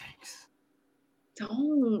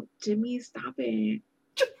Don't, Jimmy, stop it.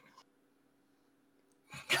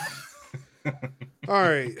 All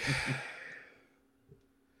right.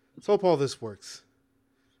 So hope all this works.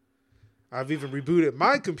 I've even rebooted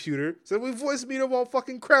my computer so my voice meter won't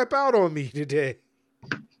fucking crap out on me today.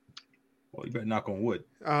 Well, you better knock on wood.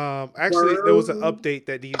 Actually, there was an update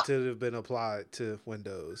that needed to have been applied to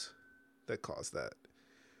Windows that caused that.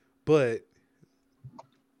 But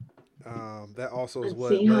that also is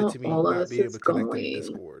what led to me not being able to connect to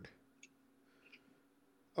Discord.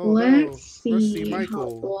 Oh, let's see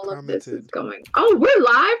Michael how all commented. Of this is going. Oh, we're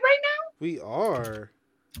live right now? We are.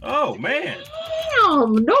 Oh, man.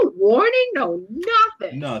 Damn, no warning, no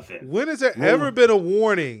nothing. Nothing. When has there ever been a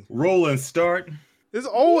warning? Roll and start. There's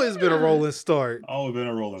always been a roll and start. Always been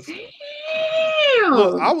a roll and start. Damn.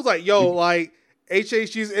 Look, I was like, yo, like,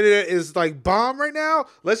 HHG's internet is like bomb right now.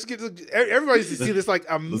 Let's get everybody needs to see this like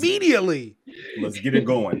immediately. Let's get it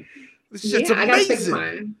going. This shit's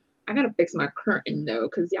amazing. I gotta fix my curtain though,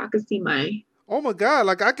 because y'all can see my. Oh my god!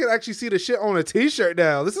 Like I can actually see the shit on a t-shirt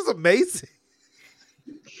now. This is amazing.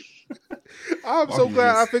 I'm so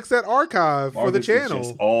glad I fixed that archive for the channel.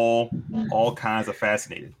 Just all kinds of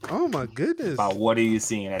fascinated. Oh my goodness! About what are you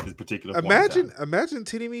seeing at this particular point? Imagine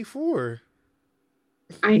Titty Me 4.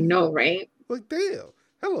 I know, right? Like damn.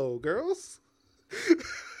 Hello, girls.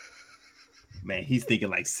 Man, he's thinking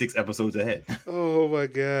like 6 episodes ahead. Oh my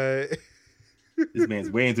god. This man's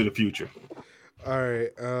way into the future. All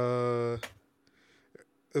right.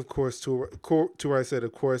 Of course, to I said,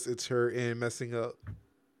 of course, it's her in messing up.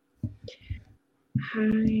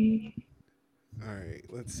 Hi. All right.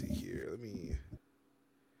 Let's see here. Let me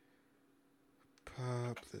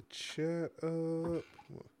pop the chat up.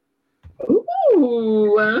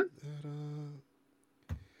 Ooh.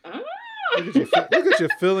 Look at you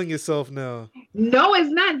feeling yourself now. No, it's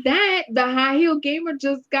not that. The High Heel Gamer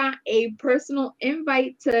just got a personal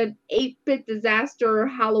invite to an 8-Bit Disaster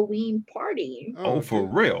Halloween party. Oh, for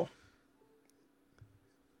real?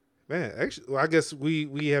 Man, actually, well, I guess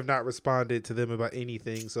we have not responded to them about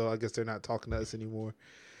anything, so I guess they're not talking to us anymore.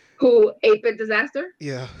 Who, 8-Bit Disaster?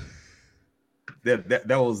 Yeah. That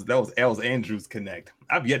was Els Andrews Connect.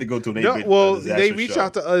 I've yet to go to an 8-Bit Disaster they reached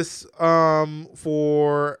out to us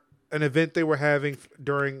for an event they were having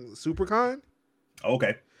during SuperCon.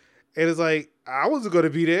 Okay. And it's like, I wasn't going to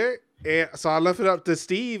be there. And so I left it up to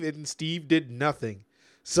Steve, and Steve did nothing.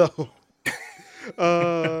 So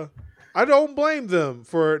I don't blame them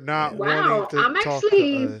for not wanting to I'm talk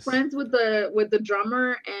actually to us. friends with the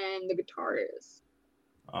drummer and the guitarist.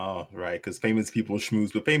 Oh, right. Because famous people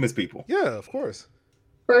schmooze with famous people. Yeah, of course.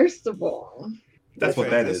 First of all. That's what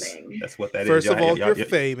that is. That's what that is. First of all, you're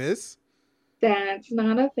famous. That's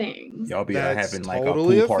not a thing. Y'all be having like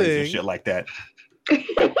totally a pool parties and shit like that.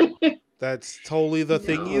 That's totally the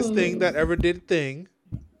thingiest thing that ever did thing.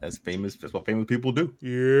 That's famous. That's what famous people do.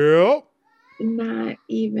 Yep. Not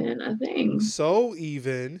even a thing. So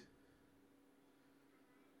even.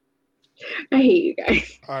 I hate you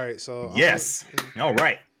guys. All right, so yes. All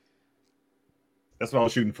right. That's what I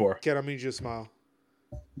was shooting for. Kat, I need you to smile.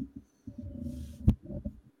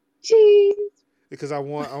 Jeez. Because I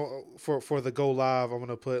want for the go live, I'm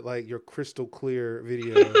gonna put like your crystal clear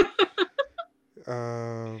video.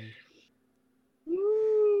 I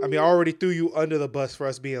mean, I already threw you under the bus for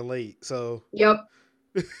us being late, so. Yep.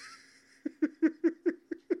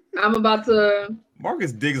 I'm about to.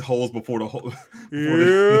 Marcus digs holes before the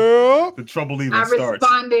the trouble even starts.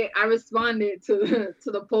 I responded to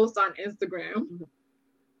the post on Instagram.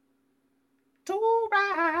 Too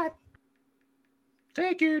right.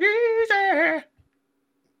 Take it easy.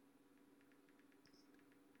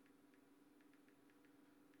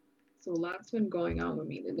 So a lot's been going on with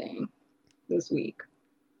me this week.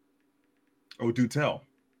 Oh, do tell.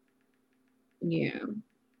 Yeah.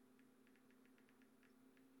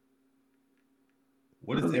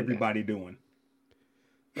 What is everybody doing?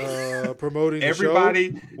 Promoting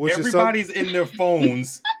everybody. Everybody's in their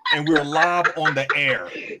phones, and we're live on the air.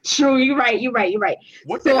 True, you're right.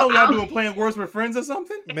 What the hell y'all doing? Playing Words with Friends or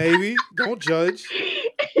something? Maybe. Don't judge.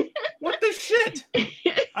 What the shit?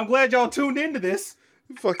 I'm glad y'all tuned into this.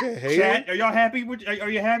 Fucking hate. Chat, are y'all happy with? Are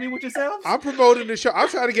you happy with yourselves? I'm promoting the show. I'm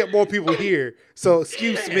trying to get more people here. So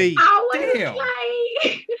excuse me. Damn.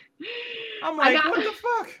 I'm like, what the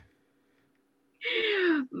fuck?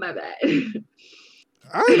 My bad.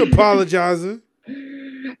 I ain't apologizing.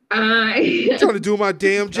 I'm trying to do my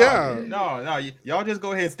damn job. No, y'all just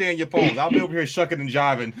go ahead and stay on your phones. I'll be over here shucking and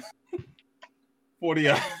jiving. 40.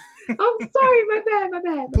 I'm sorry, my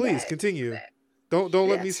bad. Please continue. Don't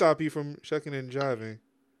let me stop you from shucking and jiving.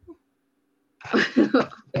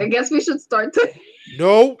 I guess we should start.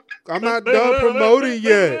 No. I'm not done promoting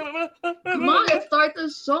yet. Come on, let's start the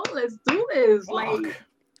show. Let's do this. Like,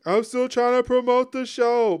 I'm still trying to promote the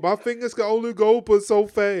show. My fingers can only go but so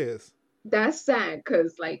fast. That's sad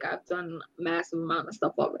because, like, I've done a massive amount of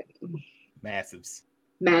stuff already. Massives.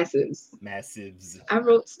 I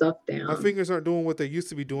wrote stuff down. My fingers aren't doing what they used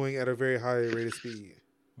to be doing at a very high rate of speed.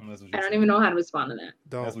 I don't even know how to respond to that.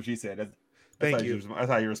 That's what she said. Thank you. That's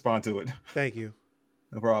how you respond to it. Thank you.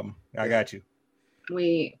 No problem. I got you.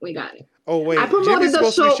 We got it. Oh wait, I promoted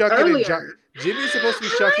the show earlier. Jimmy's supposed to be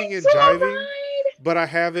shucking and jiving, but I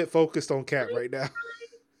have it focused on Cat right now.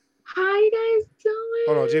 How you guys doing?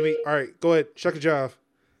 Hold on, Jimmy. All right, go ahead. Shuck and jive.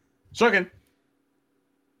 Shucking.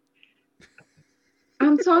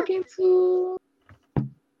 I'm talking to.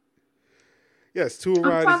 Yes, Tool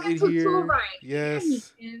Ride is in here. Tool Ride.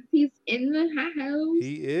 Yes. He's in the house.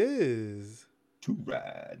 He is. Tool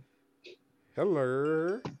Ride.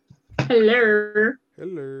 Hello. Hello.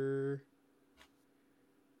 Hello.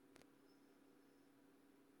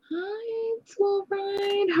 Hi, Tool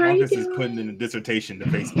Ride. How are you Marcus doing? is putting in a dissertation to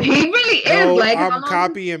Facebook. He really is. No, like, I'm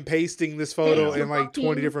copy and pasting this photo in like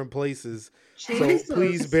 20 different places. Jesus. So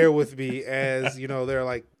please bear with me as, you know, there are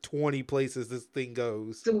like 20 places this thing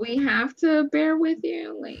goes. Do we have to bear with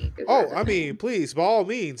you? Like, I mean, please, by all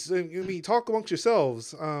means. I mean, talk amongst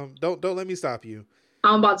yourselves. Don't let me stop you.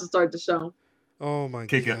 I'm about to start the show. Oh my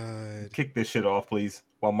God. Kick this shit off, please,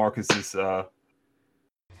 while Marcus is You're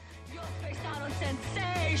spaced out on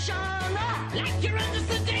sensation, like you're under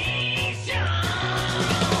sedation.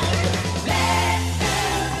 Let's do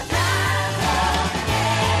the time of the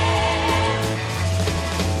game.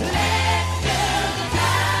 Let's do the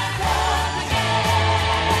time of the game.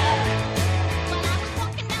 When I was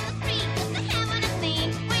walking down the street, just a having a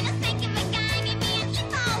scene. When a snake in the guy gave me an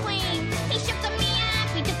evil wing. He shook me up,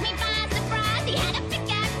 he took me by surprise. He had a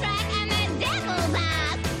pickaxe track and a devil's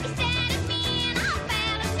eyes. He stared at me and I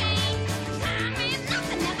felt a change. Time is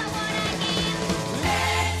nothing, never what I gain. Let's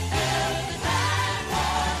do the time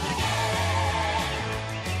of the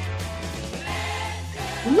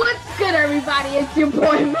game. What's good, everybody? It's your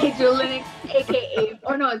boy Major Linux, aka,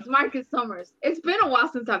 or no, it's Marcus Summers. It's been a while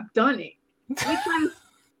since I've done it.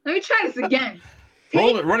 Let me try this again.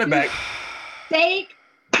 Roll it, run it back. Take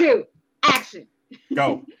 2, action.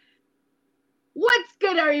 Go. What's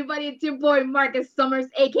good, everybody? It's your boy Marcus Summers,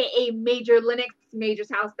 aka Major Linux,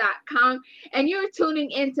 majorshouse.com, and you're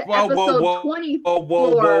tuning into episode 24.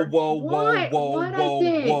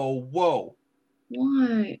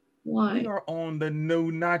 What? We are on the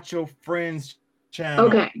No Not Your Friends channel.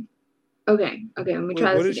 Okay. Let me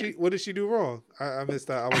try this again. What did she do wrong? I missed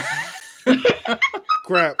that.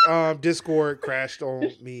 Crap. Discord crashed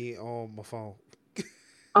on me on my phone.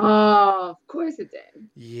 Oh, of course it did.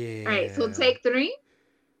 Yeah. All right, so take 3.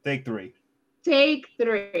 Take 3. Take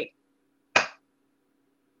 3.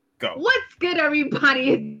 Go. What's good,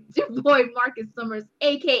 everybody? It's your boy Marcus Summers,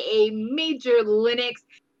 aka Major Linux,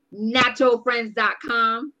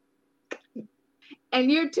 NachoFriends.com. And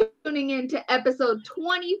you're tuning in to episode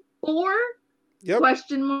 24? Yep.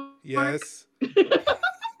 Question mark? Yes.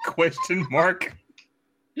 Question mark?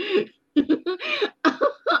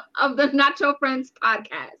 Of the Nacho Friends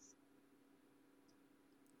podcast.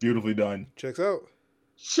 Beautifully done. Checks out.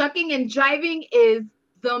 Shucking and jiving is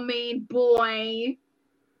the main boy,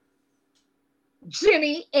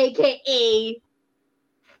 Jimmy, aka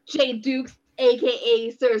J Dukes,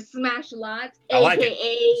 aka Sir Smash Lots,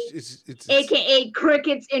 aka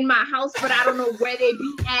Crickets in my house, but I don't know where they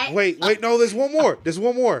be at. Wait, no, there's one more.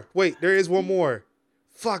 Wait, there is one more.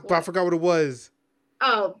 Fuck, but I forgot what it was.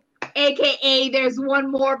 Oh, aka there's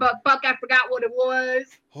one more, but fuck, I forgot what it was.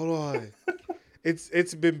 Hold on.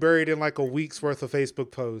 It's been buried in like a week's worth of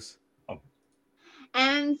Facebook posts. Oh.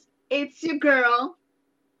 And it's your girl,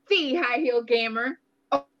 the High Heel Gamer,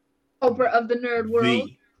 Oprah of the Nerd World.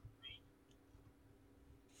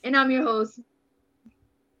 And I'm your host.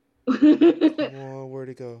 Oh, where'd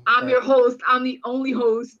it go? I'm your host. I'm the only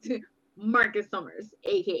host, Marcus Summers,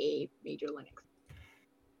 aka Major Linux.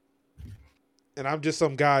 And I'm just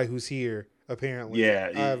some guy who's here, apparently. Yeah.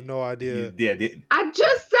 I have no idea. Yeah. I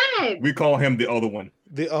just said. We call him the other one.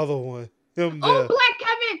 The other one. Oh, Black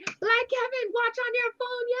Kevin! Black Kevin, watch on your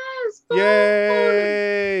phone, yes! Phone.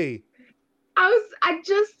 Yay! I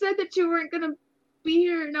just said that you weren't gonna be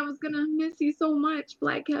here and I was gonna miss you so much,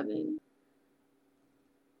 Black Kevin.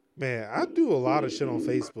 Man, I do a lot of shit on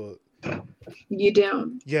Facebook. You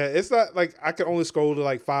do? Yeah, it's not like I can only scroll to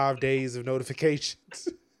like 5 days of notifications.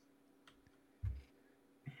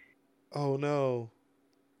 Oh no.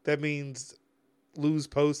 That means Lou's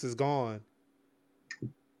post is gone.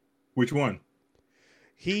 Which one?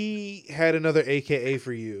 He had another AKA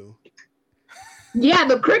for you. Yeah,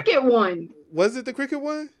 the cricket one. Was it the cricket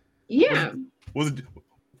one? Yeah. Was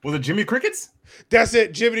it Jimmy Crickets? That's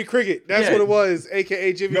it, Jiminy Cricket. That's Yeah. what it was,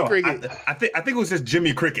 AKA Jimmy No, Cricket. I think it was just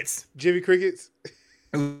Jimmy Crickets. Jimmy Crickets.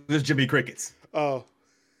 It was just Jimmy Crickets, Oh,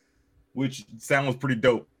 which sounds pretty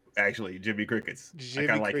dope, actually. Jimmy Crickets. I Jimmy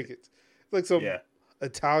kind of like it. Crickets. Like some Yeah.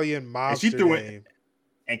 Italian And she mobster threw name. it.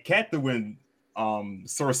 And Kat threw in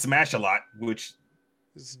Sir Smash a lot, which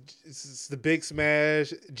It's the Big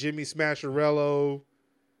Smash, Jimmy Smasherello.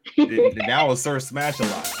 now is Sir Smash a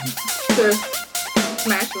lot. Sir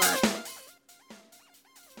Smash Lot.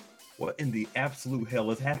 What in the absolute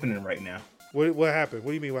hell is happening right now? What happened?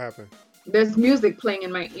 What do you mean what happened? There's music playing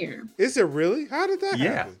in my ear. Is it really? How did that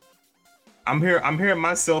Yeah. happen? I'm hearing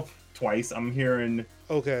myself twice. I'm hearing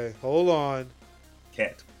Okay, hold on.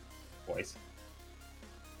 Kat twice.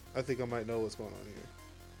 I think I might know what's going on here.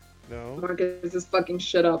 No? Marcus is fucking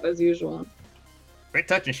shut up as usual. Quit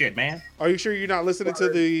touching shit, man. Are you sure you're not listening to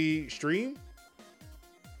the stream?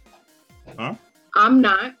 Huh? I'm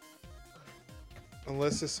not.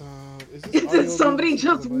 Unless it's is this audio Somebody being-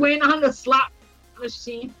 just went on the slot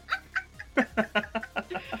machine.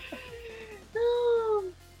 Oh.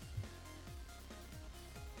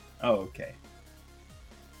 Okay.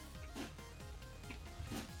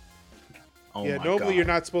 Oh Yeah, my normally God. you're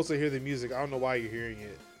not supposed to hear the music. I don't know why you're hearing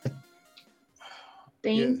it.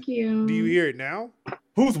 Thank you. Do you hear it now?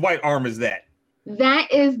 Whose white arm is that?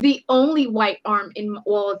 That is the only white arm in.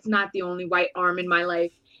 Well, it's not the only white arm in my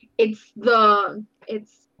life. It's the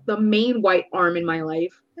main white arm in my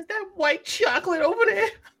life. Is that white chocolate over there?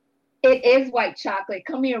 It is white chocolate.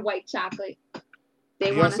 Come here, white chocolate. They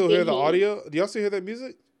Do y'all want to still hear the audio? Do y'all still hear that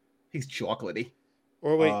music? He's chocolatey.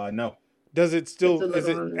 Or wait, No. does it still? It's a Is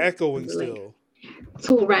it little- echoing it's a little-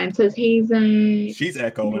 still? Tool Ryan says he's a. She's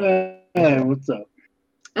echoing. Hey, what's up?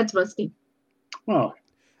 That's Rusty. Oh,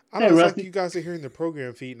 I Hey, know it's like Rusty. you guys are hearing the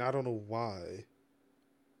program feed, and I don't know why.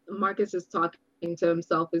 Marcus is talking to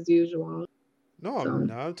himself as usual. No, So- I'm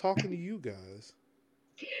not. I'm talking to you guys.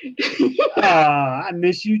 I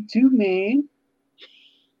miss you too, man.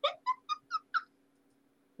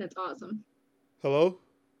 That's awesome. Hello?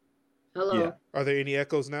 Hello. Yeah. Are there any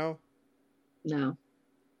echoes now? No.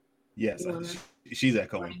 Yes, You wanna- she's I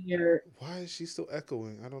echoing. wanna hear- Why is she still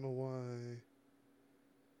echoing? I don't know why.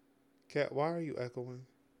 Kat, why are you echoing?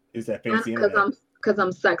 It's that fancy Because internet.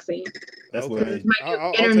 I'm sexy. That's what Okay. it is. My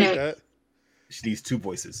I'll take internet. that. She needs two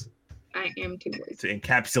voices I am too voice. to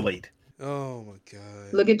encapsulate. Oh my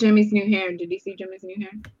god. Look at Jimmy's new hair. Did you see Jimmy's new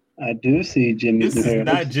hair? I do see Jimmy's This new is hair.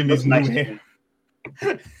 not Looks- Jimmy's looks new nice to hair.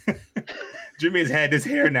 me. Jimmy has had this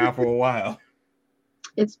hair now for a while.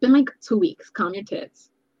 It's been like 2 weeks. Calm your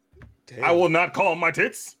tits. Damn. I will not call my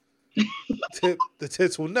tits. The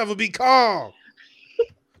tits will never be calm.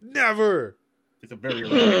 Never. It's a very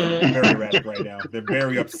erratic right now. They're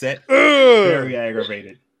very upset, Ugh. very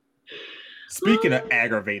aggravated. Speaking of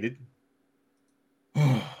aggravated,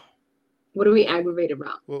 What are we aggravated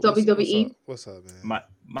about? WWE What's up, man?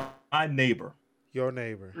 my neighbor. Your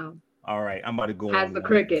neighbor. All right, I'm about to go has on the one.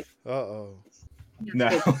 cricket. Uh-oh. No.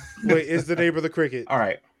 Wait, is the neighbor the cricket? All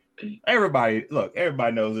right. Everybody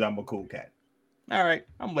knows that I'm a cool cat. All right,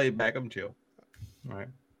 I'm laid back, I'm chill. All right.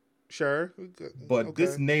 Sure. But Okay.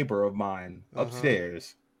 this neighbor of mine Uh-huh.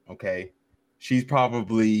 upstairs, okay, she's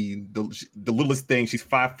probably the littlest thing. She's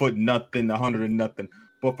 5 foot nothing, 100 and nothing.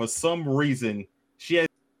 But for some reason, she has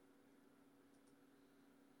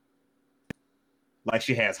like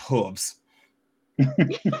she has hooves. You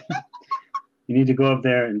need to go up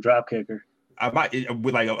there and drop kick her. I might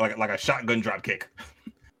with like a shotgun drop kick.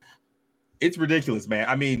 It's ridiculous, man.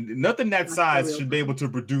 I mean, nothing that That's size real should be able to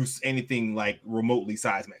produce anything like remotely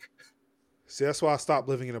seismic. See, that's why I stopped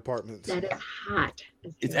living in apartments. That is hot.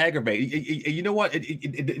 It's aggravating. You know what?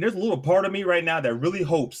 There's a little part of me right now that really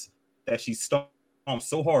hopes that she stomps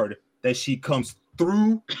so hard that she comes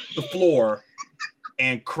through the floor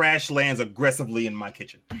and crash lands aggressively in my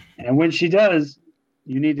kitchen. And when she does,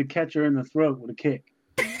 you need to catch her in the throat with a kick.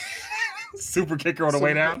 Super kicker on the Some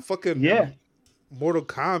way down. Fucking Yeah. Mortal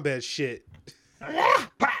Kombat shit.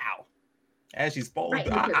 Pow! As she's falling,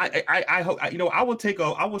 Right, I hope I will take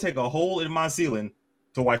a hole in my ceiling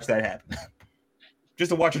to watch that happen, just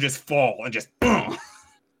to watch her just fall and just. All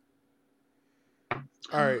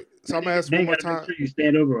right, so I'm gonna ask Then one more you gotta make time. sure you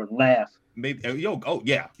stand over her and laugh. Maybe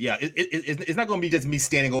yeah. It's not gonna be just me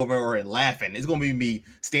standing over her and laughing. It's gonna be me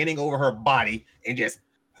standing over her body and just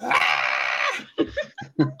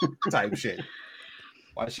type shit.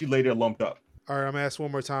 Why she lay there lumped up? All right, I'm gonna ask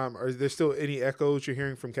one more time. Are there still any echoes you're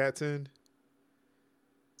hearing from Cat's end?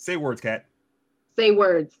 Say words, cat. Say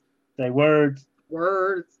words. Say words.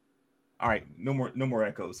 words. All right, no more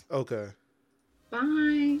echoes. Okay.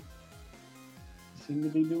 Bye. Seem to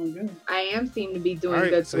be doing good. I seem to be doing All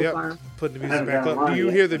right, good so so yep. far. Putting the I music haven't back got up. Do mine you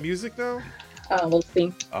yet. hear the music now? We'll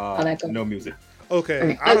see. that goes. No music. Okay. All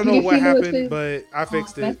right. I don't know You what see Lewis's, happened, but I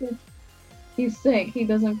fixed it. message? He's sick. He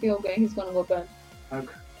doesn't feel good. He's gonna go to bed. Okay.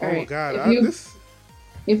 Oh All my right. god.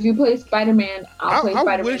 If you play Spider-Man, I'll play I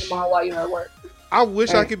Spider-Man wish- tomorrow while you're at work. I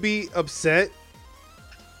wish All I right. could be upset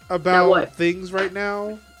Now about what? things right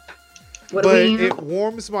now, What but do we it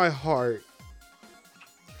warms my heart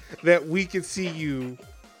that we can see you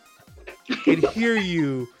and hear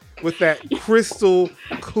you with that crystal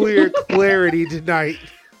clear clarity tonight.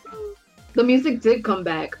 The music did come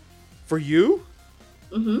back. For you,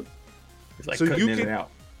 Mm-hmm. It's like So cutting you in can- and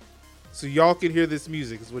out. so y'all can hear this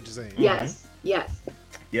music. Is what you're saying? Yes. Yes.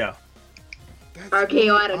 Yeah. That's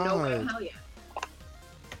RKO out of really nowhere. odd. Hell yeah.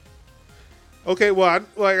 Okay, well,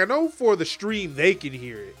 I know for the stream they can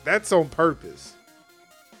hear it. That's on purpose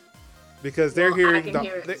because they're Well, hearing. I can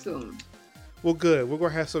hear it soon. Well, good. We're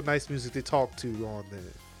gonna have some nice music to talk to on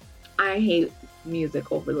that. I hate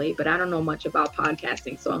music overlay, but I don't know much about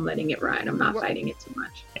podcasting, so I'm letting it ride. I'm not Well, fighting it too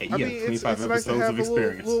much. Hey, I you mean, have it's 25 nice to episodes have of a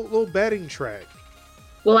experience. little betting track.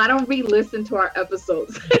 Well, I don't re-listen to our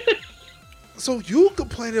episodes. So you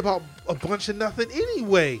complain about a bunch of nothing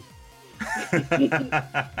anyway.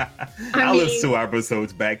 I listen to our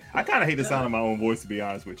episodes back. I kind of hate the sound of my own voice, to be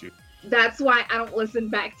honest with you. That's why I don't listen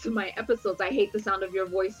back to my episodes. I hate the sound of your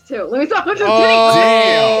voice too. Let me stop. I'm just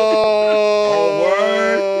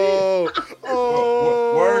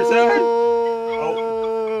Oh, Word, son?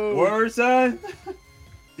 Oh, Word, son?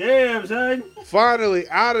 Damn, son. Finally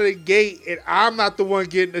out of the gate, and I'm not the one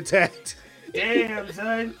getting attacked. Damn,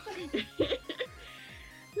 son. kidding.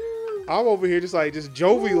 I'm over here just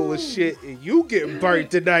jovial as shit, and you getting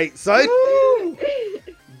burnt tonight, son.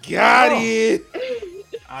 Got Oh. it.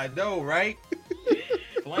 I know, right?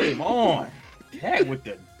 Flame on. Heck with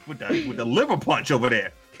the liver punch over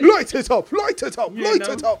there. Light it up, light it up, You light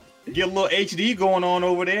know. it up. Get a little HD going on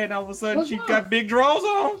over there, and all of a sudden What's she wrong? got big draws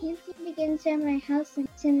on. Can't seem to get inside my house in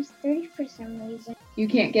Sims 3 for some reason. You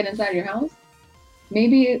can't get inside your house?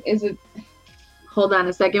 Maybe is it? Hold on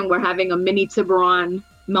a second. We're having a mini Tiburon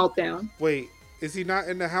meltdown. Wait, is he not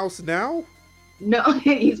in the house now? No,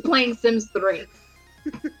 he's playing Sims 3.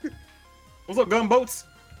 What's up, gunboats?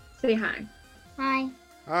 Say hi. Hi.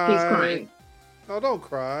 Hi. He's crying. No, don't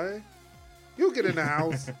cry. You'll get in the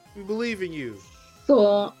house. We believe in you.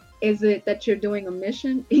 So, is it that you're doing a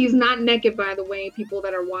mission? He's not naked, by the way. People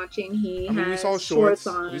that are watching, he I mean, we has saw shorts.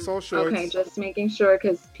 on. We saw shorts. Okay, just making sure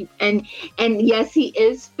because people and yes, he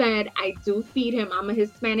is fed. I do feed him. I'm a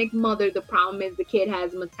Hispanic mother. The problem is the kid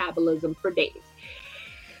has metabolism for days.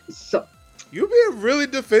 So You're being really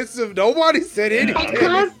defensive. Nobody said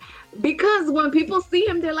anything. because when people see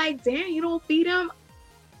him, they're like, "Damn, you don't feed him."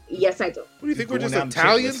 Yes, I do. What do you think? We're Going just down the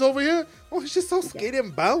Italians checklist. over here? Oh, it's just so skinny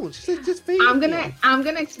and bones. She said, just feed I'm him.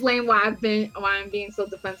 gonna explain why I'm being so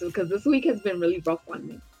defensive because this week has been really rough on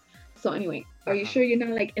me. So anyway, are you sure you're not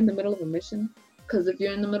like in the middle of a mission? Because if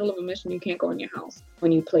you're in the middle of a mission, you can't go in your house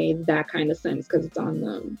when you play that kind of Sims because it's on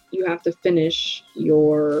them. You have to finish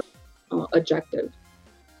your objective.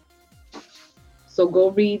 So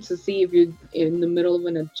go read to see if you're in the middle of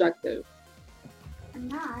an objective. I'm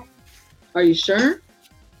not. Are you sure?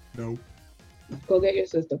 No. Go get your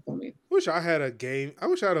sister for me. Wish I had a game. I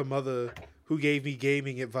wish I had a mother who gave me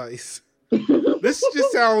gaming advice. This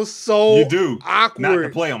just sounds so You do. Not to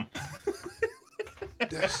awkward. play them.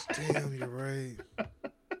 Damn, you're right.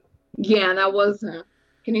 Yeah, that was her.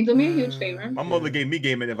 Can you do me a huge favor? My mother gave me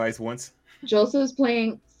gaming advice once. Joseph's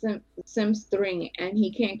playing Sims 3 and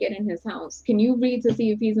he can't get in his house. Can you read to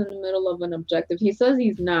see if he's in the middle of an objective? He says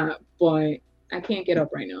he's not, but I can't get up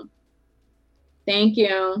right now. Thank you.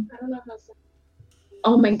 I don't know how to. Oh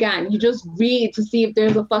Oh my god, you just read to see if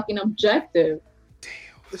there's a fucking objective.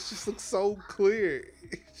 This just looks so clear.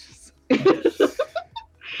 It's just-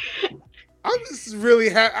 I'm just really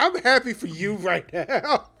I'm happy for you right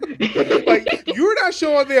now. Like you're not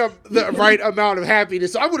showing them the right amount of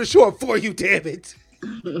happiness, so I'm gonna show it for you. Damn it!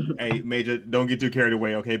 Hey, Major, don't get too carried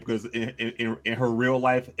away, okay? Because in her real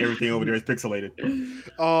life, everything over there is pixelated.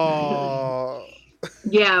 Oh,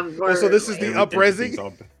 Yeah. so this is the Everything's upresing.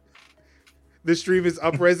 all- The stream is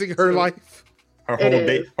upresing her life. Her It whole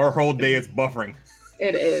day. is. Her whole day is buffering.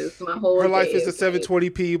 It is. My whole Her life day is a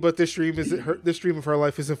 720p, but the stream of her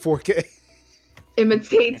life is in 4K.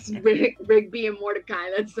 imitates Rigby and Mordecai.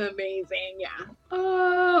 That's amazing. Yeah.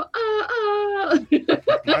 Oh.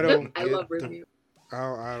 I don't I get love the- Rigby.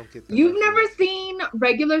 I don't get that. You've never seen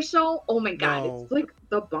regular show? Oh my god, No. it's like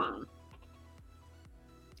the bomb.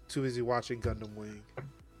 too busy watching Gundam Wing.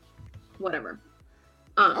 Whatever.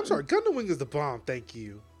 I'm sorry, Gundam Wing is the bomb. Thank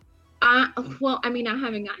you. Well, I mean, I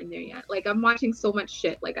haven't gotten there yet. Like, I'm watching so much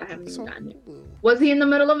shit. Like, I haven't It's even on gotten there. Hulu. Was he in the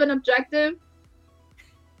middle of an objective?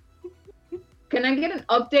 Can I get an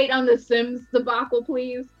update on the Sims debacle,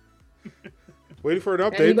 please? Waiting for an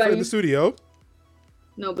update Anybody? in the studio.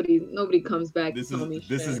 Nobody comes back. This to tell me is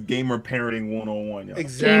shit. gamer parenting 101, y'all.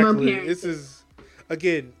 Exactly. parenting. This is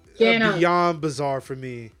again Jana. beyond bizarre for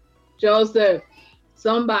me. Joseph,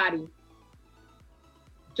 somebody.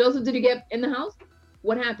 Joseph, did you get in the house?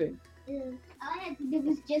 What happened? All I had to do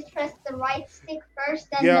was just press the right stick first,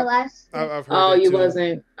 then Yeah, the left stick. I've heard. Oh, that you too.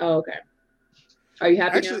 wasn't. Oh, okay. Are you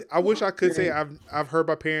happy Actually, now? I wish I could say Right. I've heard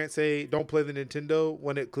my parents say don't play the Nintendo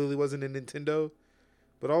when it clearly wasn't a Nintendo,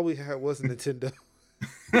 but all we had was a Nintendo.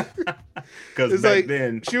 Because It's back like,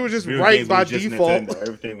 then she was just video right games by was just default.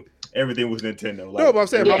 Nintendo. Everything was Nintendo. No, but I'm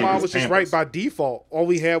saying my everything mom was just right Pampers. by default. All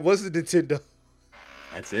we had was the Nintendo.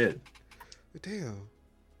 That's it. Damn,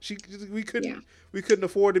 we couldn't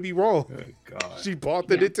afford to be wrong. Good God. She bought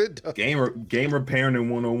the Yeah. Nintendo. Gamer parenting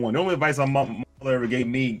 101. The only advice my mother ever gave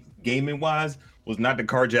me gaming wise was not to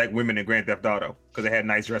carjack women in Grand Theft Auto because they had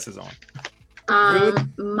nice dresses on.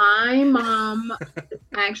 My mom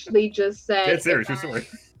actually just said Dead serious, true story.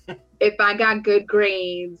 if I got good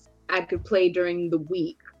grades, I could play during the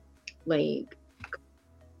week, like,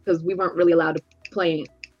 because we weren't really allowed to play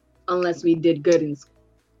unless we did good in school.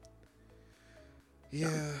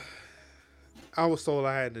 Yeah, I was told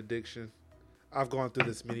I had an addiction. I've gone through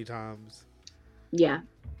this many times. Yeah.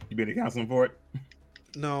 You been to counseling for it?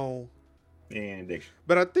 No, And addiction.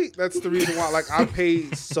 but I think that's the reason why, like, I pay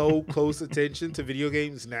so close attention to video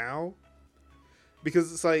games now,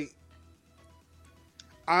 because it's like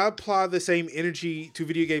I apply the same energy to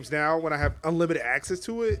video games now when I have unlimited access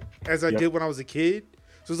to it as I Yep. did when I was a kid.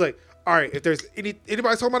 So it's like, all right, if there's anybody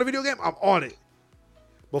talking about a video game, I'm on it.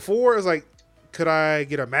 Before, it's like, could I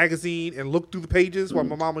get a magazine and look through the pages while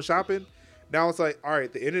my mom was shopping? Now it's like, all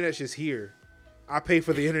right, the internet's just here. I pay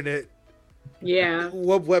for the internet. Yeah.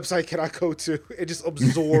 What website can I go to and just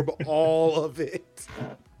absorb all of it?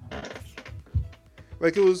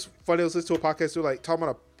 Like, it was funny. I was listening to a podcast. They're like talking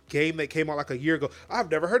about a game that came out like a year ago. I've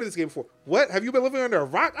never heard of this game before. What? Have you been living under a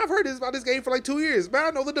rock? I've heard about this game for like 2 years. Man,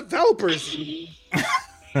 I know the developers. Yo,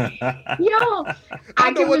 I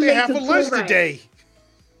know can what they relate have to for lunch Tool Ride. today.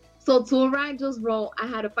 So Tool Ride just rolled. I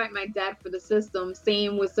had to fight my dad for the system.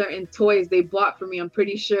 Same with certain toys they bought for me. I'm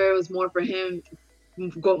pretty sure it was more for him.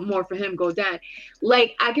 Go dad.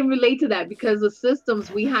 Like, I can relate to that because the systems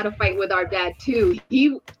we had to fight with our dad too.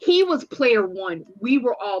 He was player 1. We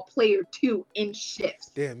were all player 2 in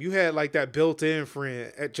shifts. Damn, you had like that built-in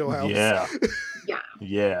friend at your house. Yeah. Yeah.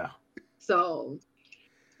 Yeah. So,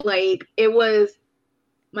 like, it was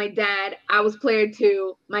my dad. I was player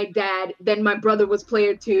 2. My dad. Then my brother was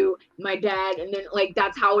player 2. My dad, and then like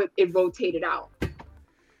that's how it rotated out.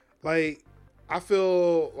 Like, I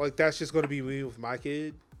feel like that's just going to be me with my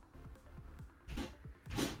kid.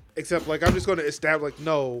 Except, like, I'm just going to establish, like,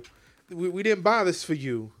 no, we didn't buy this for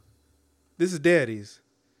you. This is daddy's.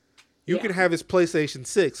 You Yeah. can have his PlayStation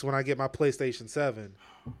 6 when I get my PlayStation 7.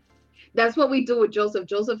 That's what we do with Joseph.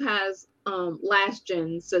 Joseph has last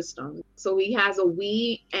gen system. So he has a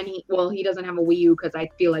Wii and he doesn't have a Wii U because I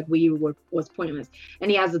feel like Wii U was pointless.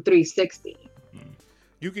 And he has a 360.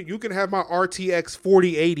 You can have my RTX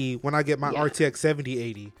 4080 when I get my Yeah. RTX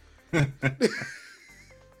 7080.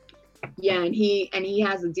 Yeah, and he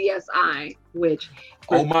has a DSi, which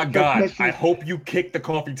Oh my God. Let's see. I hope you kick the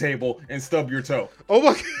coffee table and stub your toe. Oh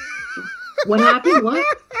my what happened? What?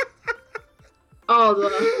 Oh,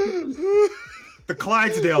 The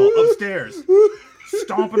Clydesdale upstairs,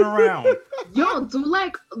 stomping around. yo, do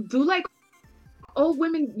like old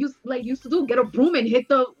women used to do. Get a broom and hit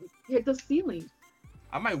the ceiling.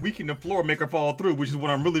 I might weaken the floor, make her fall through, which is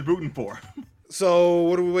what I'm really rooting for. So,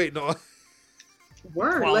 what are we waiting on?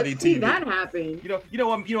 Word. Quality Let's see TV. that happen. You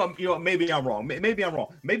know. Maybe I'm wrong. Maybe I'm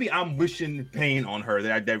wrong. Maybe I'm wishing pain on her.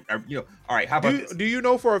 All right. How about this? Do you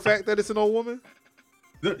know for a fact that it's an old woman?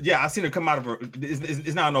 Yeah, I've seen her come out of her.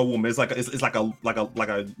 It's not an old woman. It's like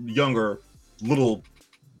a younger little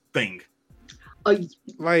thing.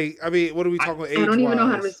 Like, I mean, what are we talking about age-wise? I don't even know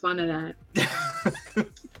how to respond to that.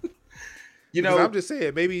 You 'Cause know, I'm just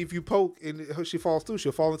saying, maybe if you poke and she falls through,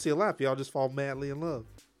 she'll fall into your lap. Y'all just fall madly in love.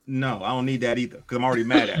 no, I don't need that either because I'm already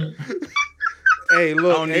mad at her. Hey,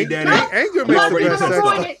 look, don't need anger, that anger I'm makes the already best pissed sex.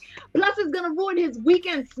 off. Plus, it's gonna ruin his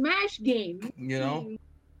weekend Smash game. You know,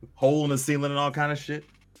 hole in the ceiling and all kind of shit.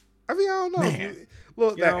 I mean, I don't know. Man.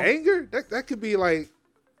 Look, You that know? anger, that could be like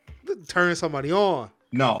turn somebody on.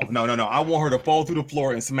 No. I want her to fall through the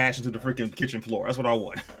floor and smash into the freaking kitchen floor. That's what I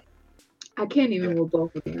want. I can't even with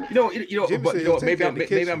both of them. Jimmy But said you he'll know, take maybe you I'm in the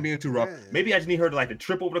maybe I'm kitchen. being too rough. Yeah. Maybe I just need her to like to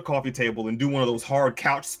trip over the coffee table and do one of those hard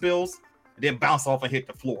couch spills, and then bounce off and hit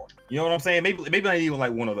the floor. You know what I'm saying? Maybe I need even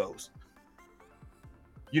like one of those.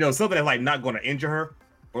 You know, something that's like not going to injure her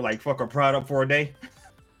or like fuck her pride up for a day.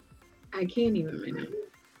 I can't even right now.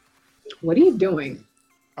 What are you doing?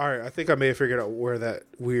 All right, I think I may have figured out where that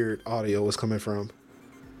weird audio was coming from.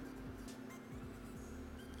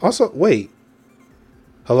 Also, wait.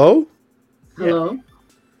 Hello? Hello?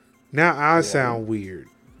 Now I sound weird.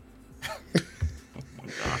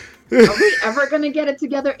 Are we ever gonna get it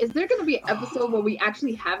together? Is there gonna be an episode where we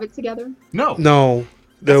actually have it together? No. No,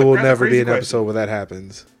 there will that's a never be crazy an episode question. where that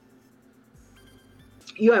happens.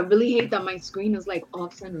 Yo, I really hate that my screen is like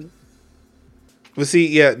off center. But see,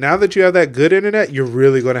 yeah, now that you have that good internet, you're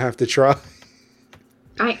really going to have to try.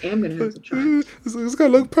 I am gonna have to try. It's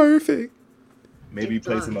going to look perfect. Maybe It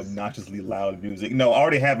play some does. obnoxiously loud music. No, I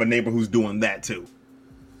already have a neighbor who's doing that too.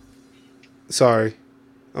 Sorry.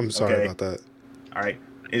 I'm sorry Okay. about that. All right.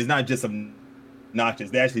 It's not just obnoxious.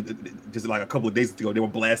 They actually just like a couple of days ago they were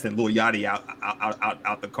blasting Lil Yachty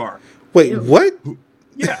out the car. Wait, Ew. what?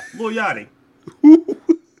 Yeah, Lil Yachty.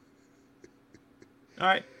 All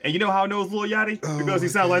right. And you know how I know it's Lil Yachty? Oh Because he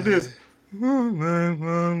my sounds like God. this.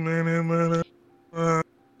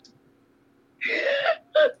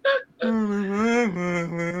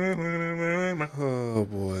 Oh,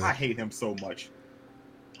 boy. I hate him so much.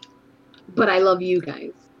 But I love you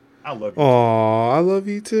guys. I love you. Aw, I love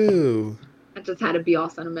you too. I just had to be all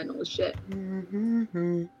sentimental as shit.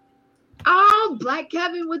 Oh, Black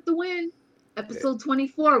Kevin with the win. Episode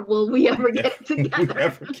 24. Will we ever get it We together?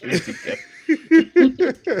 never get it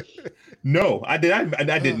together. No, I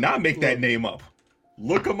did not make that name up.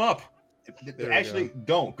 Look him up. There we Actually,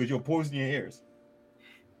 don't, because you'll poison your ears.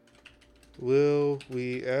 Will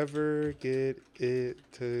we ever get it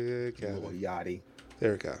together? Lil Yachty.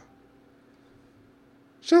 There we go.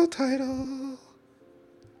 Show title.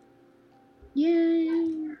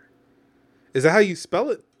 Yeah. Is that how you spell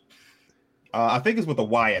it? I think it's with a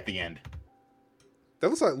Y at the end. That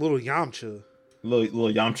looks like little Yamcha. Little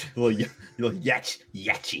Yamcha, little Yachi,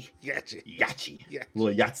 Yachi. Yeah.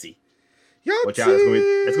 little Yahtzee. Yahtzee. Watch out,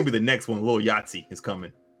 that's gonna be the next one. Little Yahtzee is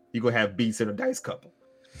coming. You gonna have beats in a dice couple.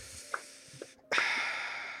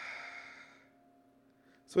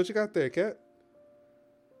 So what you got there, Kat?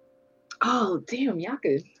 Oh, damn, y'all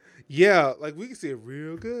could. Yeah, like we can see it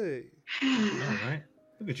real good. All right.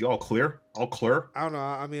 Look at you, all clear, all clear. I don't know.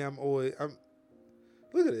 I mean, I'm look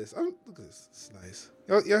at this. Look at this. It's nice.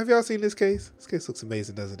 Y'all, have y'all seen this case? This case looks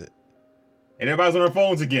amazing, doesn't it? And everybody's on their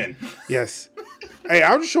phones again. Yes. Hey,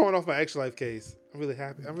 I'm just showing off my Extra Life case. I'm really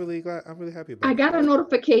happy. I'm really glad. I'm really happy about I it. got a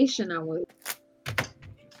notification. I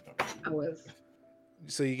was.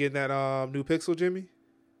 So you getting that new Pixel, Jimmy?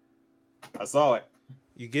 I saw it.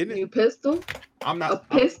 You getting New it? pistol? I'm A not.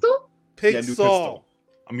 pistol? Yeah, Pixel. new pistol.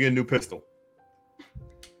 I'm getting a new pistol.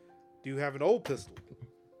 Do you have an old pistol?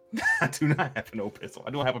 I do not have an old pistol.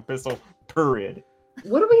 I don't have a pistol. Period.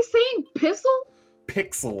 What are we saying? Pistol?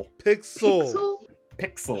 Pixel. Pixel. Pixel?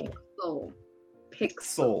 Pixel. Pixel. Pixel.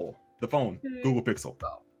 Pixel. The phone. Google Pixel.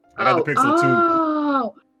 Oh. I got the Pixel 2.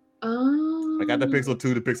 Oh. Oh. I got the Pixel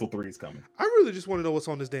 2. The Pixel 3 is coming. I really just want to know what's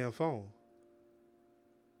on this damn phone.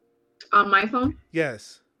 On my phone?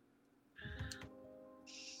 Yes.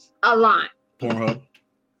 A lot. Pornhub.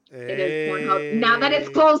 It is Pornhub. Now that it's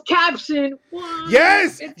closed caption. What?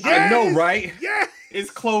 Yes! It's- I know, right? Yes!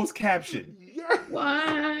 It's closed caption. Yes!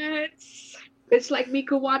 What? Bitch like me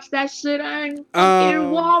could watch that shit on fucking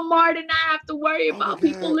Um, Walmart and not have to worry Oh my about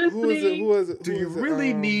people God. Who is it? listening. Who is it? Do Who you is it?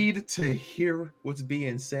 really need to hear what's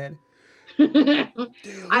being said? Damn,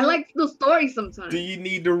 I who- like the story sometimes. Do you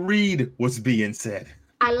need to read what's being said?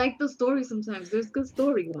 I like the story sometimes. There's good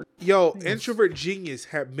story ones. Yo, Introvert Genius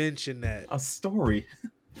had mentioned that. A story.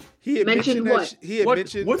 He had Mentioned mentioned what? that. He had What-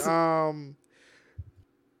 mentioned what's-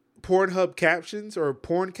 Pornhub captions or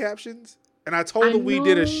porn captions, and I told I him we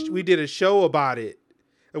did a show about it,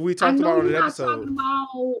 and we I talked know about it on you're an not talking episode.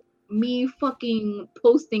 about me fucking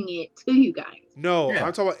posting it to you guys. No, Yeah.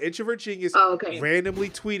 I'm talking about Introvert Genius Oh, okay. randomly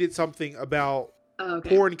tweeted something about Oh,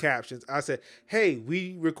 okay. porn captions. I said, "Hey,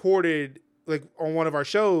 we recorded like on one of our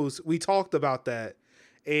shows. We talked about that,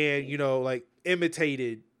 and like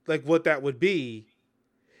imitated like what that would be."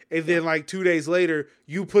 And then like 2 days later,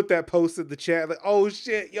 you put that post in the chat like, "Oh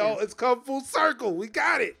shit, yo, it's come full circle. We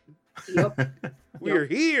got it. Yep. We're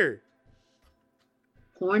here."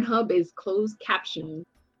 Pornhub is closed caption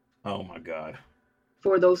Oh my god.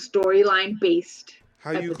 for those storyline based.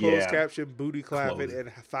 How you Episode. close Yeah. caption booty clapping Close.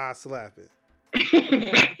 and thigh slapping,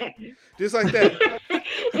 Just just like that.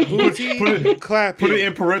 Booty clapping. Put it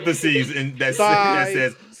in parentheses and that Thigh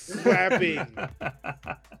says slapping.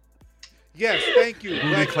 Yes, thank you. Booty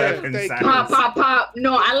Black clapping Thank you. sound. Pop, pop, pop.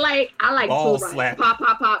 No, I like Ball full right. slap. Pop,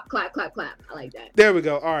 pop, pop. Clap, clap, clap. I like that. There we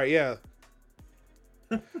go. All right, yeah.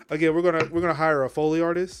 Again, we're gonna hire a Foley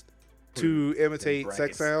artist to imitate Brackets,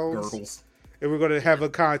 sex sounds, gurgles. and we're gonna have a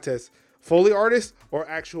contest: Foley artist or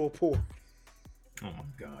actual porn. Oh my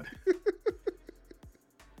god.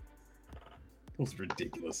 Those are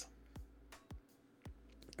ridiculous.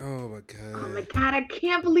 Oh my Oh my god. god, I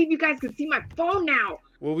can't believe you guys can see my phone now.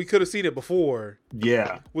 Well, we could have seen it before.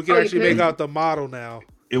 Yeah, We can Oh, you actually could? make out the model now.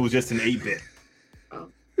 it was just an 8-bit.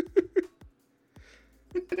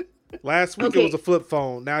 Last week Okay. it was a flip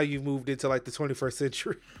phone. Now you've moved into like the 21st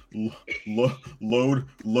century.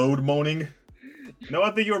 Load moaning. No, I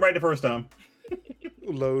think you were right the first time.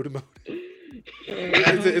 Load mode.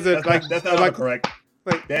 Is it like That's not like correct.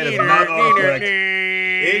 like That is not autocorrect.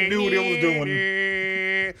 It knew what it was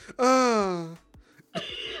doing. Oh.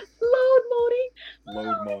 Load moaning.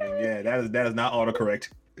 Load moaning. Yeah, that is not autocorrect.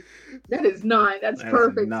 That is not. That's That is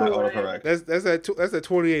perfect. not for it. autocorrect. That's that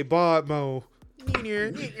 28 baud mode.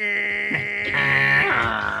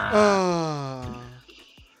 Ah.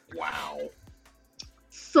 Wow.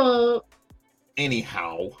 So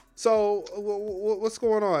Anyhow, So what's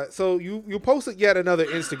going on? So you posted yet another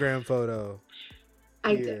Instagram photo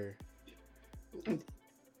I did. here. I did.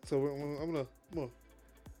 So I'm gonna.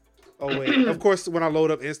 Oh wait! Of course, when I load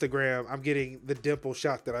up Instagram, I'm getting the dimple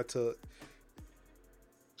shot that I took.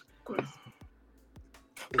 Of course.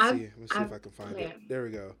 Let's see if I can find it. There we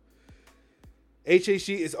go.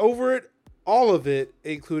 HHG is over it, all of it,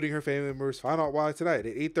 including her family members. Find out why tonight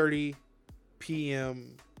at 8:30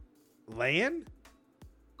 p.m. Land,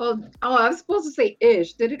 Oh, I was supposed to say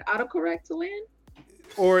ish. Did it autocorrect to land?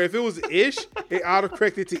 or if it was ish, it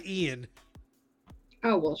autocorrected to Ian.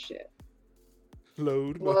 Oh well, shit.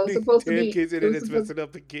 Load Well, it was money. supposed to Damn be- kids it internet was it's supposed- messing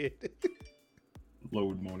up again.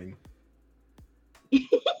 load moaning.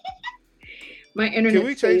 My internet. Can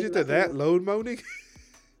we change stays it to that? messing Load moaning.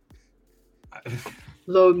 up.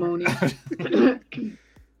 Load moaning.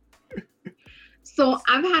 So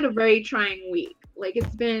I've had a very trying week. Like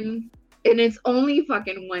and it's only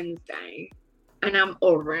fucking Wednesday, and I'm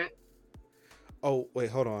over it. Oh wait,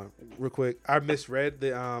 hold on, real quick. I misread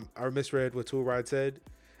what Tool Ride said.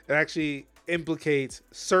 It actually implicates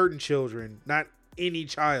certain children, not any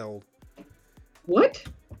child. What?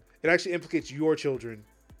 It actually implicates your children.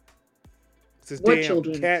 It says, What damn,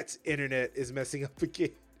 children? Cat's internet is messing up again.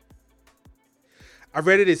 I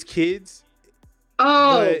read it as kids,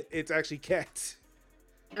 Oh, but it's actually cats.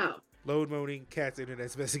 oh, Load moaning, Cat's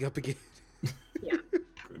internet's messing up again.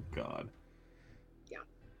 Good God.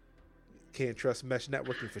 Can't trust mesh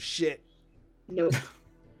networking for shit. nope.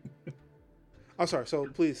 I'm sorry, so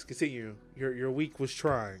please continue. Your week was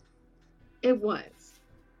trying. It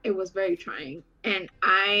was very trying, and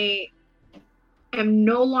I am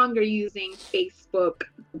no longer using Facebook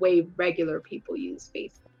the way regular people use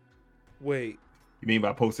Facebook. Wait, You mean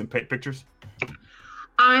by posting pictures?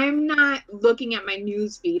 I'm not looking at my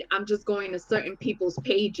news feed. I'm just going to certain people's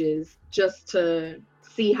pages just to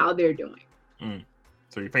see how they're doing.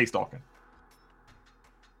 So you're face stalking.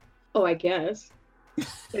 Oh, I guess.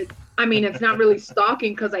 It's not really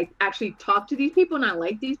stalking because I actually talk to these people and I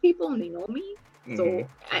like these people and they know me. So Mhm.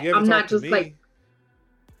 I, you haven't I'm not talked to just me. like,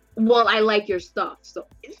 well, I like your stuff. So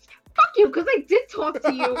fuck you, because I did talk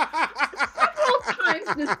to you several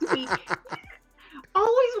times this week.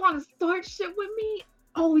 Always want to start shit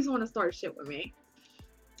with me.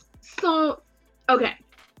 So, okay.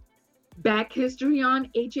 Back history on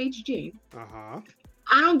HHG. Uh-huh.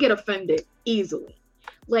 I don't get offended easily.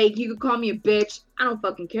 Like, you could call me a bitch. I don't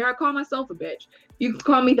fucking care. I call myself a bitch. You could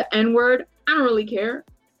call me the N-word. I don't really care.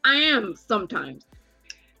 I am sometimes.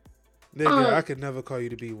 Nigga, I could never call you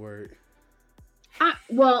the B word.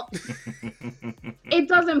 Well, it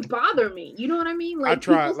doesn't bother me. You know what I mean? Like, I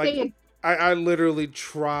tried, people say like, I literally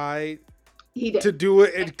tried he did. to do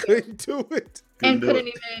it and couldn't do it. And do couldn't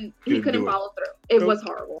it. even Couldn't he couldn't do it. follow through. It Nope. was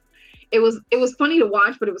horrible. It was funny to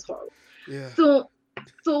watch, but it was horrible. Yeah. So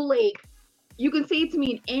like, you can say it to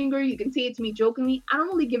me in anger, you can say it to me jokingly. I don't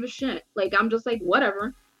really give a shit. Like, I'm just like,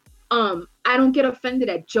 whatever. I don't get offended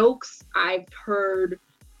at jokes. I've heard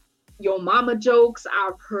yo mama jokes.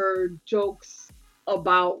 I've heard jokes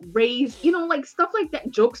about race, like stuff like that.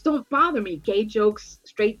 Jokes don't bother me. Gay jokes,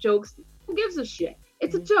 straight jokes. Who gives a shit?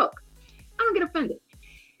 It's a joke. I don't get offended.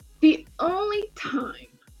 The only time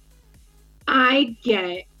I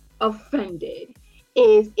get offended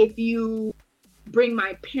is if you bring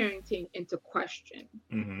my parenting into question.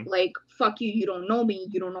 Mm-hmm. Like, fuck you, you don't know me,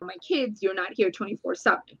 you don't know my kids, you're not here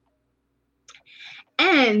 24/7.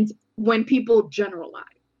 And when people generalize,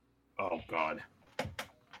 Oh God.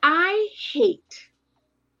 I hate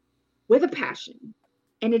with a passion,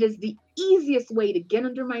 and it is the easiest way to get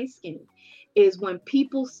under my skin, is when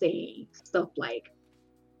people say stuff like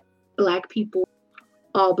black people,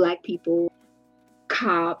 all black people,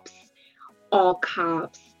 cops, all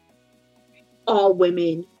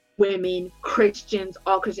women, Christians,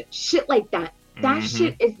 all Christians, shit like that. That Mhm.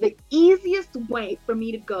 shit is the easiest way for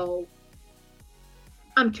me to go,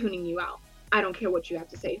 I'm tuning you out. I don't care what you have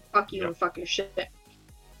to say. Fuck you Yep. and fuck your shit.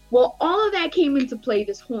 Well, all of that came into play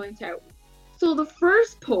this whole entire week. So the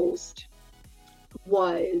first post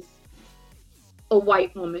was a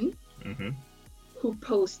white woman Mm-hmm. who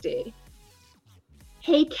posted,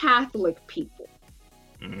 "Hey Catholic people,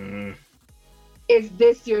 Mm-hmm. is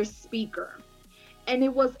this your speaker?" And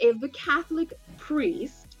it was the Catholic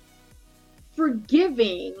priest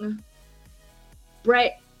forgiving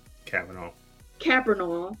Brett Kavanaugh.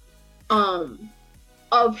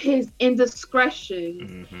 of his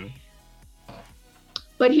indiscretion. Mm-hmm.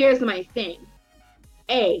 But here's my thing.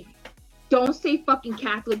 A, don't say fucking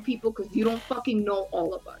Catholic people because you don't fucking know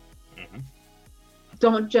all of us. Mm-hmm.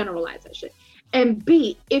 Don't generalize that shit. And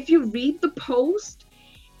B, if you read the post,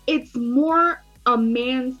 it's more a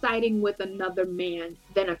man siding with another man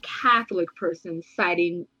than a Catholic person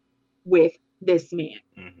siding with this man.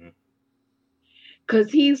 Mm-hmm.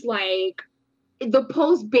 Because he's like, the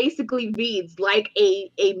post basically reads like a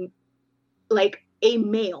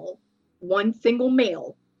male, one single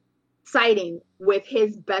male, siding with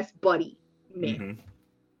his best buddy man.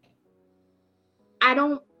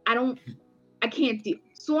 Mm-hmm. I can't deal.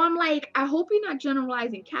 So I'm like, I hope you're not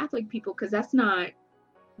generalizing Catholic people, because that's not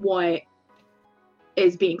what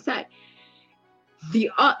is being said.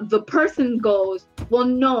 The person goes, well,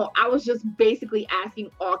 no, I was just basically asking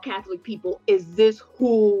all Catholic people, is this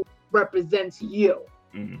who represents you?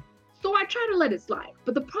 Mm-hmm. So I try to let it slide.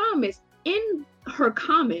 But the problem is, in her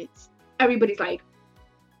comments, everybody's like,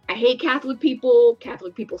 I hate Catholic people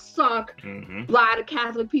suck, Mm-hmm. blah to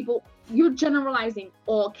Catholic people. You're generalizing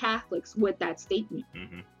all Catholics with that statement.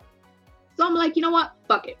 Mm-hmm. So I'm like, you know what?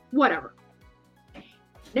 Fuck it. Whatever.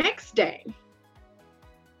 Next day,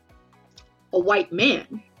 a white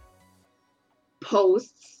man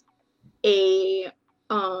posts a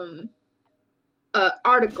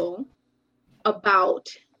article about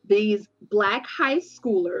these black high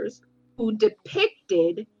schoolers who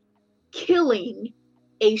depicted killing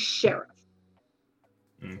a sheriff.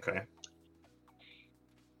 Okay.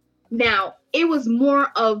 Now, it was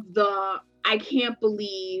more of the, I can't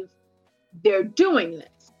believe they're doing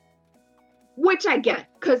this, which I get,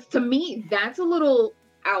 because to me, that's a little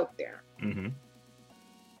out there. Mm-hmm.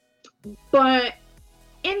 But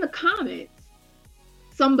in the comments,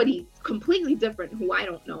 somebody completely different who I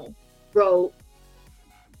don't know wrote,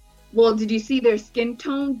 well, did you see their skin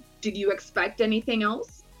tone? Did you expect anything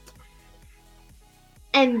else?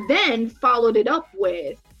 And then followed it up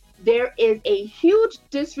with, there is a huge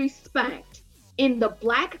disrespect in the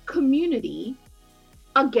black community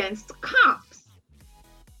against cops.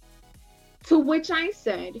 To which I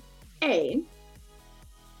said, A,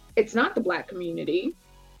 it's not the black community.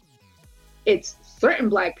 It's certain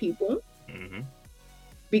black people. Mm-hmm.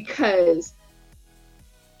 Because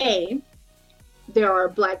A, there are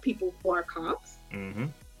black people who are cops. Mm-hmm.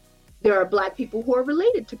 There are black people who are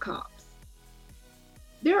related to cops.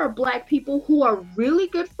 There are black people who are really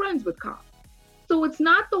good friends with cops. So it's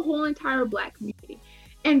not the whole entire black community.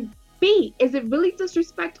 And B, is it really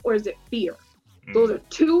disrespect or is it fear? Those are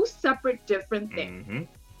two separate different things. Mm-hmm.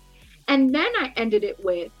 And then I ended it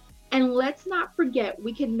with, and let's not forget,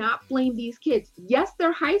 we cannot blame these kids. Yes,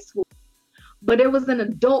 they're high school, but it was an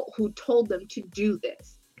adult who told them to do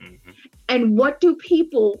this. Mm-hmm. And what do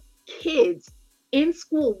kids in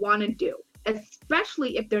school want to do,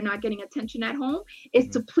 especially if they're not getting attention at home, is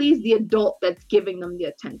to please the adult that's giving them the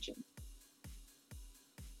attention.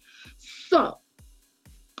 So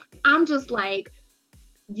I'm just like,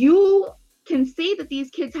 you can say that these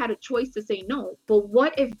kids had a choice to say no, but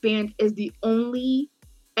what if band is the only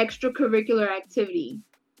extracurricular activity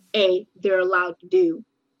A, they're allowed to do,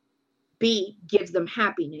 B, gives them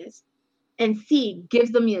happiness, and C,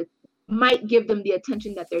 might give them the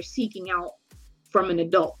attention that they're seeking out from an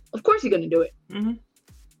adult? Of course you're going to do it. Mm-hmm.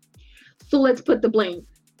 So let's put the blame.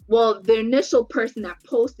 Well, the initial person that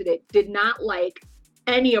posted it did not like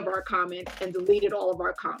any of our comments and deleted all of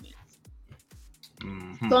our comments.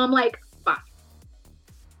 Mm-hmm. So I'm like, fine.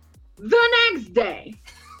 The next day,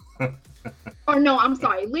 Or no, I'm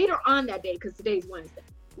sorry, later on that day, because today's Wednesday.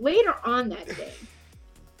 Later on that day,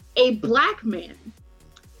 a black man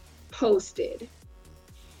posted,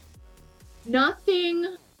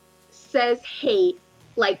 "Nothing says hate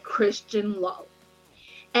like Christian love."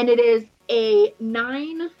 And it is a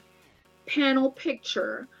 9-panel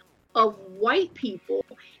picture of white people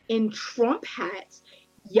in Trump hats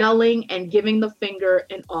yelling and giving the finger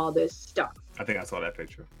and all this stuff. I think I saw that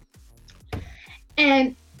picture.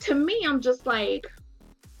 And to me, I'm just like,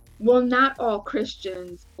 well, not all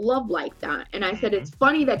Christians love like that. And I said, it's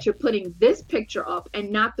funny that you're putting this picture up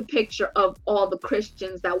and not the picture of all the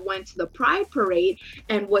Christians that went to the Pride Parade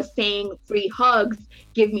and was saying free hugs,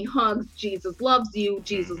 give me hugs, Jesus loves you,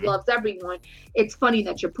 Jesus loves everyone. It's funny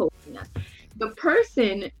that you're posting that. The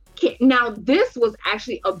person, now this was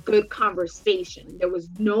actually a good conversation. There was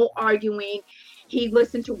no arguing. He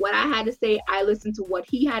listened to what I had to say. I listened to what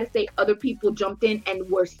he had to say. Other people jumped in and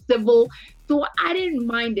were civil. So I didn't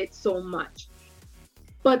mind it so much.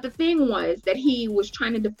 But the thing was that he was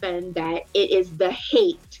trying to defend that it is the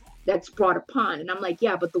hate that's brought upon. And I'm like,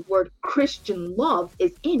 yeah, but the word Christian love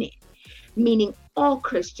is in it, meaning all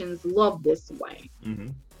Christians love this way.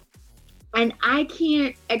 And I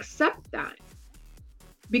can't accept that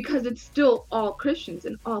because it's still all Christians,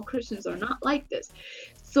 and all Christians are not like this.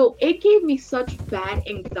 So it gave me such bad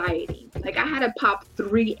anxiety. Like I had to pop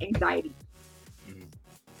 3 anxiety.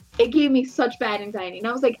 It gave me such bad anxiety. And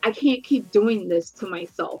I was like, I can't keep doing this to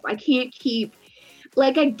myself. I can't keep,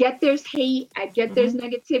 like, I get there's hate. I get there's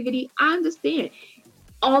negativity. I understand.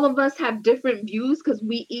 All of us have different views because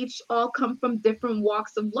we each all come from different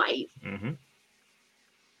walks of life.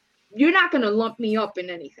 You're not going to lump me up in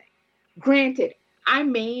anything. Granted, I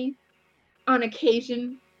may on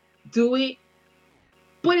occasion do it,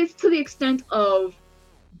 but it's to the extent of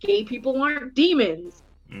gay people aren't demons.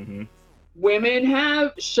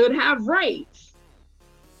 Women should have rights.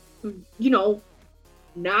 You know,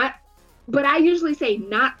 not, but I usually say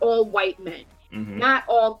not all white men, not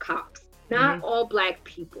all cops, not all black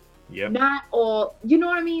people, not all, you know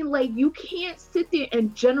what I mean? Like you can't sit there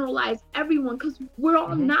and generalize everyone because we're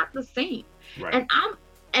all not the same. Right.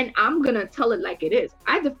 And I'm gonna tell it like it is.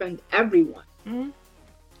 I defend everyone.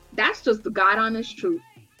 That's just the God honest truth.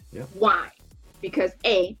 Why? Because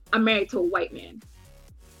A, I'm married to a white man.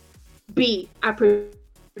 B, I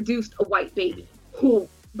produced a white baby who,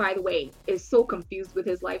 by the way, is so confused with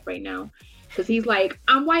his life right now because he's like,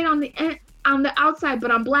 I'm white on the outside,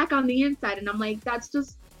 but I'm black on the inside, and I'm like, that's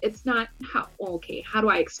just, it's not how. Okay, how do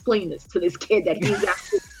I explain this to this kid that he's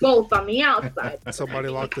actually both on the outside? Somebody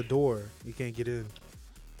locked the door. You can't get in.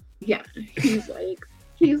 Yeah, he's like,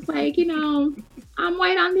 you know, I'm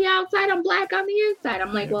white on the outside, I'm black on the inside.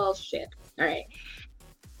 I'm like, well, shit. All right.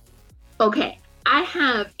 Okay, I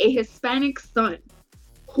have a Hispanic son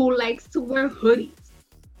who likes to wear hoodies,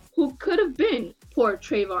 who could have been poor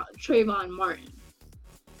Trayvon Martin.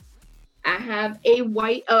 I have a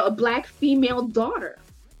black female daughter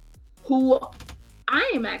who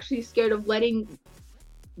I am actually scared of letting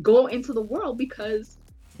go into the world because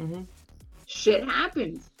shit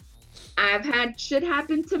happens. I've had shit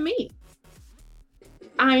happen to me.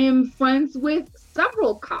 I am friends with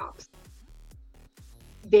several cops.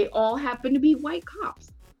 They all happen to be white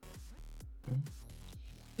cops.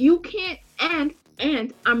 You can't,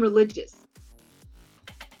 and I'm religious.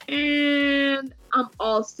 And I'm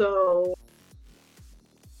also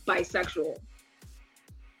bisexual.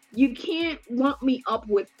 You can't lump me up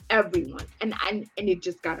with everyone. And it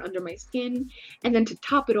just got under my skin. And then to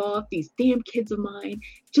top it off, these damn kids of mine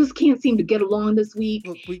just can't seem to get along this week.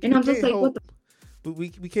 Look, and I'm just like, what the? But we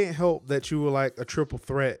can't help that you were like a triple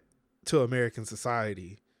threat to American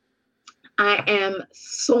society. I am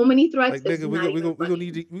so many threats. Like, nigga, we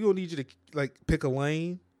gonna need you to like pick a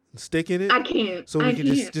lane and stick in it. I can't. So we can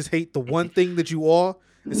just hate the one thing that you are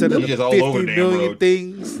instead of the just all over 50 the damn million road.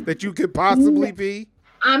 things that you could possibly be.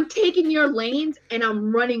 I'm taking your lanes and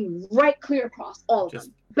I'm running right clear across all of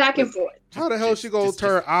them, back and forth. How the hell she gonna just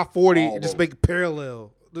turn I-40 all and just over. make it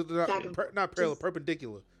parallel? Back and forth. Not parallel, Just-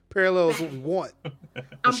 perpendicular. Parallel is what we want.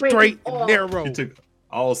 I'm breaking Straight all- and narrow. You took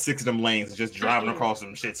all 6 of them lanes and just driving across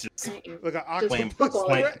them shits, just Like an Just octopus. fuck all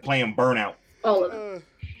that. playing burnout. all of them.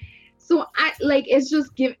 So I like it's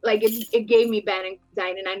just it gave me bad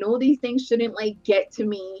anxiety, and I know these things shouldn't like get to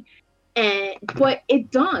me, but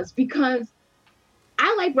it does because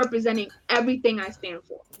I like representing everything I stand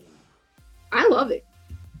for. I love it.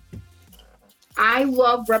 I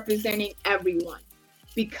love representing everyone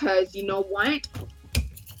because you know what?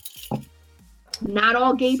 Not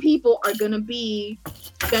all gay people are gonna be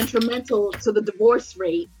detrimental to the divorce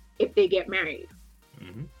rate if they get married.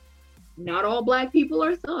 Not all black people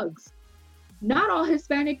are thugs. Not all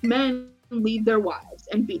Hispanic men leave their wives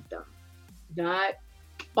and beat them. Not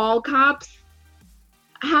all cops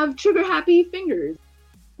have trigger happy fingers.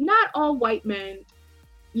 Not all white men,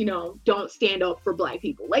 don't stand up for black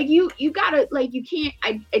people. Like you gotta, like, you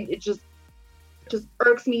can't. It just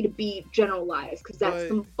irks me to be generalized, because that's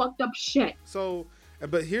some fucked up shit. So,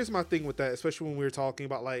 but here's my thing with that, especially when we were talking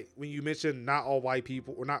about, like, when you mentioned not all white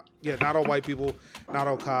people, or not all white people, not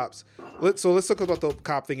all cops. Let's talk about the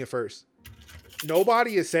cop thing at first.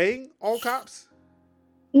 Nobody is saying all cops.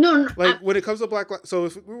 No, like when it comes to Black Lives, so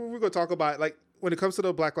if we're gonna talk about, like, when it comes to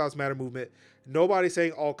the Black Lives Matter movement, nobody's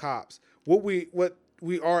saying all cops. What we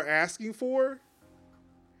are asking for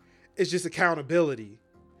is just accountability.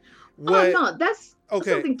 No, that's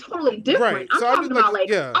something totally different. Right. I'm So talking about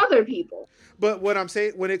other people. But what I'm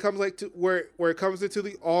saying, when it comes to where it comes into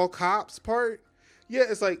the all cops part, yeah,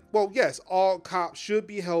 it's like, well, yes, all cops should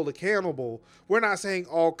be held accountable. We're not saying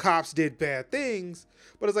all cops did bad things,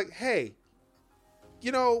 but it's like, hey,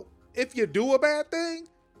 if you do a bad thing,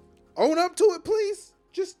 own up to it, please.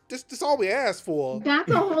 That's all we ask for.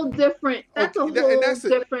 That's a whole different. That's different.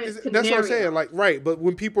 That's what I'm saying. Like, right, but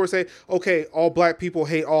when people are saying, okay, all black people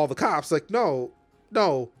hate all the cops, like, no,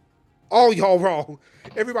 all y'all wrong.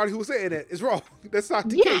 Everybody who's saying that is wrong. That's not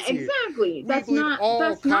the case here. Exactly. That's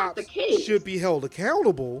not the case. Should be held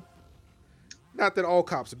accountable. Not that all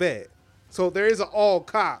cops are bad. So there is an all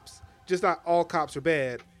cops, just not all cops are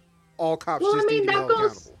bad. All cops just need to be held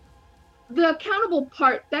accountable. The accountable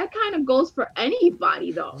part, that kind of goes for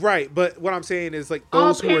anybody, though. Right, but what I'm saying is, like,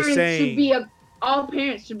 those who are saying all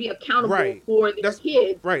parents should be accountable right. for their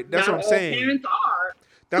kids. Right, that's not what I'm saying. All parents are.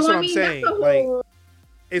 That's what I'm saying. Like,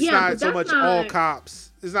 it's not so much not... all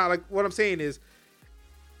cops. It's not like, what I'm saying is,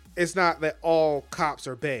 it's not that all cops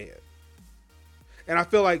are bad. And I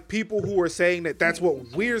feel like people who are saying that that's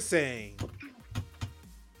what we're saying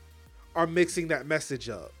are mixing that message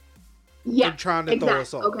up. Yeah, and trying to throw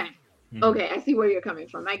us off. Okay. Okay, I see where you're coming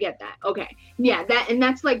from. I get that. Okay. Yeah,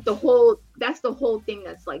 that's like the whole thing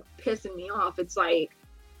that's like pissing me off. It's like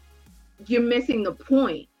you're missing the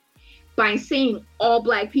point by saying all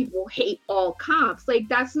black people hate all cops. Like,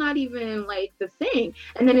 that's not even like the thing.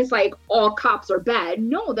 And then it's like all cops are bad.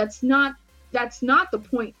 No, that's not the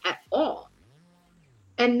point at all.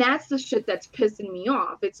 And that's the shit that's pissing me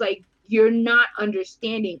off. It's like you're not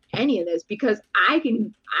understanding any of this, because I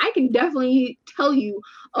can definitely tell you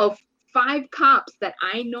of 5 cops that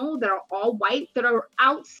I know that are all white, that are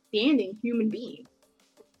outstanding human beings,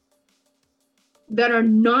 that are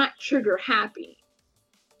not trigger happy.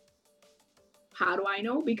 How do I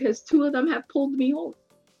know? Because 2 of them have pulled me over,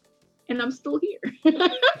 and I'm still here.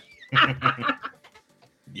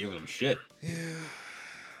 Giving them shit. Yeah.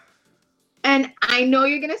 And I know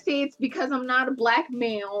you're gonna say it's because I'm not a black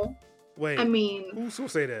male. Wait. I mean, who's gonna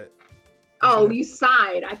say that? Oh, you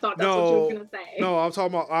sighed. I thought that's what you were gonna say. No, I'm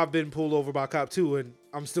talking about I've been pulled over by a cop too, and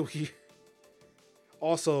I'm still here.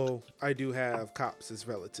 Also, I do have cops as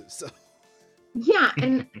relatives, so. Yeah,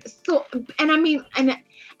 and I mean, and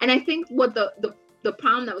I think what the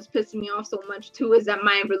problem that was pissing me off so much too is that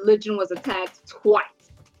my religion was attacked twice.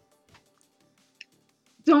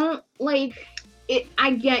 Don't like it.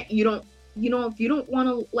 I get you don't. If you don't want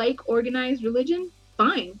to like organized religion,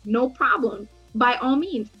 fine, no problem. By all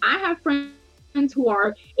means, I have friends who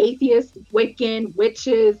are atheists, Wiccan,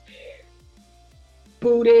 witches,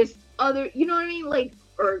 Buddhists, other, you know what I mean? Like,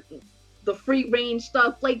 or the free range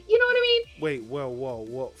stuff, like, you know what I mean? Wait,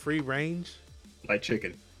 whoa, free range? Like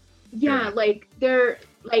chicken. Yeah, like they're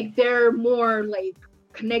more like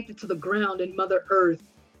connected to the ground and Mother Earth.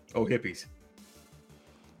 Oh, hippies.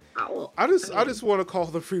 I just want to call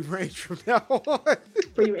them free range from now on.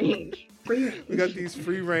 Free range. We got these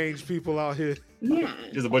free range people out here. Yeah.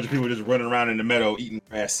 Just a bunch of people just running around in the meadow eating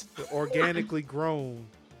grass. They're organically grown.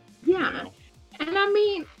 Yeah. You know, and I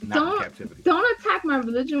mean, don't attack my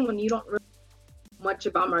religion when you don't really know much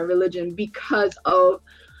about my religion because of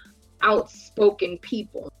outspoken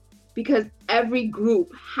people. Because every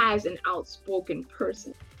group has an outspoken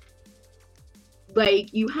person.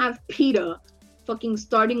 Like, you have PETA fucking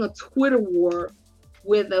starting a Twitter war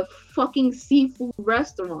with a fucking seafood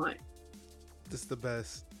restaurant. This is the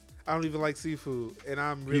best. I don't even like seafood, and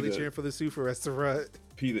I'm really cheering for the seafood restaurant.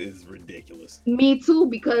 PETA is ridiculous. Me too,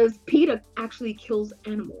 because PETA actually kills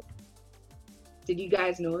animals. Did you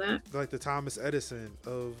guys know that? Like the Thomas Edison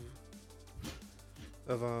of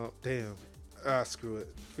damn. Screw it.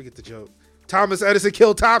 Forget the joke. Thomas Edison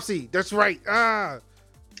killed Topsy. That's right. Sorry,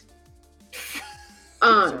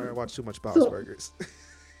 I watched too much Bob's Burgers.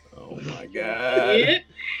 Oh my god. Yeah.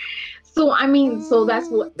 So I mean, so that's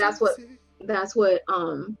what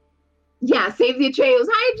yeah, Save the Atreus.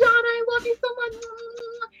 Hi John, I love you so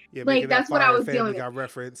Yeah, Like, making that that's what I fire was Family dealing Guy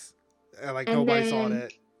reference. And like And nobody saw then-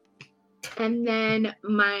 that. And then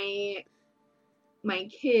my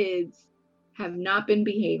kids have not been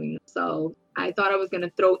behaving. So I thought I was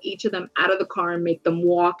gonna throw each of them out of the car and make them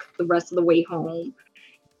walk the rest of the way home.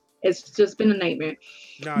 It's just been a nightmare.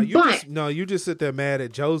 You just sit there mad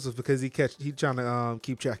at Joseph because he trying to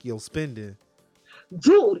keep track of your spending.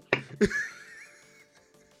 Dude.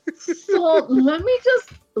 So let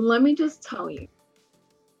me just tell you.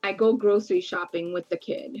 I go grocery shopping with the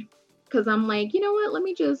kid because I'm like, you know what? Let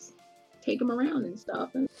me just take him around and stuff.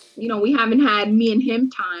 And we haven't had me and him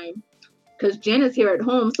time because Jen is here at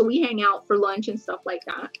home, so we hang out for lunch and stuff like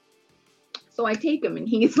that. So I take him and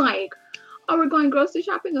he's like, oh, we're going grocery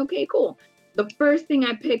shopping? Okay, cool. The first thing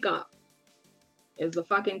I pick up is the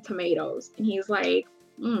fucking tomatoes. And he's like,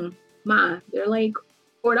 Ma, they're like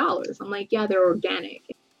 $4. I'm like, yeah, they're organic.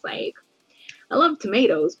 It's like, I love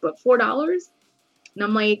tomatoes, but $4? And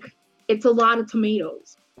I'm like, it's a lot of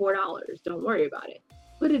tomatoes. $4. Don't worry about it.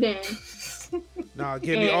 Put it in. Nah,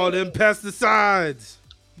 give me all them pesticides.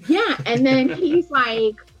 Yeah, and then he's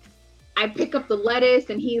like, I pick up the lettuce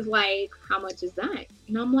and he's like, how much is that?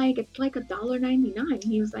 And I'm like, it's like $1.99.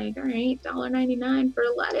 He was like, all right, $1.99 for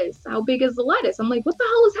lettuce. How big is the lettuce? I'm like, what the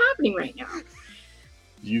hell is happening right now?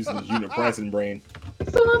 Using the unit pricing brain.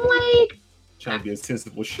 So I'm like, Trying to be as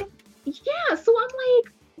sensible shit. yeah, so I'm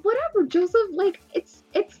like, whatever, Joseph, like, it's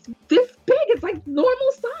this big. It's like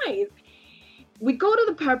normal size. We go to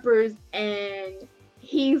the Peppers and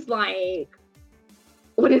he's like,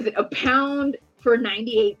 what is it, a pound for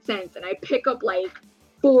 98 cents? And I pick up like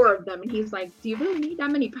 4 of them and he's like, do you really need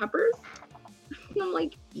that many peppers? And I'm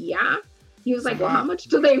like, yeah. He was like, well, how much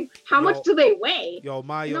do they weigh? Yo,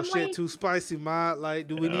 Ma, And your I'm shit like, too spicy, Ma. Like,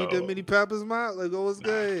 do we need that many peppers, Ma? Like, what's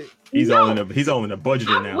good? He's No. all in the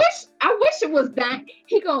budgeting now. I wish it was that.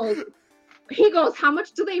 He goes, how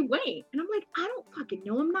much do they weigh? And I'm like, I don't fucking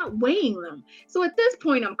know. I'm not weighing them. So at this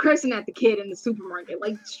point, I'm cursing at the kid in the supermarket.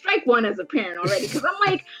 Like, strike one as a parent already. Because I'm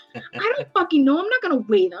like, I don't fucking know. I'm not going to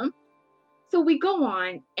weigh them. So we go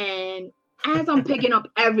on. And as I'm picking up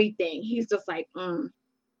everything, he's just like,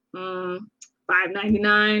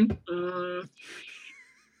 $5.99.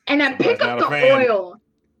 And I pick up the oil.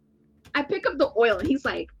 I pick up the oil. And he's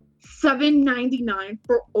like, $7.99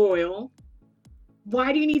 for oil.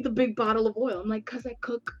 Why do you need the big bottle of oil? I'm like, because I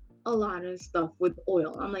cook a lot of stuff with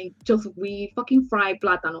oil. I'm like, Joseph, we fucking fry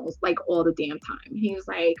plátanos like all the damn time. He was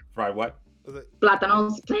like, Fry what?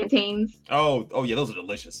 Plátanos, plantains. Oh yeah, those are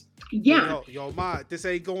delicious. Yeah. Yo, Ma, this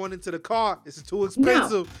ain't going into the car. This is too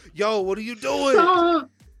expensive. No. Yo, what are you doing?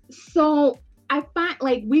 So I find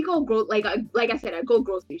like we go like I said, I go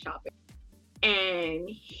grocery shopping, and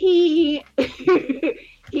he's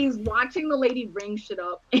watching the lady ring shit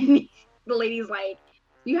up, and the lady's like,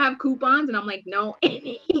 you have coupons? And I'm like, no. And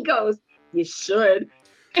he goes, you should.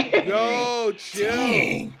 Yo, chill.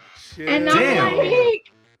 Dang. Chill. And I'm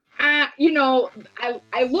like, I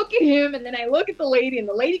look at him and then I look at the lady and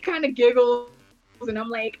the lady kind of giggles and I'm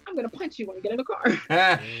like, I'm going to punch you when we get in the car.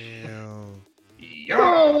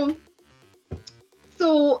 Damn.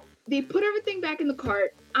 So they put everything back in the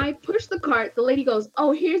cart. I push the cart. The lady goes,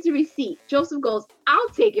 oh, here's your receipt. Joseph goes, I'll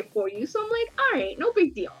take it for you. So I'm like, all right, no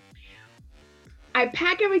big deal. I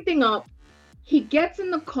pack everything up. He gets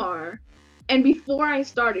in the car. And before I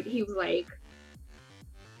started, he was like,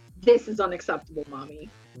 this is unacceptable, mommy.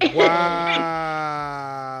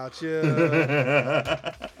 Wow. Chill.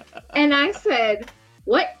 And I said,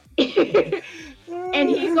 what? And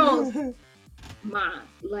he goes, Ma,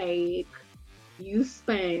 like, you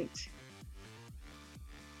spent,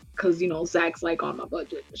 because, Zach's like on my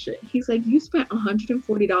budget and shit. He's like, you spent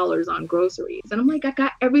 $140 on groceries. And I'm like, I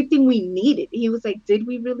got everything we needed. He was like, did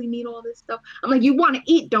we really need all this stuff? I'm like, you want to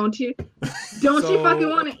eat, don't you? Don't you fucking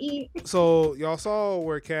want to eat? So y'all saw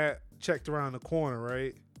where Kat checked around the corner,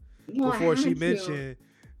 right? Well, Before she I had to. mentioned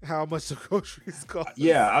how much the groceries cost.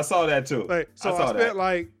 Yeah, I saw that too. Like, so I saw I spent that.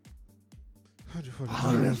 like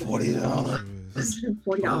 $140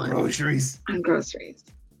 $140 groceries. on groceries.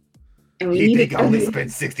 And we You needed think I only everything.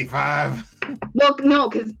 spent $65? Well, no,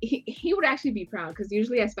 because he would actually be proud because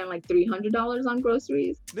usually I spend like $300 on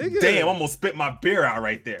groceries. Nigga. Damn, I almost spit my beer out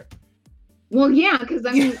right there. Well, yeah, because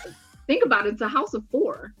I mean, think about it. It's a house of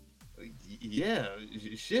 4. Yeah,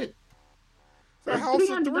 shit. The That's house of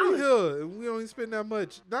 $300. 3 here, and we only spend that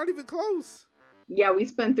much. Not even close. Yeah, we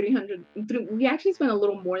spent $300. We actually spent a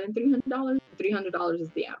little more than $300. $300 is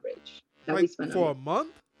the average that we Like spend. for a on it.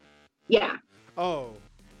 month? Yeah. Oh.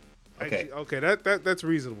 Actually, okay, that's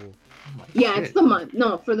reasonable. Yeah, it's the month.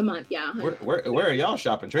 No, for the month. Yeah. Where are y'all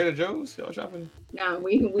shopping? Trader Joe's? Y'all shopping? Yeah,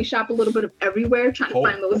 we shop a little bit of everywhere trying Whole-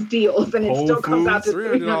 to find those deals, and it Whole still comes out to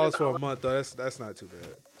 $300 for a $300. month though. That's not too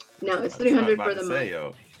bad. No, it's I was $300 about for to the say, month.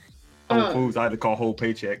 yo. Um, Whole Foods, I had to call whole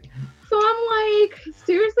paycheck. So I'm like,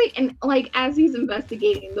 seriously? And like, as he's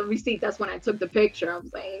investigating the receipt, that's when I took the picture. I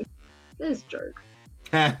was like, this jerk.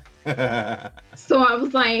 So I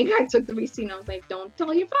was like, I took the receipt and I was like, don't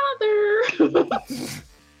tell your father.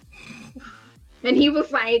 And he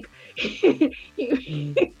was like,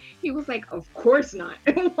 he was like, of course not.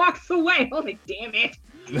 And walks away. I was like, damn it.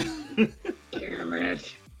 Damn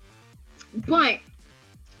it. But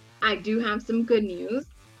I do have some good news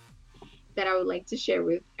that I would like to share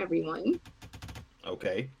with everyone.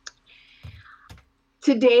 Okay.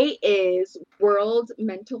 Today is World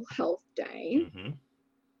Mental Health Day.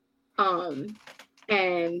 Mhm.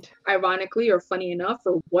 And ironically, or funny enough,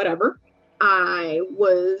 or whatever, I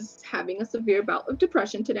was having a severe bout of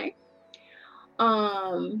depression today.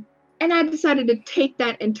 And I decided to take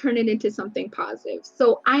that and turn it into something positive.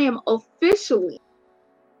 So I am officially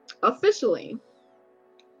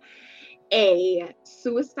a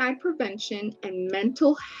suicide prevention and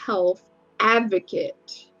mental health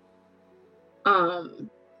advocate.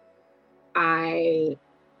 I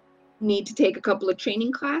need to take a couple of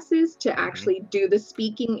training classes to actually do the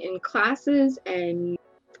speaking in classes and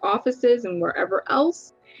offices and wherever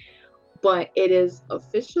else. But it is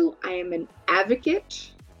official. I am an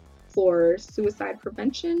advocate for suicide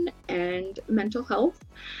prevention and mental health.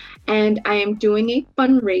 And I am doing a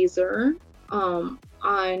fundraiser on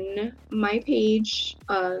my page,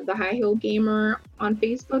 The High Heel Gamer on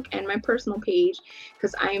Facebook, and my personal page,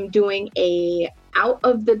 because I am doing a Out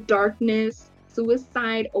of the Darkness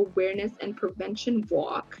Suicide Awareness and Prevention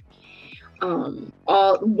Walk.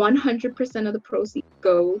 All 100% of the proceeds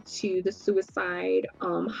go to the suicide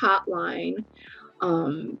hotline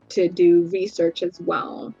to do research as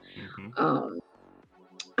well. Mhm.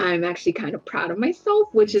 I'm actually kind of proud of myself,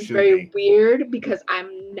 which You is should very be. weird because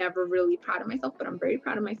I'm never really proud of myself, but I'm very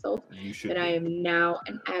proud of myself You should that I be. am now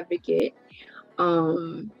an advocate.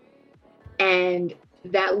 And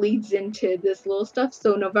that leads into this little stuff.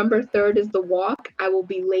 So November 3rd is the walk. I will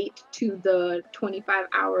be late to the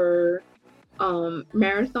 25-hour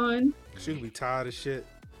marathon. She gonna be tired of shit.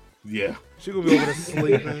 Yeah. She gonna be over there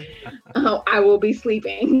sleeping. I will be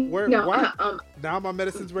sleeping. Where- no, why? Now my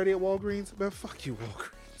medicine's ready at Walgreens. Man, fuck you,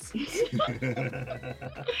 Walgreens.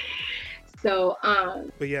 so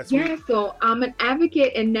But yes, yeah, so I'm an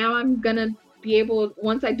advocate, and now I'm gonna be able,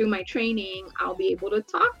 once I do my training, I'll be able to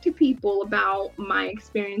talk to people about my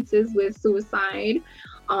experiences with suicide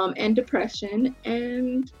and depression,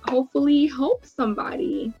 and hopefully help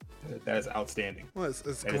somebody. That is outstanding. well, it's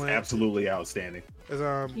That is Glenn. absolutely outstanding. As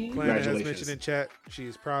Yeah. Glenn has Congratulations. mentioned in chat,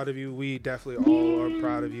 she's proud of you. We definitely all are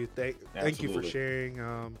proud of you. Thank you for Absolutely. sharing.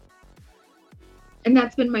 And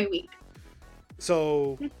that's been my week.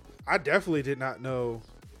 So I definitely did not know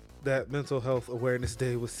that Mental Health Awareness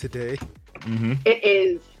Day was today. Mm-hmm. It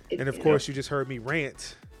is. And of course, you just heard me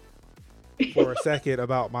rant for a second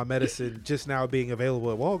about my medicine just now being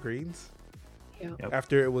available at Walgreens Yeah. Yep.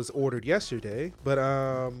 after it was ordered yesterday.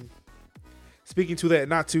 But speaking to that,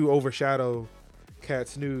 not to overshadow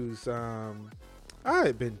Cat's news, I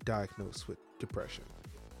had been diagnosed with depression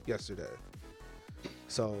yesterday.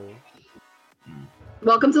 So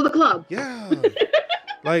Welcome to the club. yeah,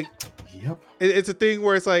 like Yep. it's a thing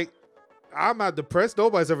where it's like, I'm not depressed.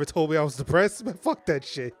 Nobody's ever told me I was depressed. Man, fuck that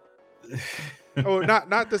shit. Oh,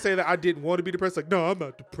 not to say that I didn't want to be depressed. Like, no, I'm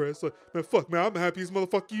not depressed. Like, man, fuck, man, I'm the happiest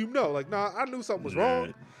motherfucker you know. Like, nah, I knew something was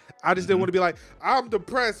wrong. I just didn't want to be like, I'm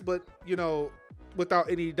depressed, but without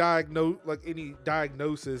any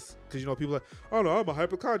diagnosis, because people are like, oh no, I'm a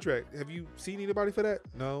hypochondriac. Have you seen anybody for that?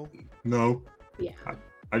 No. No. Yeah.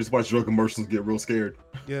 I just watch drug commercials get real scared.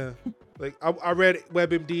 Yeah. Like I read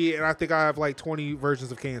WebMD, and I think I have like 20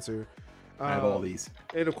 versions of cancer. I have all these.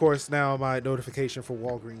 And of course, now my notification for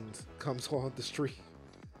Walgreens comes on the street.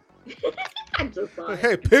 I just saw it.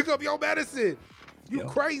 Hey, pick up your medicine. You Yep.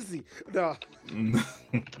 crazy. No, Mm.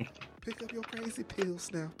 pick up your crazy pills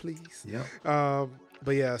now, please. Yep.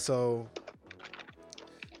 But yeah, so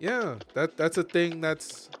yeah, that's a thing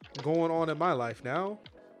that's going on in my life now.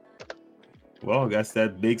 Well, that's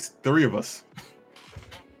that makes three of us.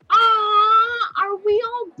 Are we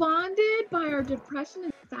all bonded by our depression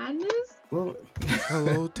and sadness? Well,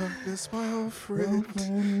 Hello, darkness, my old friend.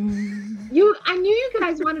 I knew you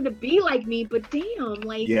guys wanted to be like me, but damn,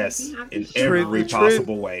 like yes, we have to in show every it.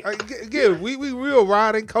 possible way. Again, we were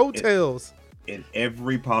riding coattails. In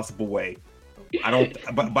every possible way. I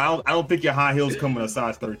don't think your high heels come in a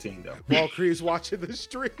size 13 though. Walgreens watching the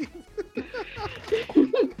stream.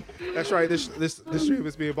 That's right. This stream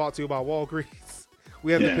is being brought to you by Walgreens.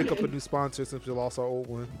 We have to pick up a new sponsor since we lost our old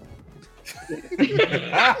one.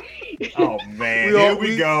 Oh man,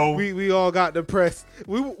 we go. We all got depressed.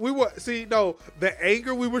 We were the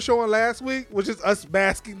anger we were showing last week was just us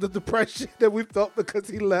masking the depression that we felt because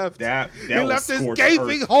he left. He left this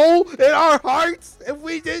gaping hole in our hearts, and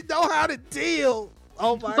we didn't know how to deal.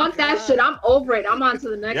 Oh my Fuck God. that shit. I'm over it. I'm on to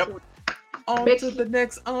the next one. On Bitch. to the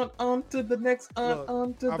next. On to the next.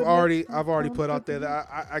 On to the I've already put out there that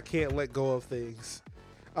I can't let go of things.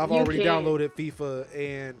 I've You already can't. downloaded FIFA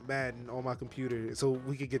and Madden on my computer, so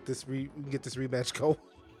we can get this rematch going.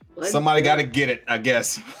 Somebody got to get it, I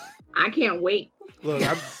guess. I can't wait. Look,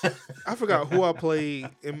 I forgot who I played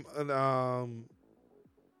in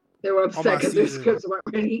They were my upset because their season. scripts weren't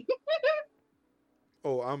ready.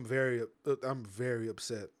 Oh, I'm very upset. Very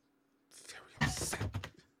upset.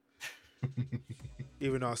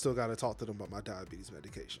 Even though I still got to talk to them about my diabetes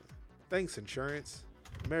medication. Thanks, insurance.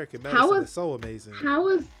 American medicine is so amazing. How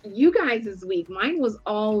was you guys this week? Mine was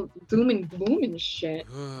all doom and gloom and shit.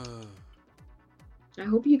 I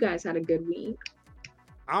hope you guys had a good week.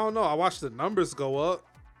 I don't know. I watched the numbers go up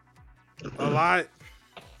a lot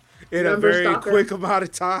in a Number very stalker. quick amount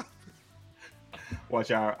of time.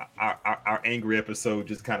 Watch our angry episode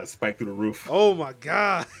just kind of spike through the roof. Oh my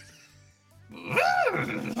God.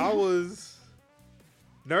 I was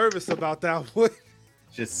nervous about that one.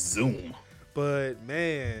 Just zoom. But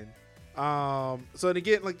man, so and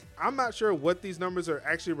again, like I'm not sure what these numbers are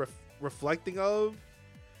actually reflecting of,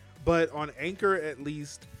 but on Anchor at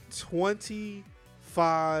least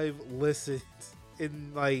 25 listens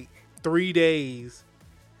in like 3 days,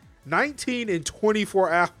 19 in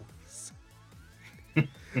 24 hours.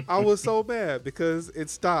 I was so mad because it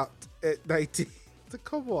stopped at 19. So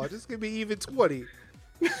come on, just give me even 20.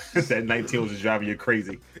 That 19 was just driving you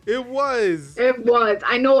crazy. It was. It was.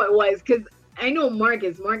 I know it was because I know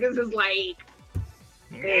Marcus. Marcus is like.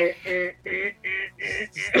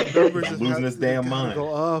 Numbers I'm just losing his damn gotta mind.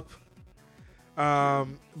 Go up.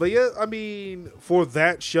 But yeah, I mean, for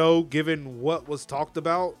that show, given what was talked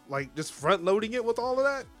about, like just front loading it with all of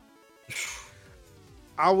that,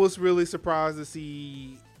 I was really surprised to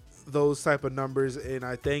see those type of numbers, and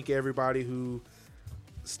I thank everybody who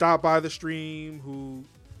stopped by the stream, who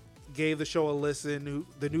gave the show a listen,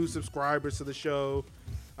 the new subscribers to the show.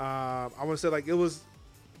 I want to say like it was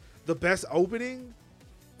the best opening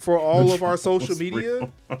for all of our social media.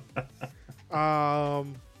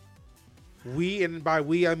 And by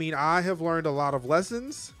we I mean I have learned a lot of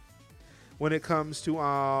lessons when it comes to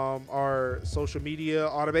our social media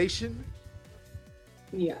automation.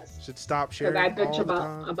 Yes. Should stop Because sharing. I all bitch the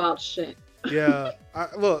time. about shit. Yeah,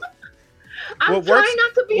 look. I'm What trying works-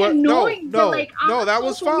 not to be annoying, but like I'm no, a that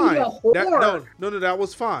was social media fine. whore. No, that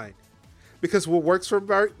was fine. Because what works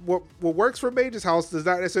for Mage's house does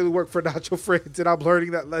not necessarily work for Nacho Friends, and I'm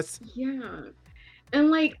learning that lesson. Yeah. And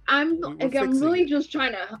like I'm We're like I'm fixing really it. just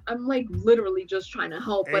trying to I'm like literally just trying to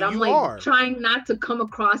help, but And I'm you like are. trying not to come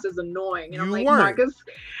across as annoying. And I'm You like, weren't. Marcus,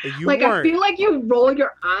 And you like weren't. I feel like you roll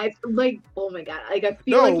your eyes like, oh my god. Like I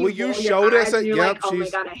feel No, like when you roll showed your us eyes that, and you're yep, like, oh my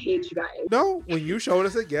she's- god, I hate you guys. No, when you showed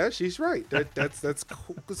us it, yeah, she's right. That's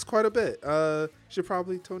quite a bit. Should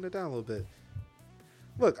probably tone it down a little bit.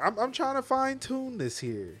 Look, I'm trying to fine tune this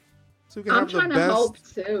here, so we can I'm have the trying to best. help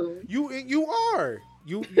too. You are.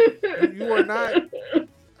 You are not.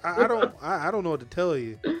 I don't know what to tell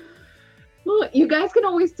you. Look, you guys can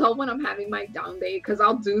always tell when I'm having my down day because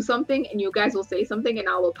I'll do something and you guys will say something and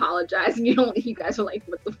I'll apologize and you guys are like,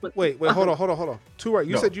 what the fuck? Wait, hold on. Too right.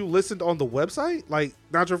 You No. said you listened on the website, like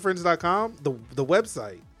NachoFriends.com, the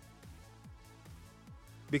website,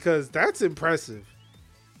 because that's impressive.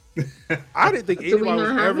 I didn't think Do we anybody was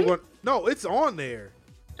not have ever it? going. No, it's on there.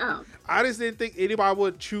 Oh, I just didn't think anybody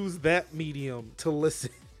would choose that medium to listen.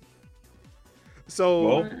 So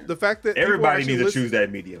Well, the fact that people Everybody actually needs to listen- choose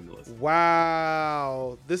that medium to listen.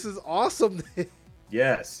 Wow, this is awesome.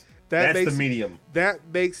 Yes. That That's makes the medium. that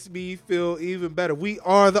makes me feel even better. We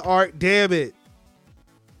are the art. Damn it.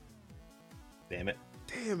 Damn it.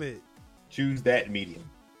 Damn it. Choose that medium.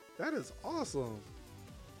 That is awesome.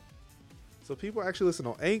 So people actually listen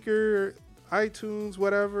on Anchor, iTunes,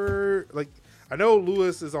 whatever. Like I know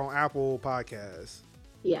Lewis is on Apple Podcasts.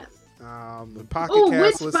 yes. And Pocket Oh,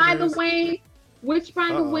 Cast which by the listeners. way,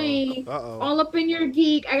 Uh-oh. All Up in Your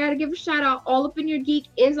Geek, I gotta give a shout out. All Up in Your Geek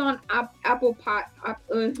is on Apple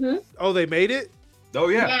Oh, they made it? Oh,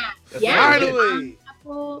 yeah. Yeah, That's yeah, right. it's on Finally.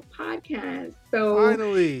 Apple Podcast. So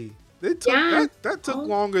Finally. It took, Yeah. that took Oh.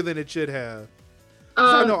 longer than it should have.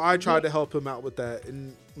 'Cause I know I tried to help him out with that,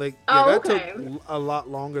 and like, Oh, that okay. took a lot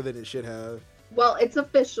longer than it should have. Well, it's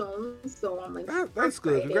official, so I'm like, That's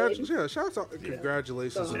good. excited. Congratulations! Yeah, shouts out,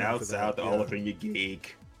 congratulations. So- to him for Shouts that, out to yeah. all up in your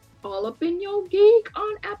geek. All up in your geek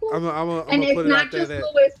on Apple. I'm and gonna it's put it not out there just that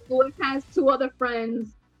Lewis. Lewis has 2 other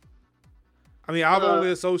friends. I mean I've Uh,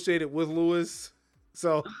 only associated with Lewis,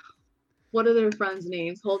 so What are their friends'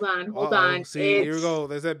 names? Hold on. uh-oh. See, here we It's- go.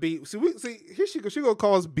 There's that beef. See, here she goes. She gonna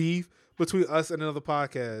cause beef between us and another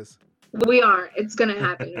podcast. We are. It's gonna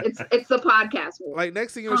happen. It's the podcast war. Like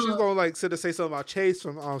next thing you know, she's Uh-huh. gonna like sit and say something about Chase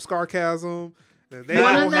from Scarcasm, and they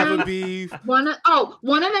One gonna of have a them- beef. one of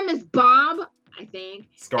them is Bob, I think.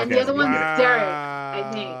 And the other Scarcasm, one's you get it. Derek,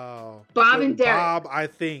 I think. Wow. Bob and Derek. Bob, I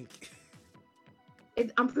think.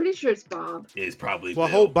 I'm pretty sure it's Bob. Is probably Well,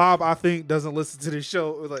 I Bill. hope Bob, I think, doesn't listen to this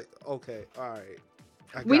show. We're like, okay, all right.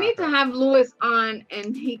 I We got need to her. have Lewis on,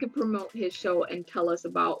 and he could promote his show and tell us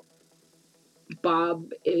about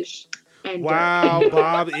Bob-ish and Wow, Derek.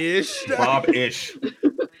 Bob-ish. Bob-ish.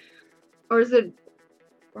 Or is it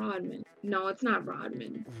Rodman? No, it's not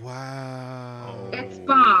Rodman. Wow. It's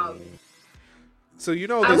Bob. So you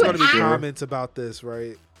know I there's would going to be ask- comments about this,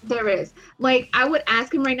 right? There is. Like, I would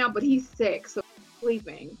ask him right now, but he's sick, so he's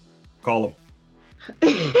sleeping. Call him.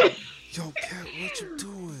 Yo, Cat, what you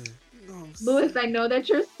doing? You know what I'm Lewis, I know that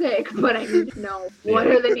you're sick, but I need to know what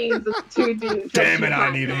Yeah. are the names of the 2 dudes. that Damn you it,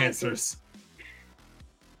 I need contacted? answers.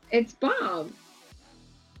 It's Bob.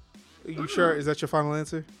 saying? Are you sure? Is that your final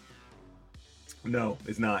answer? No,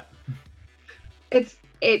 it's not.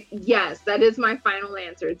 Yes, that is my final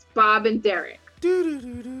answer. It's Bob and Derek.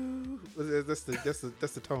 Do-do-do-do. That's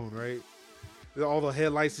the tone, right? All the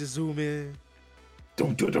headlights just zoom in.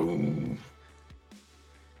 Dum, dum, dum.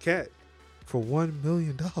 Cat, for $1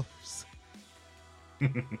 million.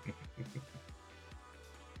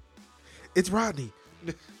 It's Rodney.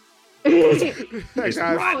 It's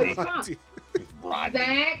Rodney. Rodney.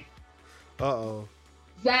 Zach, Uh-oh.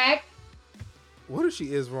 Zach. What if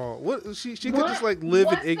she is wrong? What she could What- just like live in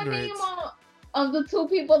what's the ignorance. name of the 2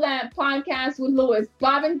 people that podcast with Lewis?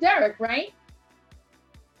 Bob and Derek, right?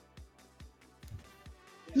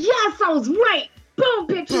 Yes, I was right. Boom,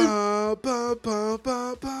 bitches. Ba, ba, ba,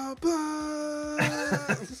 ba, ba,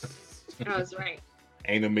 ba. I was right.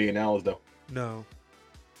 Ain't $1 million though. No,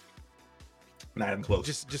 Not even close.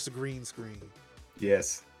 just a green screen.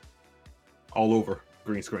 Yes. All over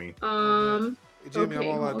green screen. Jimmy, Okay,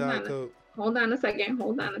 I'm all out hold Diet on. Coke. Hold on a second.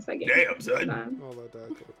 Damn, son. Hold on. All out Diet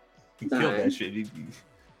Coke. You killed that shit. You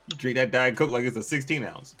drink that Diet Coke like it's a 16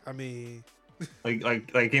 ounce. I mean, Like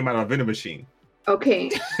it came out of a vending machine. Okay,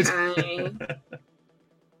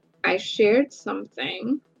 I shared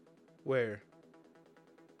something where?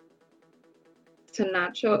 to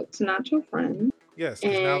Nacho friend. Yes,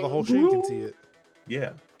 because now the whole And- stream can see it.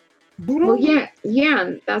 Yeah. Well,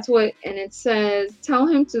 yeah, that's what, and it says, tell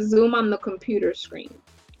him to zoom on the computer screen.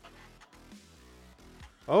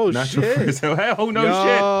 Oh Not your shit! first. Hell no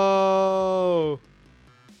Yo.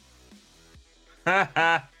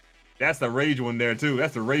 shit. That's the rage one there too.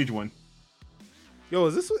 That's the rage one. Yo,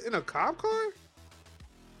 is this in a cop car?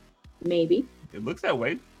 Maybe, It looks that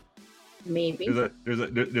way. maybe.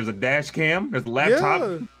 There's a dash cam. There's a laptop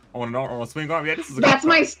Yeah. on a swing arm. Yeah, this is a That's cop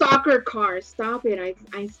my car. stalker car. Stop it.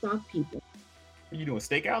 I stalk people. Are you doing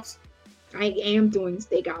stakeouts? I am doing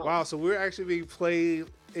stakeout. Wow, so we're actually being played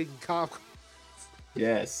in cop.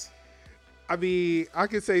 Yes. I mean, I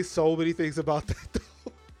can say so many things about that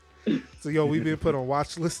though. So yo, we've been put on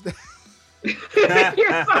watch list now.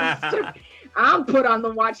 You're so stupid. I'm put on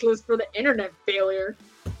the watch list for the internet failure.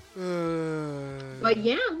 But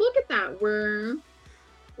yeah, look at that. We're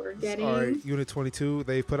getting. All right, Unit 22.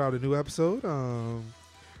 They put out a new episode.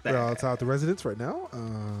 We're outside the residence right now.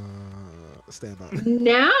 Stand by.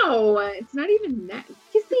 No, it's not even that.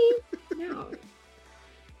 You see, no.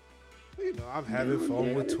 You know, I'm having No, fun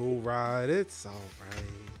no. with Tool Ride. It's all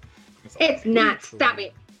right. It's not. Stop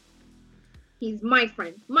it. He's my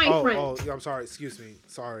friend. My friend. Oh, yeah, I'm sorry. Excuse me.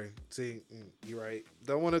 Sorry. See, you're right.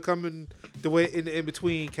 Don't want to come in the way in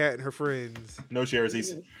between Kat and her friends. No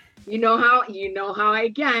Sharesies. You know how I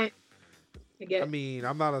get. I mean,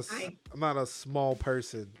 I'm not I- a small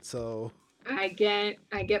person, so I get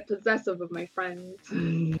possessive of my friends.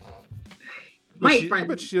 But My she, friend.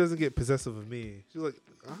 But she doesn't get possessive of me. She's like,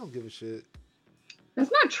 I don't give a shit.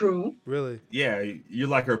 That's not true. Really? Yeah, you're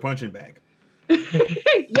like her punching bag.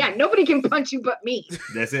 Yeah, nobody can punch you but me.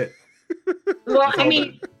 That's it. Well, That's I all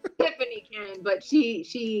mean, Tiffany can, but she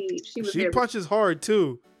was She very, punches hard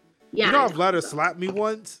too. Yeah, You know, I I've let her so. slap me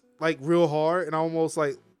once, like real hard, and I almost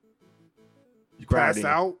like You cried, passed didn't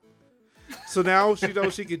you? out. So now she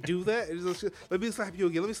knows she can do that. And it's like, let me slap you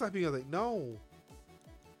again. Let me slap you again. I was like, no.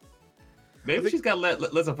 Maybe she's got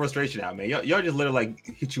let some frustration out, man. Y'all just let her like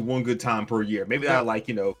hit you one good time per year. Maybe that'll like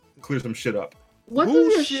clear some shit up. What does your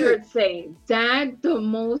Bullshit. shirt say? Dad, the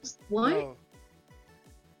most what? No,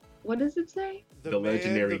 What does it say? The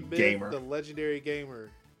legendary gamer. The legendary gamer.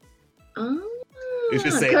 Oh, It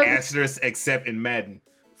should say asterisk except in Madden.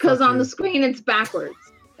 because Fuck on the you. screen it's backwards.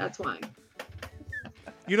 That's why.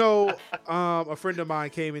 You know, a friend of mine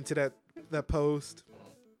came into that post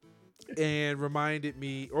and reminded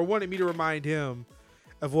me, or wanted me to remind him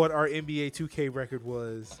of what our NBA 2K record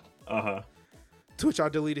was. Uh-huh. To which I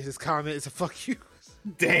deleted his comment. It's a fuck you.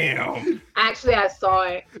 Damn. Actually, I saw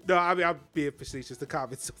it. No, I mean I'm being facetious. The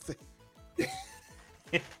comments so thick.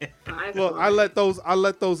 Saw I it.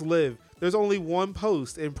 let those live. There's only one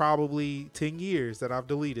post in probably 10 years that I've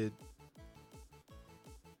deleted.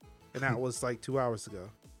 And that was like 2 hours ago.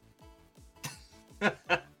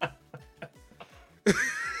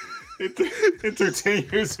 It took 10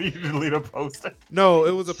 years for you to delete a post. No,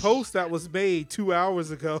 it was a post that was made 2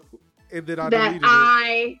 hours ago. And then I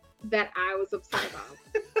deleted that I was upset about.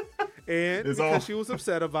 it. And It's because all- she was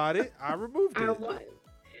upset about it, I removed I it. was.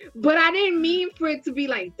 But I didn't mean for it to be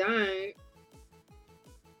like done.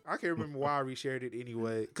 I can't remember why I reshared it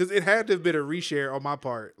anyway. Because it had to have been a reshare on my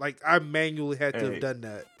part. Like, I manually had to Hey. have done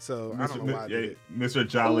that. So, I don't know why I did it. Mr.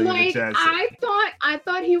 Jolly in the Like chat. I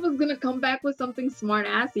thought he was gonna come back with something smart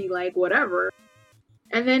assy, like whatever.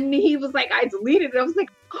 And then he was like, I deleted it. I was like,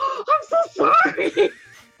 oh, I'm so sorry.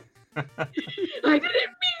 I didn't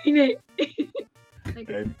mean it. Like,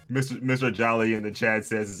 Hey, Mr. Jolly in the chat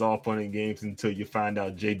says it's all fun and games until you find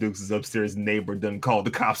out Jay Dukes' upstairs neighbor done called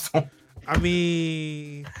the cops on. I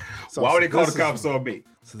mean... so- Why would so they call this the is- cops on me?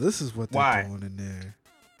 So this is what they're Why? doing in there.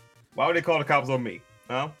 Why would they call the cops on me?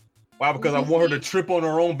 Huh? Why? Because I want her to trip on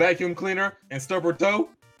her own vacuum cleaner and stub her toe?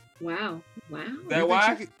 wow. That You think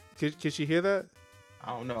why? Can she hear that?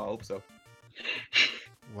 I don't know. I hope so.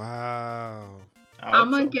 Wow. I hope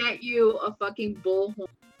I'm gonna so. get you a fucking bullhorn for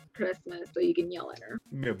Christmas so you can yell at her.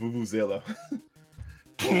 Give me a vuvuzela.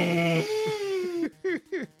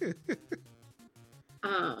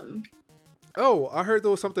 Oh, I heard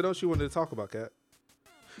there was something else you wanted to talk about, Kat.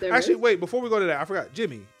 There Actually, is- wait, before we go to that, I forgot.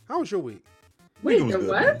 Jimmy, how was your week? wait, Week was there good,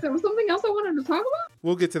 was? man. There was something else I wanted to talk about?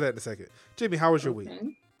 We'll get to that in a second. Jimmy, how was your week?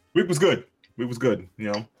 Okay. Week was good. Week was good.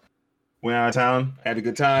 You know, went out of town, had a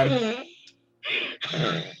good time.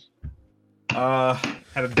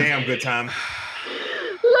 Had a damn good time.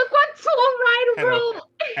 Look what Tool Ride Had a- wrote.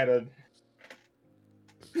 Had a.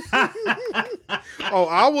 Oh,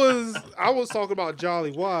 I was talking about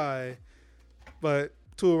Jolly Y, but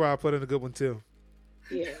Tool Rod put in a good one too.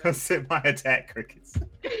 Yeah. I said my attack crickets.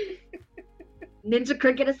 Ninja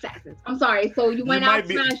Cricket Assassins. I'm sorry. So you went out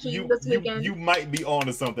smashing this weekend. You might be on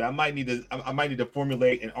to something. I might need to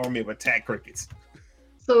formulate an army of attack crickets.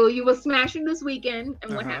 So you were smashing this weekend,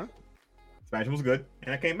 and what Uh-huh. happened? Smashing was good,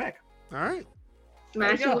 and I came back. All right.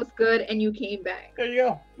 Smashing go. was good, and you came back. There you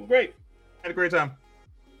go. It was great. Had a great time.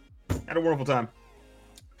 Had a wonderful time.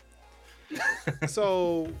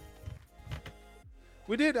 So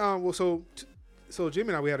we did so Jimmy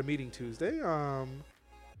and I, we had a meeting Tuesday.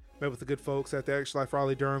 Met with the good folks at the Extra Life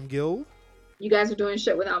Raleigh Durham Guild. You guys are doing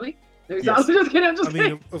shit without me. Yes. I'm just kidding. I'm just I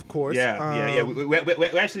kidding. mean, of course. Yeah.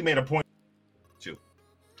 We actually made a point.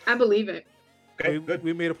 I believe it. Okay, We, good.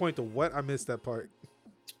 we made a point to what? I missed that part.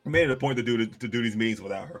 We made it a point to do these meetings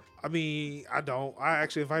without her. I mean, I don't. I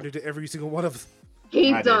actually invited to every single one of them.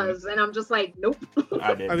 He I does, and I'm just like, nope.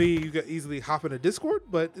 I did. I mean, you could easily hop in a Discord,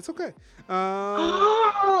 but it's okay.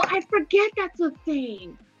 Oh, I forget that's a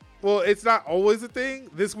thing. Well, it's not always a thing.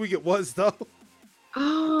 This week it was though,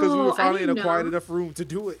 Oh, because we were I finally in a didn't quiet know. enough room to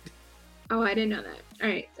do it. Oh, I didn't know that. All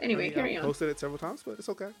right. Anyway, I mean, carry I on. posted it several times, but it's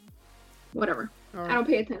okay. Whatever. All I right. don't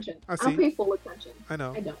pay attention. I I don't see. pay full attention. I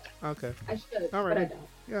know. I don't. Okay. I should, All but I right. don't.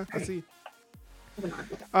 Yeah, I see. Moving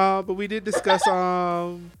on. But we did discuss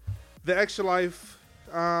the Extra Life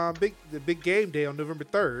the big game day on November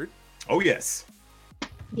 3rd, Oh yes.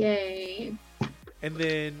 Yay. and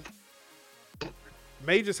then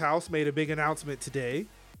Major's House made a big announcement today,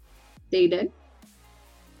 They did.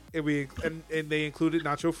 and they included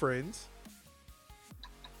Nacho Friends.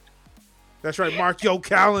 That's right. Mark your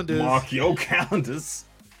calendars. Mark your calendars.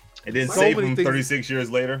 And then So save many them things- 36 years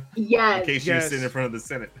later in Yes. case you're Yes. sitting in front of the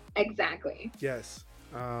Senate. Exactly. Yes.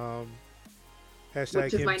 Hashtag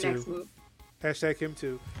Which is him my too. next move. Hashtag him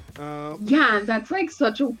too. Yeah, that's like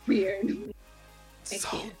such a weird. I So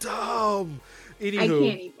can't. dumb. I Anywho,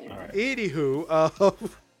 can't even. All right.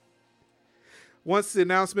 Once the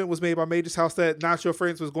announcement was made by Major's House that Nacho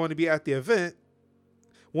Friends was going to be at the event,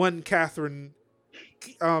 Catherine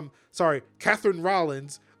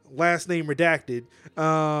Rollins, last name redacted,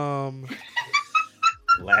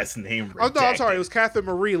 Last name. Oh no, I'm sorry. redacted. It was Catherine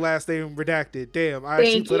Marie, last name redacted. Damn, I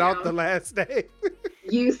actually Thank put out you. the last name.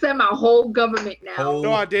 You said my whole government now. Whole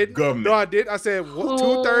No, I didn't. Government. No, I did. I said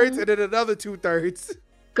Whole 2/3 and then another 2/3.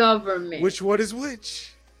 Government. Which one is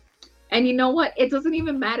which? And you know what? It doesn't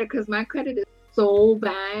even matter because my credit is so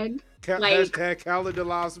bad. Like- Hashtag calendar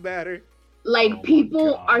lives matter. Like Oh my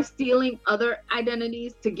people God. are stealing other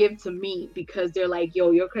identities to give to me because they're like, yo,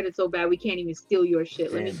 your credit's so bad we can't even steal your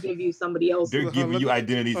shit. Let me Damn. give you somebody else's. They're giving you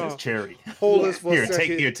identities Oh. as charity. Hold Yeah. this for a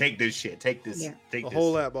second. Take this shit. Take this. Yeah. Take A this.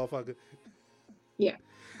 whole lot, motherfucker. Yeah.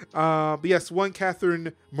 But yes, one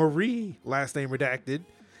Catherine Marie, last name redacted,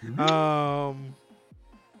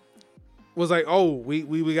 was like, oh,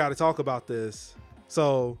 we got to talk about this.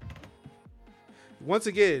 So once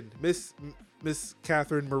again, Miss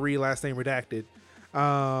Catherine Marie, last name redacted.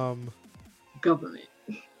 Government.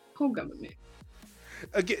 Whole government.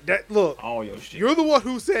 Again, that look, All your shit. you're the one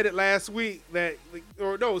who said it last week that, like,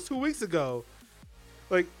 or no, it was 2 weeks ago.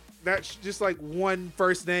 Like that's just like one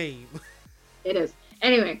first name. It is.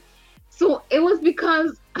 Anyway, so it was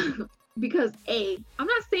because I'm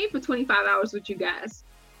not staying for 25 hours with you guys.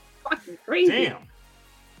 Fucking crazy. Damn.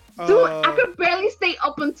 Dude, I could barely stay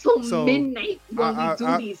up until so midnight when we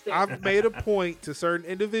do these things. I've made a point to certain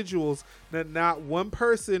individuals that not one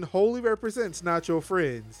person wholly represents not your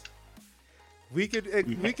friends. We could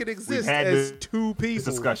exist had as this- two This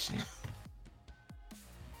people. discussion.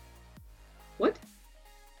 What?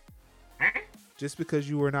 Just because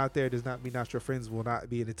you were not there does not mean not your friends will not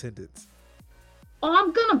be in attendance. Oh,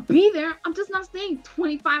 I'm gonna be there. I'm just not staying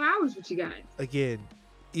 25 hours with you guys. Again,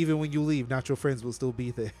 even when you leave, not your friends will still be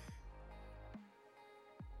there.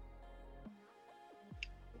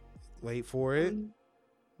 Wait for it.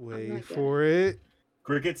 Wait not for it.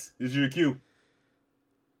 Crickets, this is your cue.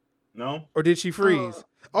 No? Or did she freeze?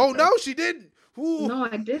 Oh okay. no, she didn't. Ooh. No,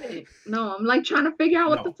 I didn't. No, I'm like trying to figure out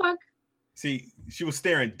what No. the fuck. See, she was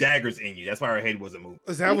staring daggers in you. That's why her head wasn't moving.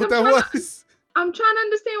 Is that Like, what I'm that trying was? I'm trying to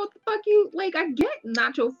understand what the fuck you like. I get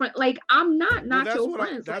not your friend. Like I'm not Well, that's your what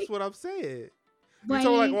friends. that's like, what I'm saying. like, You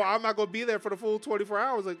told like, well, I'm not gonna be there for the full 24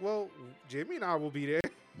 hours. Like, well, Jimmy and I will be there.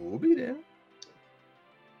 We'll be there.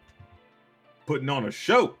 Putting on a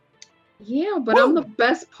show. yeah, but I'm the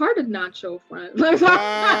best part of not your friend. Like,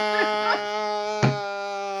 I'm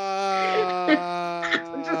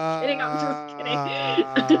just just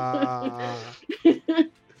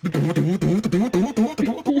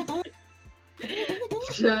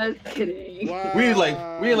kidding. We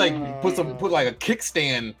put like a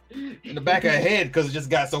kickstand in the back of her head because it just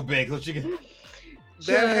got so big. So she could,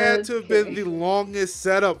 That had to have been the longest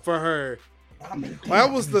setup for her.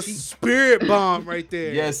 That was the spirit bomb right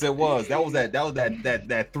there. Yes, it was. That was that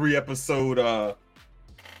 3-episode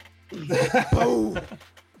Boom.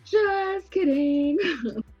 Just kidding.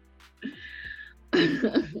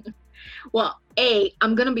 Well,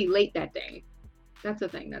 I'm gonna be late that day. That's the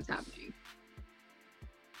thing that's happening.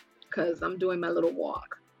 Cause I'm doing my little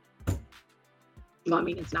walk. Well, I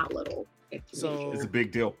mean, it's not little. It's So- major. It's a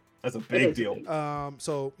big deal. That's a It big is deal. big.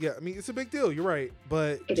 So yeah, I mean it's a big deal. You're right,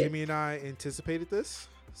 but It Jimmy and I anticipated this,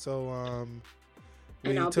 so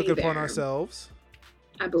we And I'll took be it upon there. ourselves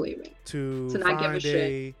I believe it. to not give a find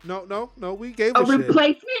shit. No. We gave A a shit.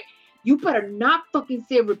 replacement? You better not fucking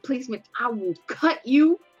say replacement. I will cut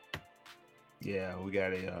you. Yeah, we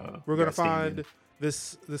got a. We're we gonna got stand find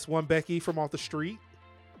this one Becky from off the street.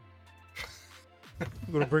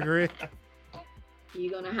 I'm gonna bring her in.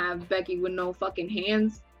 You gonna have Becky with no fucking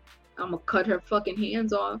hands? I'm gonna cut her fucking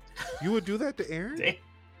hands off. You would do that to Aaron? Damn.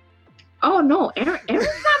 Oh no, Aaron's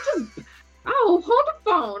not just. Oh, hold the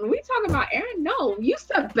phone. We talking about Aaron? No, you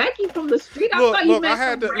said Becky from the street. I thought you meant I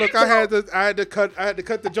had some to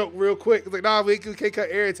cut the joke real quick. It's like, nah, we can't cut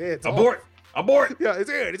Aaron's heads off. Abort. Yeah, it's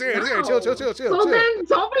Aaron. No. Chill. So then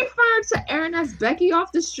don't refer to Aaron as Becky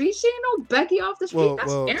off the street. She ain't no Becky off the street. That's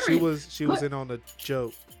Well, Aaron. she was in on the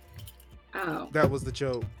joke. Oh. That was the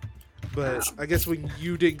joke. But Oh. I guess when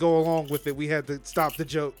you didn't go along with it, we had to stop the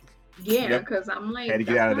joke. Yeah, Yep. because I'm like, Had to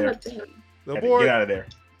get that's out of not there. a thing. The Had to board, Get out of there.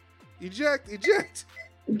 eject.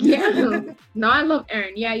 Yeah. No, I love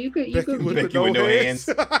Aaron. Yeah, you could. Becky with Becky the with no no hands.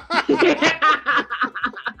 No.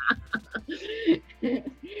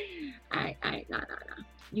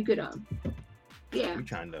 You could yeah. We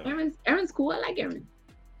trying to Aaron's cool. I like Aaron.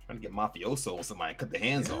 get mafioso on somebody and cut the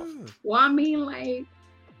hands off. Well, I mean, like,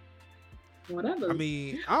 whatever. I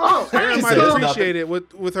mean, I don't know. Aaron He might says appreciate it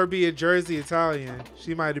with her being Jersey Italian.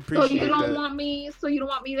 She might so appreciate you don't that. want me? So you don't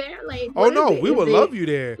want me there? Like, Oh what no, is it? we Is would it, love you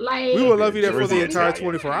there. Like, We would love you there for the Jersey entire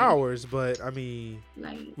Italian. 24 hours. But I mean,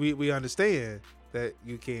 like, we understand that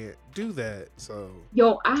you can't do that. So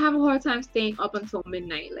yo, I have a hard time staying up until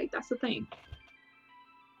midnight. Like, that's the thing.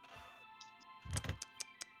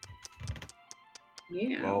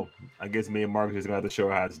 Yeah. Well, I guess me and Marcus is gonna have to show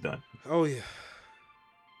her how it's done. Oh yeah.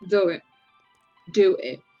 Do it. Do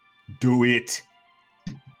it. Do it.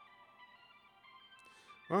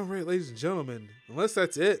 All right, ladies and gentlemen. Unless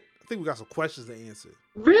that's it, I think we got some questions to answer.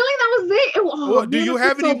 Really? That was it? Oh, Well, do man, you I feel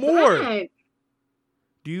have any so more? bad.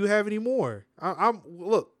 Do you have any more? I'm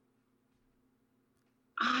look.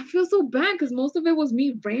 I feel so bad because most of it was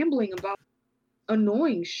me rambling about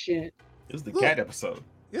annoying shit. This is the Look. cat episode.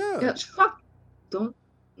 Yeah. Yeah, fuck. Don't.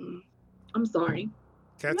 I'm sorry.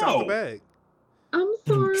 Cat's out the No. bag. I'm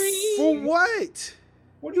sorry. For what?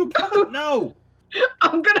 What do you? No,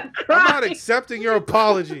 I'm gonna cry. I'm not accepting your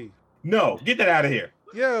apology. no, get that out of here.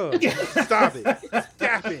 Yo, stop it.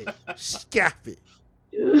 Stop it. Stop it.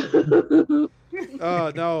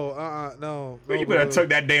 Oh no, no. Well, you no, better boo-boo. tuck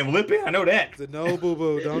that damn lip in. I know that. No, boo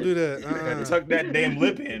boo. Don't do that. You better tuck that damn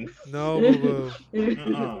lip in. No, boo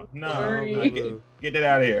boo. No, Sorry. boo. get that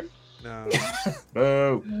out of here. No.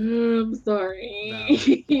 Boo. I'm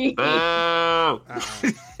sorry. Boo. No.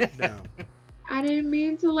 I didn't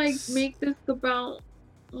mean to like make this about.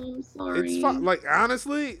 I'm sorry. It's fine. Like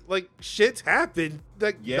honestly, like shit's happened.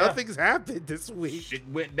 Like Yeah. nothing's happened this week. Shit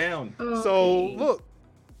went down. So Okay. look,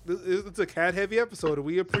 it's a cat heavy episode, and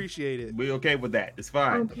we appreciate it. We okay with that? It's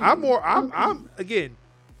fine. Okay. I'm again.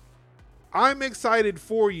 I'm excited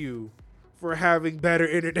for you for having better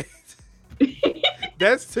internet.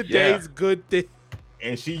 That's today's good thing.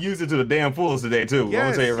 And she used it to the damn fullest today too. I'm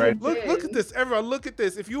gonna say it right. Look at this, everyone. Look at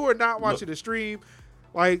this. If you are not watching the stream,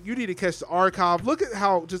 like you need to catch the archive. Look at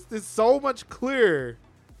how just it's so much clearer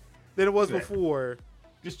than it was Look at that. before.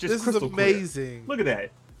 Just This is crystal clear. amazing. Look at that.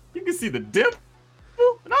 You can see the dip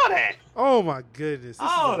and all that. Oh my goodness, this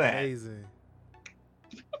All is that. amazing.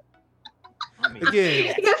 I mean,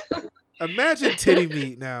 Again, imagine titty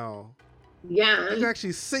meat now. You can Yeah,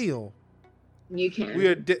 actually see them. you can. We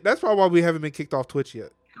are. That's probably why we haven't been kicked off Twitch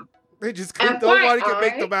yet. They just FYI, nobody can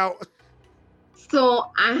make them out.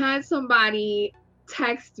 So I had somebody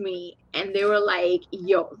text me and they were like,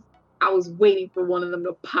 yo, I was waiting for one of them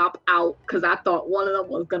to pop out because I thought one of them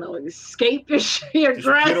was gonna escape your just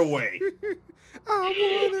dress. get away.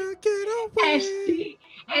 I wanna get away.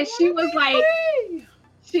 And she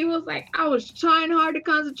was like, I was trying hard to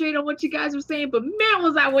concentrate on what you guys were saying, but man,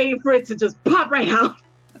 was I waiting for it to just pop right out.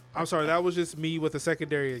 I'm sorry, that was just me with a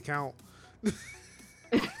secondary account.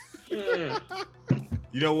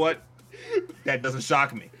 You know what? That doesn't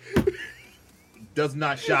shock me. Does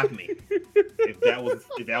not shock me. If that was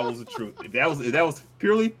the truth. If that was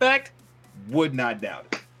purely fact, would not doubt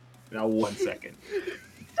it. Not 1 second.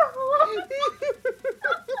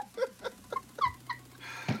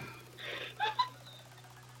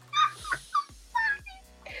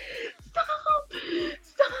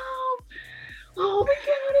 Stop. Oh my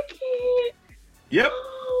god, I can't. Yep.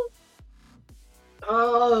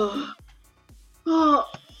 Oh.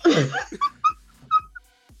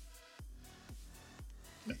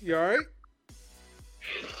 You all right?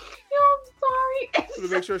 I'm sorry. To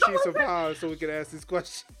make sure she survives, so we can ask these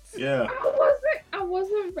questions. Yeah. I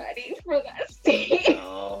wasn't ready for that scene.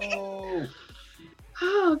 Oh.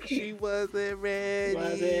 Okay. She wasn't ready.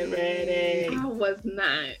 I was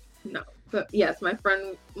not. No. But yes, my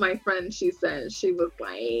friend, she said, she was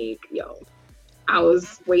like, yo, I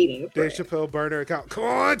was waiting for Dave it. Chappelle burner account. Come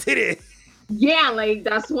on, titty. Yeah, like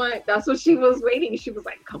that's what she was waiting. She was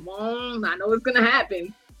like, come on, I know what's gonna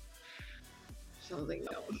happen. So I was like,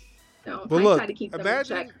 no. But I look, try to keep them in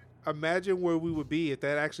check. imagine where we would be if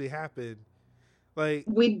that actually happened. Like,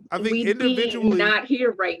 We'd I think be individually- not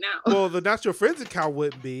here right now. well, the Not Your Friends account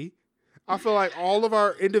wouldn't be. I feel like all of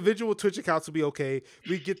our individual Twitch accounts would be okay.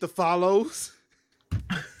 We get the follows.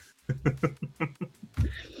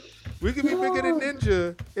 We could be bigger than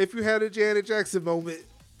Ninja if you had a Janet Jackson moment.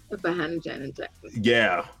 If I had a Janet Jackson.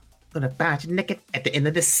 Yeah. Gonna find you naked at the end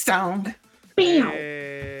of this song. Bam!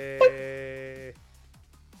 Hey.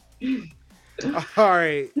 All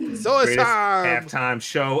right, so it's Greatest time halftime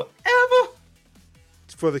show ever.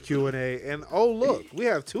 for the Q&A. And oh, look, we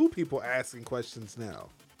have two people asking questions now.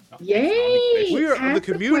 Yay! We are Ask the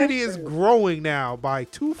the community is question. growing now by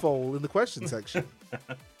twofold in the question section.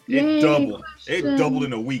 Yay, It doubled. question. It doubled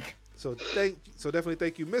in a week. So definitely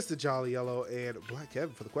thank you, Mr. Jolly Yellow and Black Kevin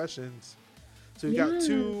for the questions. So we got Yeah.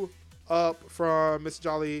 two up from Mr.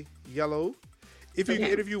 Jolly Yellow. If you could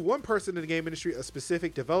Okay. interview one person in the game industry, a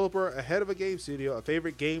specific developer, a head of a game studio, a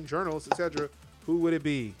favorite game journalist, etc., who would it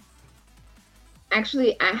be?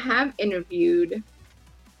 Actually, I have interviewed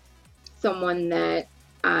someone that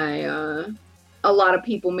a lot of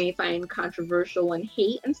people may find controversial and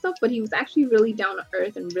hate and stuff, but he was actually really down to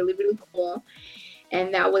earth and really, really cool.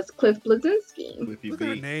 And that was Cliff Blazinski. With you Look at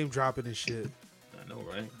her be. name dropping and shit. I know,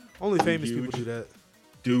 right? Only famous Huge. people do that.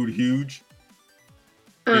 Dude, huge.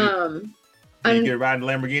 Did you I'm- get a ride in the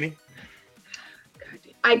Lamborghini?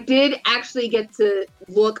 I did actually get to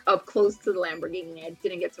look up close to the Lamborghini. I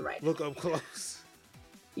didn't get to ride. Look up close.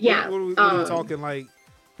 Yeah. What are we talking? Like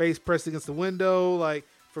face pressed against the window, like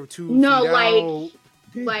from 2 No, feet like- out?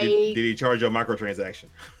 Like, Did he charge you a microtransaction?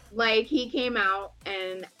 like he came out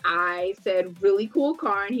and I said, really cool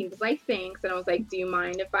car. And he was like, thanks. And I was like, do you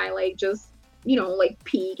mind if I like just, like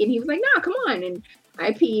peek? And he was like, nah, come on. And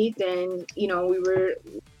I peeked and, we were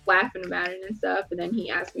laughing about it and stuff. And then he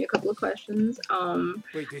asked me a couple of questions.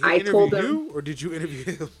 Wait, did he I interview told him- you or did you interview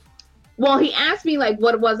him? Well, he asked me like,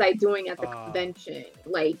 what was I doing at the Ah. convention?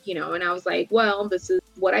 Like, and I was like, well, this is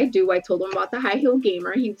what I do. I told him about the high heel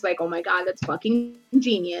gamer. He was like, oh my God, that's fucking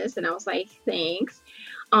genius. And I was like, thanks.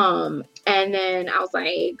 And then I was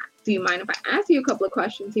like, do you mind if I ask you a couple of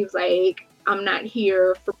questions? He was like, I'm not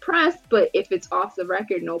here for press, but if it's off the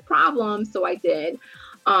record, no problem. So I did.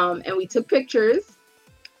 And we took pictures.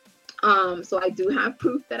 So I do have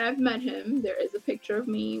proof that I've met him. There is a picture of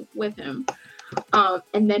me with him.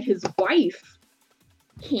 And then his wife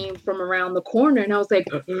came from around the corner, and I was like,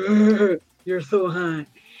 "You're so hot."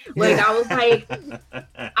 Like I was like,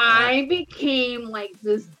 I became like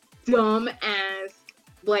this dumb ass,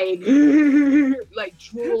 like, like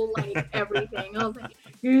drool, like everything. I was like,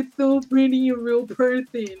 "You're so pretty, a real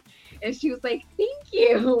person," and she was like, "Thank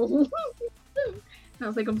you." I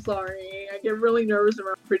was like, I'm sorry. I get really nervous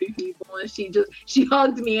around pretty people. And she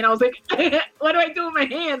hugged me and I was like, what do I do with my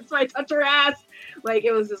hands? So I touch her ass. Like,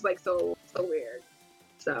 it was just like so weird.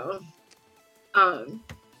 So,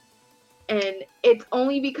 and it's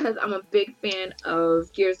only because I'm a big fan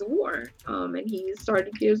of Gears of War. And he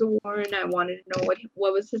started Gears of War and I wanted to know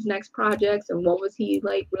what was his next projects and what was he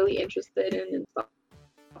like really interested in and stuff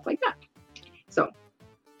like that. So,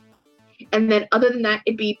 and then other than that,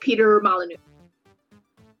 it'd be Peter Molyneux.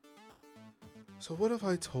 So what if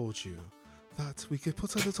I told you that we could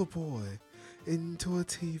put a little boy into a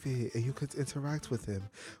TV and you could interact with him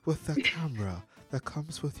with the camera that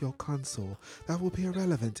comes with your console that will be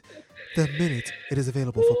irrelevant the minute it is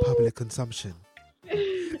available for public consumption?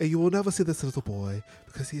 And you will never see this little boy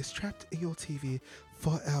because he is trapped in your TV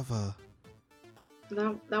forever.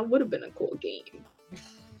 That would have been a cool game.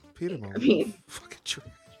 Peter I Molyneux, mean, fucking trash.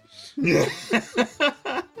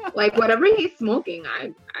 like whatever he's smoking,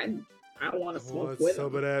 I want I to smoke want with some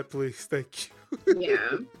him. of that, please. Thank you.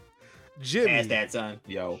 Yeah. Jimmy, Pass that, son.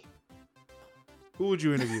 Yo, who would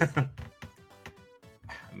you interview?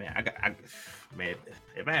 man, man,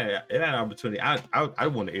 if I had an opportunity, I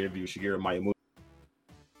want to interview Shigeru Miyamoto.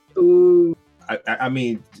 Ooh. I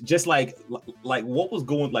mean, just like what was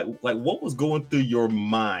going what was going through your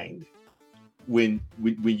mind when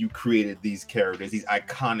you created these characters, these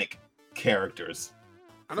iconic characters?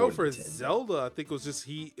 I know for Nintendo. Zelda, I think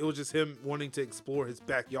it was just him wanting to explore his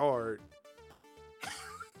backyard.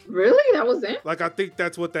 Really? That was it? Like, I think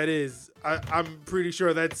that's what that is. I'm pretty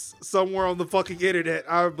sure that's somewhere on the fucking internet.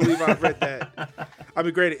 I believe I've read that. I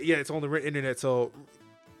mean, granted, yeah, it's on the internet, so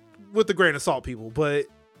with the grain of salt, people. But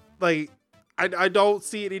like, I don't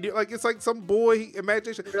see it. Like, it's like some boy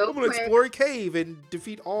imagination. Real I'm gonna quick. explore a cave and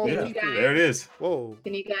defeat all Yeah, the people. there it is. Whoa.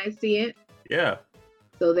 Can you guys see it? Yeah.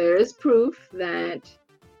 So there is proof that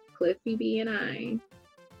Cliffy B and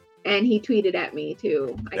he tweeted at me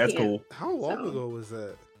too. That's cool. How long So- ago was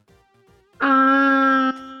that?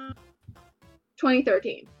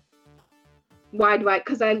 2013. Why do I?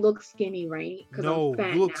 Because I look skinny, right? Because No, I'm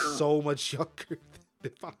fat you look now. so much younger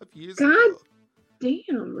than 5 years God. ago.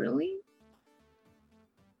 Damn, really?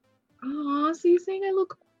 Oh, so you're saying I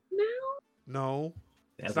look now? No,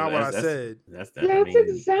 That's that's not what I said. That's That's I mean,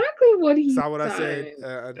 exactly what he That's not what I said.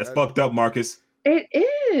 that's fucked up, Marcus. It That's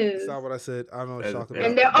is. not what I said. I don't know what That- you're talking yeah. about.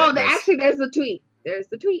 And there, That's- actually, there's the tweet. There's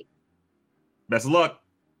the tweet. Best of luck.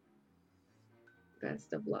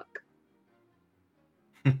 Best of luck.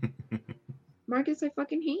 Marcus, I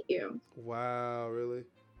fucking hate you. Wow, really?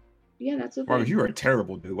 Yeah, that's what. Marcus, you are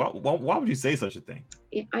terrible, dude. Why would you say such a thing?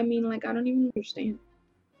 I mean, like, I don't even understand.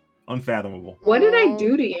 Unfathomable. What did I Aw,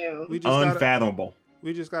 do to you? We just got Unfathomable.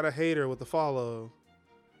 a hater with a follow.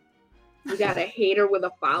 You got a hater with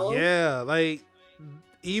a follow? Yeah, like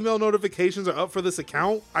email notifications are up for this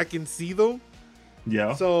account. I can see them.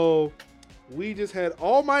 Yeah. So we just had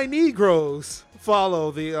all my Negroes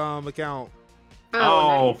follow the account.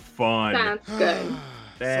 Oh, nice. fun. That's good.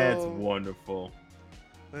 That's So, wonderful.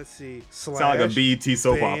 let's see. Sound like a BET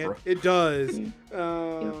soap band. opera. It does.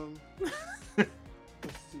 Mm. Let's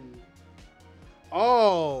see.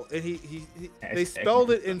 Oh, and he they Hashtag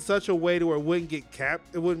spelled it in such a way to where it wouldn't get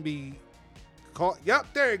capped. It wouldn't be caught. Yep,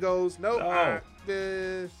 there it goes. Nope. Oh.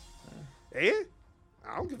 And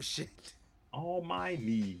I don't give a shit. All my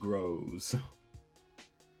Negroes.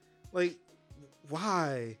 Like,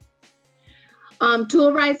 why?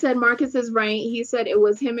 Tool Right said Marcus is right. He said it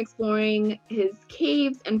was him exploring his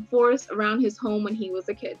caves and forests around his home when he was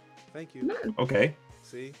a kid. Thank you. No. Okay.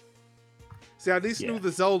 See, I at least Yeah. knew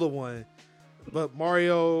the Zelda one, but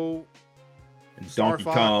Mario, And Star Donkey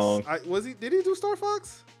Fox. Kong. Did he do Star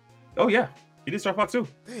Fox? Oh yeah, he did Star Fox too.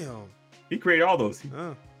 Damn. He created all those.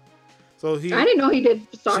 Oh. So he I didn't know he did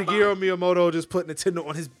Star Shigeru Fox. Miyamoto just put Nintendo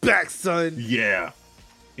on his back, son. Yeah.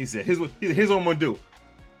 He said, here's what I'm gonna do.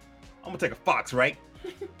 I'm gonna take a fox, right?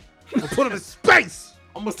 I'll put him in space.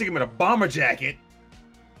 I'm gonna stick him in a bomber jacket.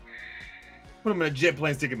 Put him in a jet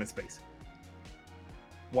plane, stick him in space.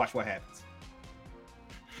 Watch what happens.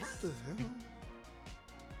 What the hell?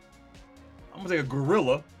 I'm gonna take a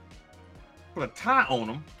gorilla, put a tie on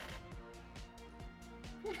him.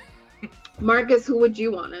 Marcus, who would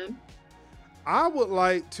you want to? I would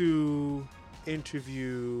like to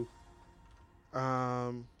interview.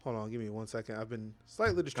 Hold on, give me 1 second. I've been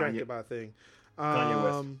slightly distracted Kanye. by a thing. Kanye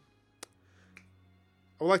West.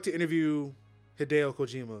 I would like to interview Hideo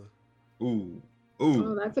Kojima. Ooh.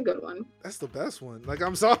 Oh, that's a good one. That's the best one. Like,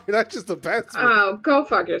 I'm sorry, that's just the best one. Oh, go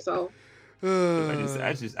fuck yourself. I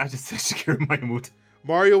just said Shigeru Miyamoto.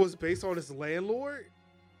 Mario was based on his landlord.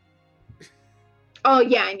 Oh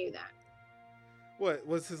yeah, I knew that. What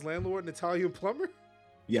was his landlord, an Italian plumber?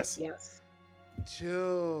 Yes. Yes.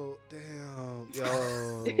 Chill, damn,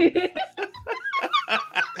 yo.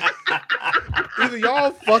 Either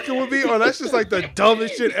y'all fucking with me, or that's just like the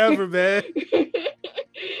dumbest shit ever, man.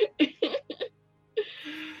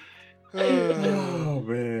 Oh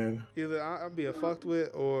man. Either I'm being fucked with,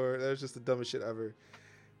 or that's just the dumbest shit ever.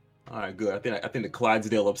 All right, good. I think the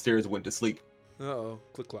Clydesdale upstairs went to sleep. Uh-oh,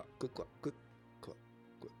 click clock, click clock, click.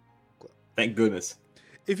 Thank goodness.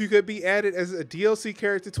 If you could be added as a DLC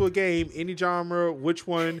character to a game, any genre, which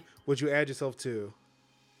one would you add yourself to?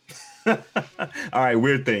 All right,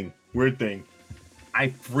 weird thing. I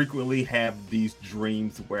frequently have these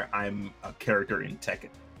dreams where I'm a character in Tekken.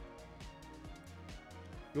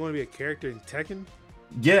 You want to be a character in Tekken?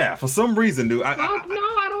 Yeah, for some reason, dude. Fuck no,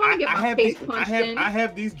 I don't want to get my face punched in. I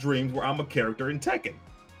have these dreams where I'm a character in Tekken.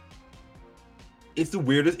 It's the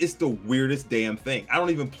weirdest damn thing. I don't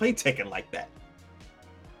even play Tekken like that.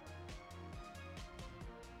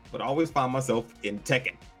 But I always find myself in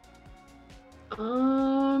Tekken.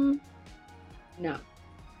 No.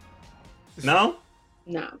 No?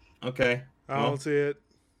 No. Okay. I don't see it.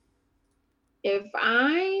 If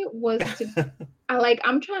I was to,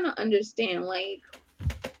 I'm trying to understand, like,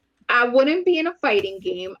 I wouldn't be in a fighting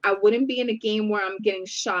game. I wouldn't be in a game where I'm getting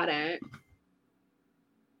shot at.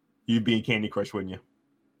 You'd be in Candy Crush, wouldn't you?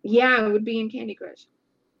 Yeah, I would be in Candy Crush.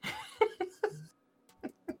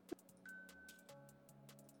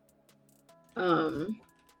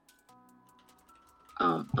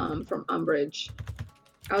 From Umbridge.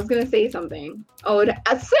 I was gonna say something. Oh,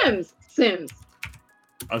 Sims.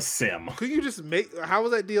 A sim. Could you just make? How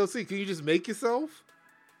was that DLC? Can you just make yourself?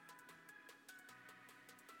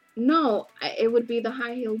 No, it would be the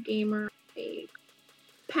High Heel Gamer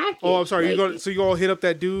package. Oh, I'm sorry. Like, You gonna hit up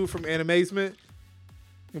that dude from Animazement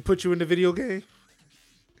and put you in the video game?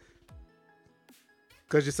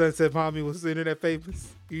 Cause your son said mommy was internet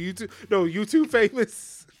famous. YouTube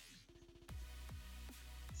famous.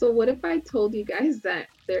 So what if I told you guys that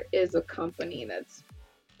there is a company that's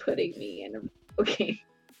putting me in a okay?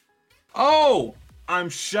 Oh, I'm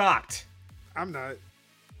shocked. I'm not.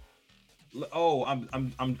 Oh, I'm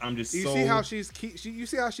just You so. see how you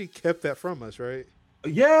see how she kept that from us, right?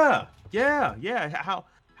 Yeah.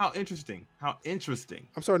 How interesting. How interesting.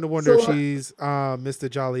 I'm starting to wonder if So- she's Mr.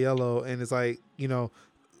 Jolliello and is like,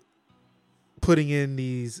 putting in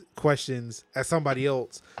these questions as somebody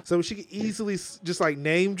else. So she could easily just like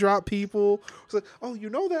name drop people. It's like, oh,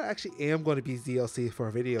 that I actually am going to be DLC for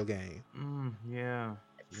a video game. Yeah.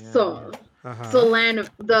 So Uh-huh. Solana,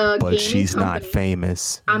 the But gaming she's not company-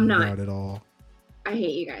 famous. I'm not. Not at all. I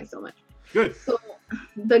hate you guys so much. Good. So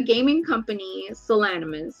the gaming company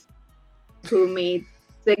Solanimus, who made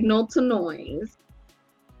Signal to Noise,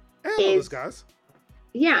 Hey, hello, those guys.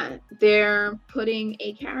 yeah, they're putting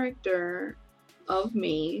a character of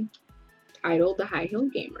me, titled the High Heel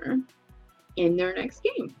Gamer, in their next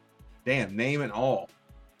game. Damn, name and all.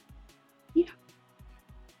 Yeah.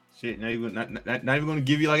 Shit, not even going to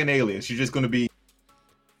give you like an alias. You're just going to be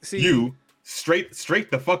See, you, straight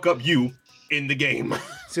the fuck up you in the game.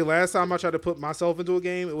 See, last time I tried to put myself into a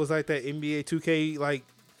game, it was like that NBA 2K like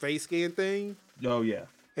face scan thing. Oh yeah.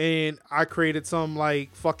 And I created some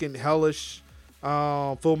like fucking hellish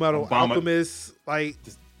Full Metal Alchemist, like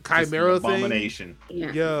Chimera Just an thing. abomination.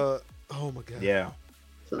 Yeah. Yeah. Oh my god. Yeah.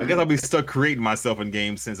 So, I guess I'll be stuck creating myself in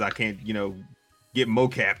games since I can't, get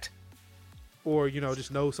mocapped Or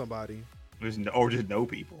just know somebody. or just know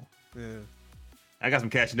people. Yeah. I got some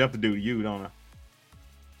catching up to do to you, don't I?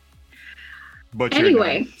 But you're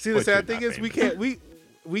Anyway. not- See, the but sad you're thing not is we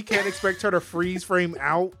famous. can't expect her to freeze frame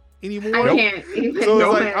out anymore. I Nope. can't even. So it's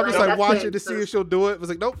Nope. like I'm just like that's watching it. to see if she'll do it. It was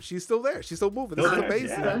like, nope, she's still there. She's still moving. This is Still there,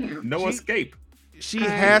 amazing. yeah. No She- escape. She I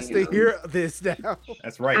has to know. hear this now.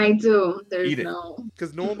 That's right. I do. There's Eat it. no.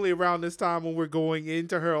 Because normally around this time when we're going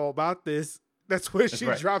into her all about this, that's when That's she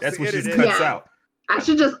right. drops That's the what she internet. cuts Yeah. out. I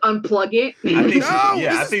should just unplug it. I think, No, she,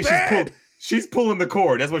 yeah, I this think is bad. she's pulling the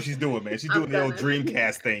cord. That's what she's doing, man. She's I'm doing the old done.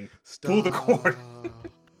 Dreamcast thing. Pull the cord.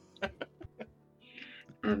 Stop.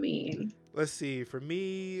 I mean, Let's see. For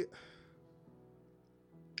me,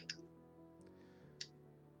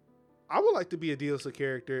 I would like to be a DLC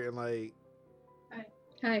character and like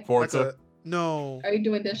hi. Forza. no, Are you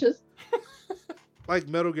doing dishes? like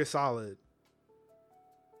Metal Gear Solid.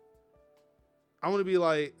 I want to be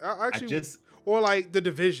like or like the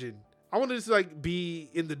Division. I want to just like be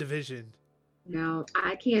in the Division. No,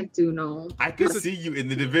 I can't do no. I could This is- see you in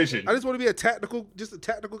the division. I just want to be a tactical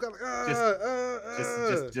guy.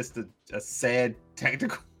 Like, Just a sad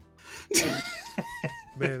tactical.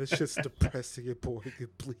 Man, it's just depressing and boring and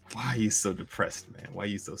bleak. Why are you so depressed, man? Why are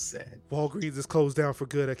you so sad? Walgreens is closed down for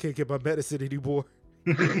good. I can't get my medicine anymore.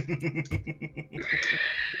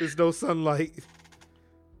 There's no sunlight.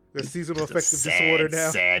 There's seasonal Just a affective sad, disorder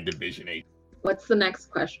now. Sad division 8. What's the next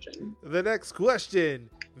question? The next question.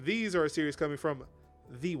 These are a series coming from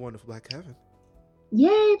the wonderful Black Heaven.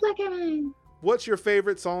 Yay, Black Evan! What's your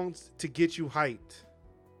favorite songs to get you hyped?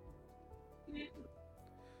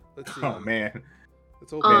 Let's see. Oh man,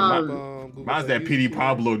 Let's open up, Google mine's that Play. PD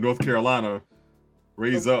Pablo, North Carolina.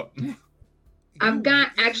 Raise up. I've got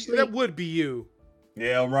actually. That would be you.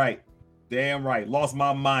 Yeah, right. Damn right. Lost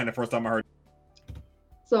my mind the first time I heard.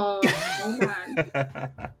 So, hold on.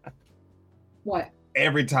 What?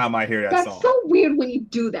 Every time I hear that That's song. so weird when you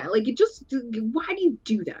do that. Like, why do you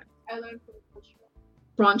do that? I learned from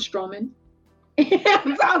Braun Strowman.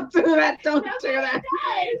 Don't do that. Don't do that.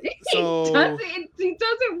 So- He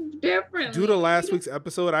does it differently. Due to last week's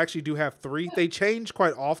episode, I actually do have 3. They change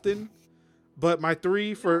quite often, but my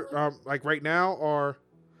 3 for like right now are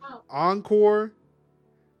Encore,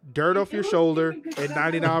 Dirt Off Your Shoulder, and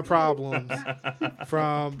 99 Problems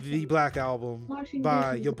from the Black Album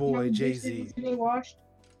by your boy Jay-Z,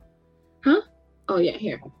 Oh yeah,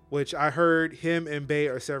 here. which I heard him and Bey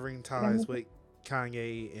are severing ties with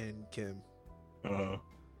Kanye and Kim.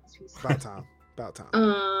 About time. About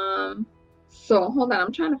time. So hold on.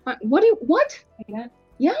 I'm trying to find what?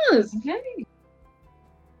 Yes.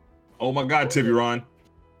 Oh my God, Tibby Ron.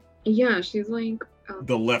 Yeah, she's like.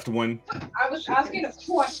 The left one. I was asking a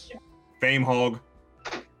question. Fame Hog.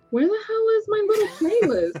 Where the hell is my little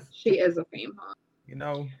playlist? She is a fame hog. You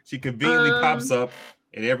know, she conveniently pops up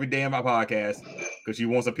in every day of my podcast because she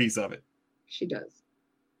wants a piece of it. She does.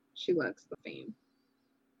 She likes the fame.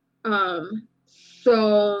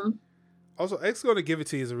 So Also, X Gonna Give It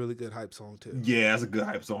To You is a really good hype song too. Yeah, that's a good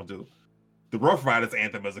hype song too. The Rough Riders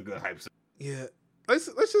anthem is a good hype song. Yeah. Let's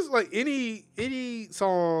just like any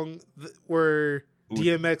song where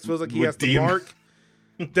DMX feels like he With has to DM bark.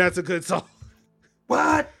 That's a good song.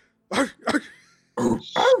 What? With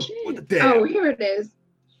the dab. oh, here it is.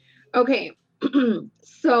 Okay.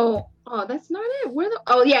 So that's not it.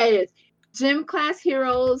 Oh yeah, it is. Gym Class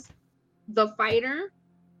Heroes, The Fighter,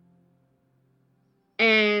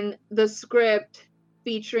 and the script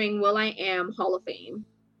featuring Will I Am Hall of Fame.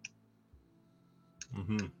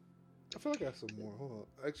 Mm-hmm. I feel like I have some more. Hold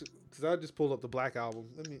on. Actually, because I just pulled up the Black Album.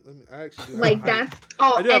 Let me. I actually do have Like a hype. that's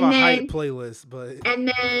I do have and a then hype playlist, but and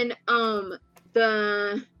then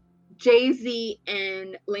the Jay-Z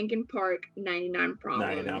and Linkin Park 99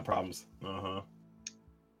 Problems. 99 Problems. Uh-huh.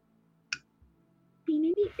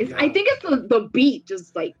 I think it's the beat,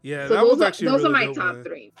 just like yeah, so that was those actually are, those a are really my good top one.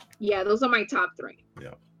 3. Yeah, those are my top 3.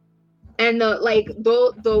 Yeah. And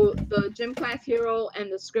the Gym Class Hero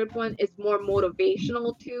and the script one is more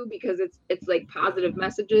motivational too because it's like positive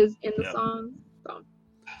messages in the Yeah. songs. So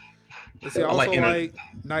Let's see, I I also like like, it.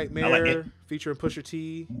 Nightmare I like it. featuring Pusha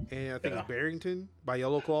T and I think Yeah. it's Barrington by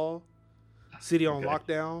Yellow Claw. City on Okay.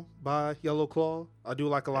 Lockdown by Yellow Claw. I do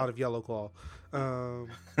like a lot of Yellow Claw.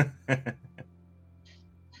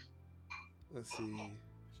 Let's see.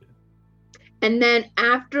 and then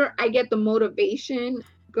after I get the motivation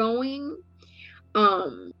going,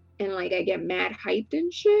 and like I get mad hyped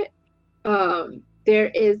and shit, there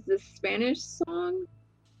is this Spanish song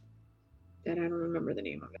that I don't remember the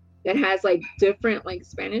name of it. That has like different like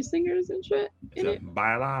Spanish singers and shit in it.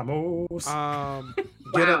 Bailamos.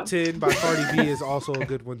 Get Wow. Up 10 by Cardi B is also a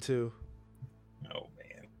good one too. Oh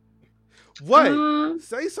man. What?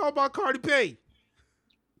 Say something about Cardi B.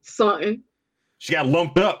 Something. She got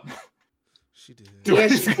lumped up. She did. Yeah,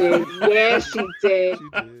 she did. Yeah, she did. She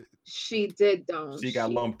did. She did, though. She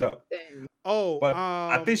got lumped up. did. Oh, But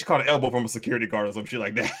I think she caught an elbow from a security guard or some shit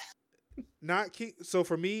like that. not King. So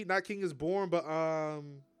for me, not King is Born, but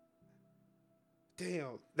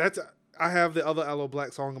damn, that's I have the other Aloe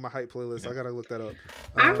Black song in my hype playlist. I gotta look that up.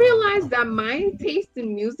 I realized that my taste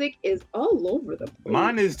in music is all over the place.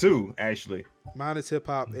 Mine is too, actually. Mine is hip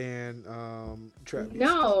hop and trap music.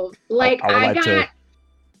 No, like I would like to-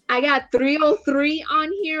 I got 303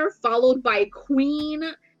 on here, followed by Queen.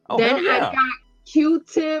 Oh, then hell yeah. I got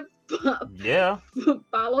Q-Tip, Yeah.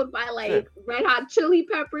 followed by like Shit. Red Hot Chili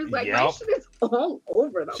Peppers. Like my Yep. shit is all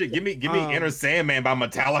over the Shit, give me Um, Enter Sandman by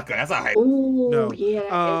Metallica. That's a hype. Ooh, No. yeah.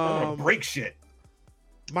 that is Break shit.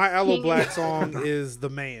 My Aloe King- Black song is The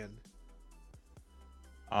Man.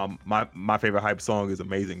 My favorite hype song is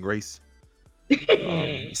Amazing Grace.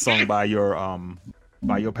 Sung by your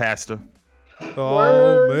pastor.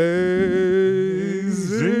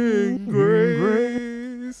 Amazing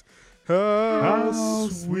grace, how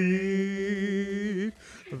sweet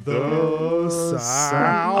the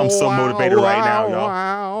sound. I'm so motivated right now,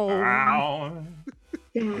 y'all. Wow.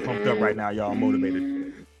 I'm pumped up right now, y'all. I'm motivated.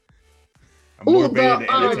 I'm Ooh, motivated to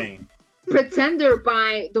the, entertain. Pretender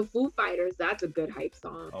by the Foo Fighters. That's a good hype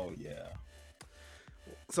song. Oh yeah.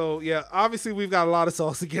 So yeah, obviously we've got a lot of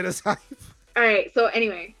songs to get us hype. All right. So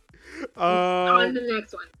anyway, on the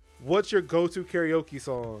next one. What's your go-to karaoke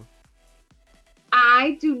song?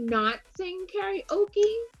 I do not sing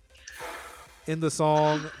karaoke. In the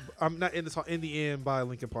song, I'm not in the song. In the End by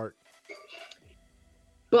Linkin Park.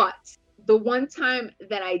 But the one time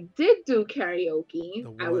that I did do karaoke,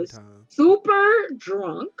 The I one was time. super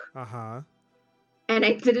drunk Uh huh. and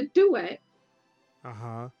I didn't do it. Uh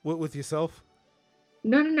huh. What with yourself?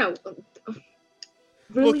 No.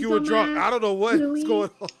 Really, Look, you were drunk. dumbass? I don't know what's Really? going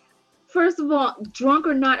on. First of all, drunk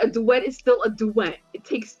or not, a duet is still a duet. It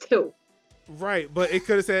takes two. Right, but it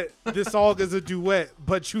could have said this song is a duet,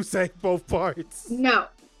 but you sang both parts. No,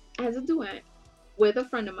 as a duet with a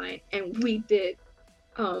friend of mine, and we did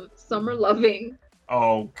Summer Loving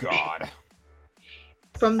Oh God.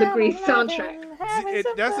 from the Grease soundtrack.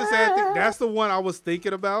 That's the sad thing. That's the one I was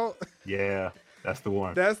thinking about. Yeah, that's the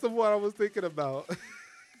one. That's the one I was thinking about.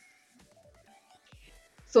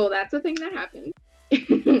 So that's the thing that happened.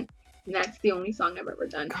 That's the only song I've ever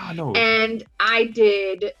done. God no. And I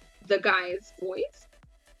did the guy's voice.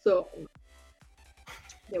 So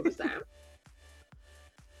there was that.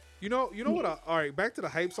 You know what? All right, back to the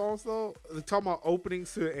hype songs though. Talking about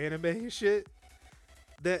openings to anime and shit.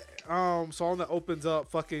 That song that opens up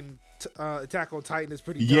fucking Attack on Titan is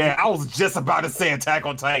pretty. Yeah, dope. I was just about to say Attack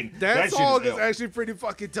on Titan. That shit song is ill. actually pretty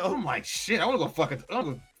fucking dope. I'm like shit. I want to go fucking. I'm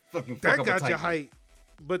gonna fucking fuck That up got Attack you on hype.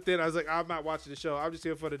 But then I was like, I'm not watching the show. I'm just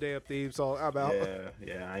here for the damn theme song. I'm out.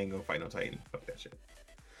 Yeah. I ain't gonna fight no Titan. Fuck that shit.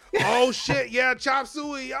 Oh shit, yeah, Chop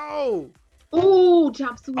Suey, yo. Ooh,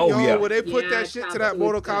 Chop Suey. Oh, Yo, yeah. when they put Yeah, that shit to Chop that Suey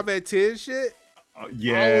Mortal was good. Kombat 10 shit,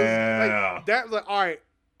 Yeah. I was like, that like, all right,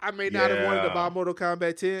 I may not have wanted to Yeah. buy Mortal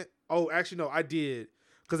Kombat 10. Oh, actually, no, I did.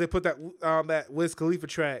 Because they put that Wiz Khalifa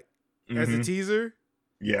track as a Mhm. teaser.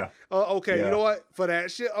 Yeah. Oh, okay, Yeah. you know what? For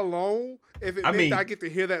that shit alone, if it I meant mean- I get to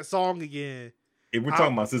hear that song again. If we're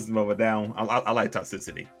talking about System of a Down, I like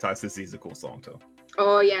Toxicity. Toxicity is a cool song too.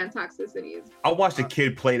 Oh yeah, Toxicity is. I watched a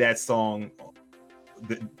kid play that song,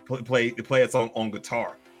 play that song on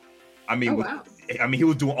guitar. I mean, Oh, with- wow. I mean, he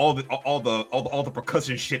was doing all the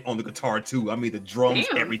percussion shit on the guitar too. I mean, the drums,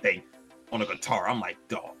 Damn. everything on the guitar. I'm like,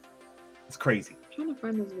 dog, it's crazy. I'm trying to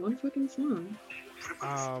find this one fucking song.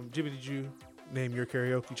 Jimmy, did you name your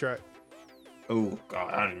karaoke track? Oh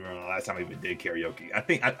God, I don't even remember the last time I even did karaoke. I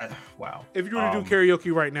think wow. If you were to do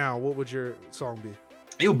karaoke right now, what would your song be?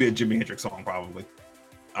 It would be a Jimi Hendrix song probably.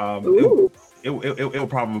 Ooh. It'll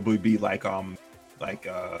probably be like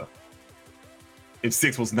If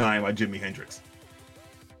 6 Was 9 by Jimi Hendrix.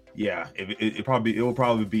 Yeah, it will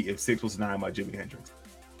probably be If 6 Was 9 by Jimi Hendrix.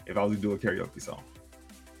 If I was to do a karaoke song.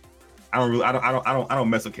 I don't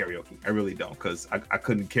mess with karaoke. I really don't, because I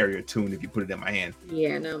couldn't carry a tune if you put it in my hand.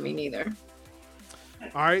 Yeah, no, me neither.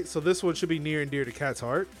 All right, so this one should be near and dear to Kat's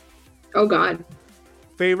heart. Oh God.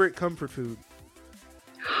 Favorite comfort food?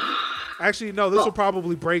 Actually, no, this will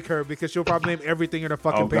probably break her because she'll probably name everything in her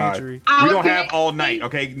fucking Oh, God. pantry. We don't Okay. have all night,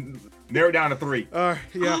 okay? Narrow it down to 3.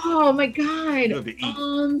 Yeah. Oh my God. You love to eat.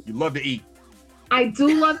 You love to eat. I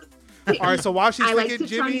do love. to All right, so while she's I like thinking,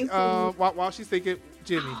 to try Jimmy, new food. while she's thinking,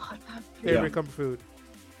 Jimmy, Oh, that's favorite Yeah. comfort food.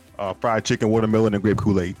 Fried chicken, watermelon, and grape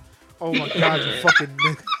Kool-Aid. Oh my God, you fucking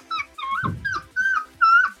nigga.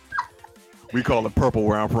 We call it purple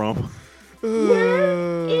where I'm from.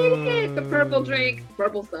 Idiot. The purple drink.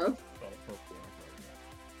 Purple stuff.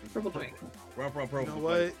 Purple drink. Where I'm from, purple. You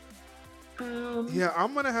know what? Yeah,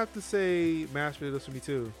 I'm gonna have to say mashed potatoes for me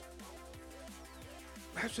too.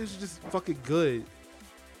 Mashed potatoes are just fucking good.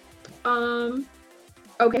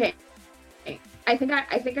 Okay. I think I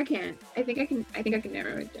can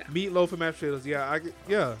narrow it down. Meatloaf and mashed potatoes. Yeah.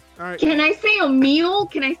 All right. Can I say a meal?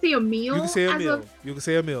 Can I say a meal? You can say a as meal. You can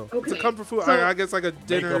say a meal. It's a Okay, comfort food. so- I guess like a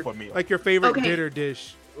dinner, up a meal. like your favorite Okay. dinner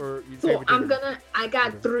dish or your So favorite dinner. I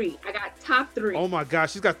got three. I got top three. Oh my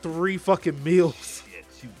gosh, she's got 3 fucking meals.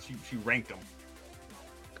 Yeah, she ranked them.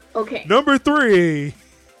 Okay. Number 3.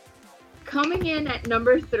 Coming in at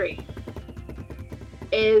number 3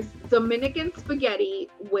 is Dominican spaghetti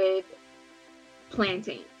with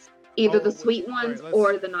plantains. Either Oh, the sweet all right, ones let's-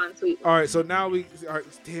 or the non-sweet ones. All right, so now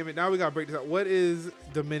damn it, now we gotta break this out. What is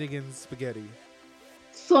Dominican spaghetti?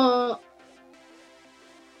 So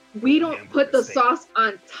we don't Damn, put the let's see. sauce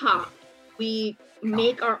on top. We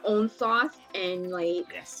make our own sauce and like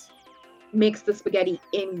Yes. mix the spaghetti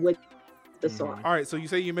in with the Mhm. sauce. All right, so you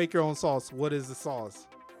say you make your own sauce. What is the sauce?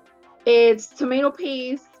 It's tomato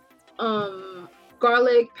paste,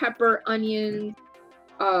 garlic, pepper, onions,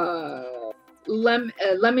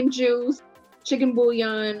 lemon juice, chicken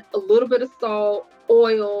bouillon, a little bit of salt,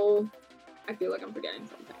 oil. I feel like I'm forgetting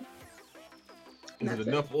something. And Is it that's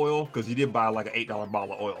enough oil? Because you did buy like an $8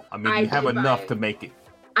 bottle of oil. I mean, I you have did enough buy- to make it.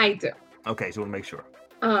 I do. Okay, so we'll make sure.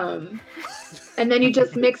 And then you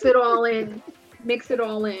just mix it all in,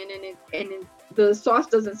 and the sauce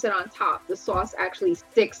doesn't sit on top. The sauce actually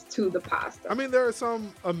sticks to the pasta. I mean, there are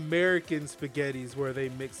some American spaghettis where they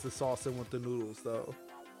mix the sauce in with the noodles, though.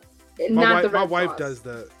 Not the red my wife sauce. does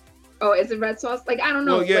that. Oh, is it red sauce? Like I don't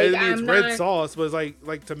know. Well, yeah, like, I mean, it's I'm red not... sauce, but it's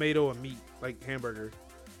like tomato and meat, like hamburger.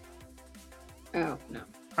 Oh no.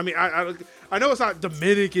 I mean, I know it's not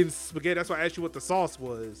Dominican spaghetti. That's why I asked you what the sauce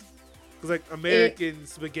was. Because like American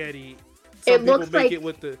spaghetti, some It people looks make like it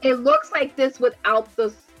with the. It looks like this without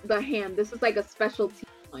the ham. This is like a specialty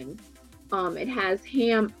one. It has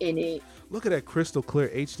ham in it. Look at that crystal clear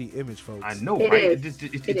HD image, folks. I know, It right? is.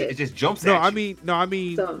 It just jumps No, at I you.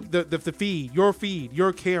 mean, So- the feed,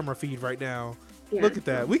 your camera feed right now. Yeah. Look at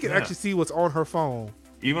that. We can Yeah. actually see what's on her phone.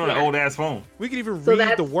 Even on Yeah. an old ass phone. We can even So read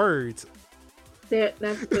that's- the words. That's for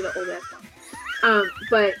the old ass one.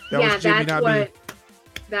 But That yeah, was Jimmy, not me.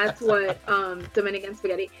 that's what Dominican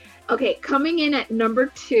spaghetti. Okay, coming in at number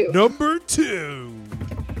 2, Number 2.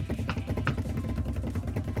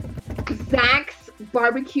 Zach's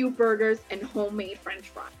barbecue burgers and homemade French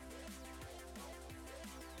fries.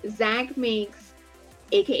 Zach makes,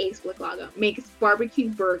 aka Split Lager, makes barbecue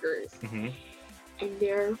burgers, Mm-hmm. and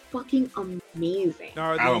they're fucking amazing.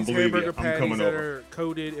 Now, I are don't these believe hamburger you. I'm patties coming that over. are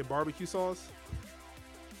coated in barbecue sauce?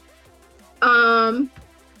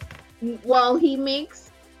 Well, he makes,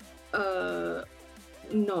 no,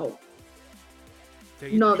 No,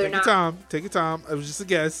 they're not. Take your time. It was just a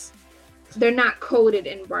guess. They're not coated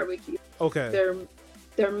in barbecue. Okay.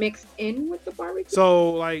 They're mixed in with the barbecue.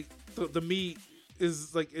 So like the meat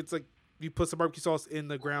is like it's like you put some barbecue sauce in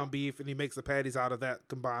the ground beef and he makes the patties out of that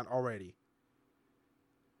combined already.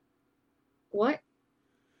 What?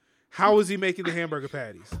 How is he making the hamburger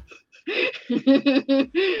patties?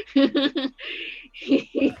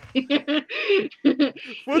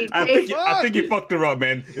 What I the think you fuck? fucked her up,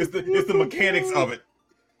 man. It's the mechanics of it.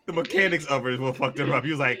 The mechanics of it is what fucked her up.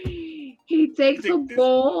 He was like, He takes a Take this-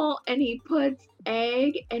 bowl and he puts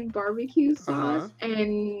egg and barbecue sauce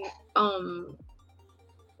Uh-huh. and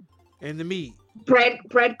And the meat.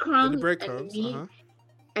 breadcrumbs And the breadcrumbs. meat, Uh-huh.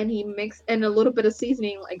 and he mix and a little bit of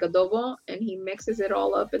seasoning like adobo, and he mixes it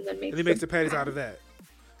all up and then makes And he makes the patties out of that.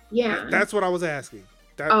 Yeah. That's what I was asking.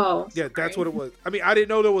 That, Oh. yeah, that's what sorry. it was. I mean, I didn't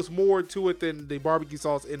know there was more to it than the barbecue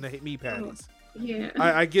sauce in the meat patties. Yeah.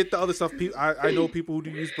 I get the other stuff. I know people who do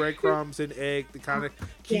use breadcrumbs and egg that kind of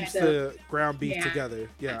keeps Yeah, the ground beef yeah. together.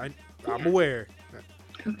 Yeah, I'm Yeah. aware.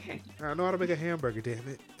 Okay. I know how to make a hamburger. Damn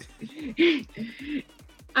it.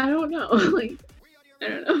 I don't know. Like, I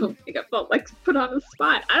don't know. Like, I felt like put on the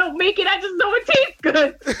spot. I don't make it. I just know it tastes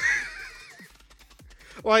good.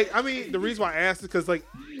 Like, I mean, the reason why I asked is because, like,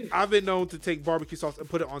 I've been known to take barbecue sauce and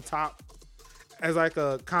put it on top as like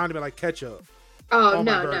a condiment, like ketchup. Oh on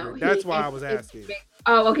my no, burger. no. That's why I it's- was it's asking. mixed.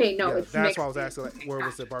 Oh, okay. No, Yeah, it's that's mixed why I was in. asking, like, where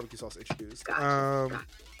was the barbecue sauce introduced? Gotcha, gotcha.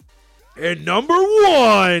 And number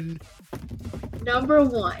 1. Number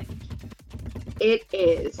 1, it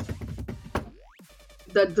is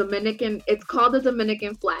the Dominican. It's called the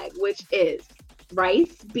Dominican flag, which is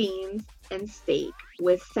rice, beans, and steak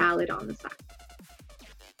with salad on the side.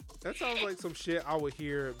 That sounds like some shit I would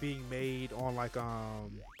hear being made on like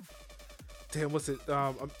damn, what's it?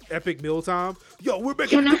 Epic Mealtime. Yo, we're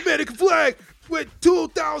making a Dominican flag with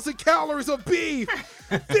 2,000 calories of beef,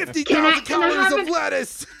 50,000 calories of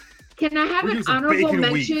lettuce. Can I have We're an using honorable bacon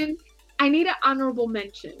and wheat. mention? I need an honorable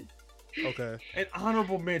mention. Okay. An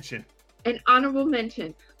honorable mention. An honorable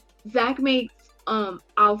mention. Zach makes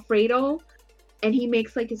Alfredo, and he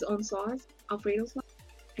makes like his own sauce, Alfredo sauce,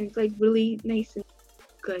 and it's like really nice and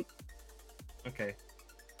good. Okay.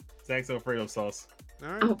 Zach's Alfredo sauce. All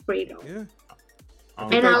right. Alfredo. Yeah.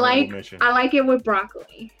 And I Honorable mention. like it with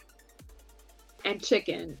broccoli and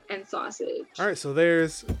chicken and sausage. All right. So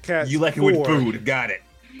there's Cat's You like it 4. with food. Got it.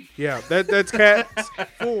 Yeah. That's Cat's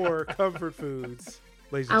 4 comfort foods.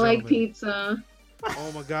 Ladies and I like gentlemen. pizza.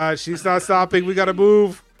 Oh my God, she's not stopping. We gotta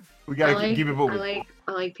move. We I gotta like, keep it moving.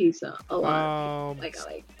 I like pizza a lot. I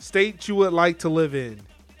like. State you would like to live in.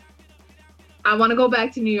 I want to go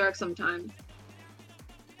back to New York sometime.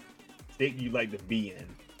 State you like to be in.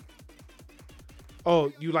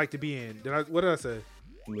 Oh, you like to be in? What did I say?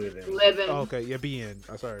 Live in. Live in. Oh, okay, yeah, be in.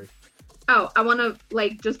 I'm sorry. Oh, I want to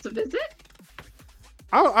like just to visit.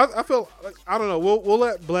 I feel like, I don't know. We'll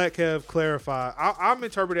let Black Kev clarify. I'm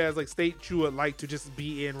interpreting it as like state you would like to just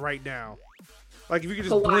be in right now. Like if you could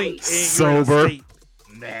just Hawaii. blink and you're in a Sober. state.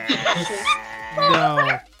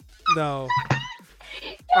 No.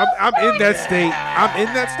 I'm in that state. I'm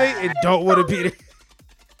in that state and don't want to be there.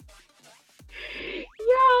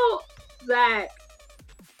 Yo, Zach.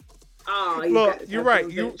 Oh, Look, you're right.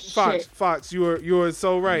 You Fox, you are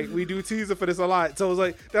so right. We do tease her for this a lot. So it was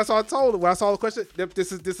like that's what I told her when I saw the question.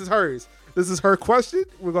 This is hers. This is her question.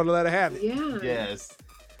 We're gonna let her have it. Yeah. Yes.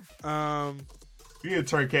 Um, You need to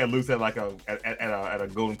turn Cat loose at like at a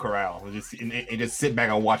golden corral and just sit back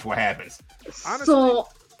and watch what happens. Honestly, So,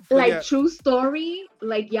 like, yeah. true story,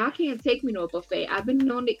 like, y'all can't take me to a buffet. I've been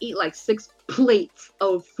known to eat like 6 plates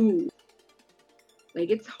of food. Like,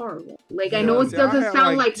 it's horrible. Like, I Yeah, know it see, I doesn't had,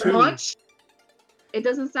 sound like, like 2. much. It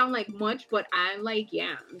doesn't sound like much, but I'm like,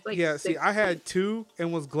 yeah. It's like yeah. See, 6 I had plates. 2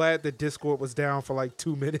 and was glad the Discord was down for like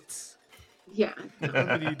 2 minutes. Yeah.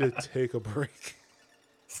 I need to take a break.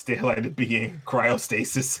 Still like to be in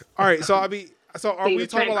cryostasis. All right, so I mean, so are State we of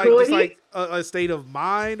talking about like just tranquility? like a state of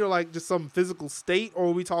mind or like just some physical state, or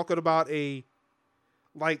are we talking about a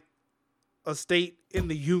state in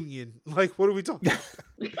the union? Like, what are we talking about?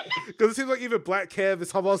 Because it seems like even Black Kev is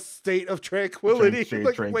talking about state of tranquility. State of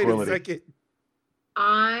Like, tranquility. wait a second.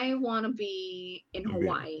 I want to be in Okay.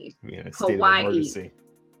 Hawaii. Yeah, in a state Hawaii. of emergency.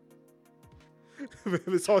 If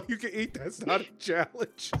it's all you can eat, that's not a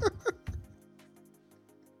challenge.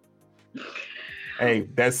 Hey,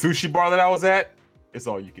 that sushi bar that I was at, it's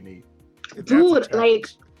all you can eat. That's a Dude, like,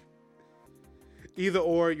 challenge. Either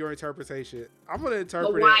or your interpretation. I'm gonna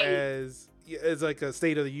interpret Hawaii. it as like a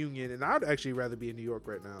state of the union, and I'd actually rather be in New York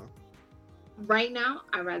right now. right now,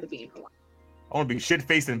 I'd rather be in Hawaii. I want to be shit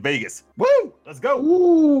faced in Vegas. Woo! Let's go.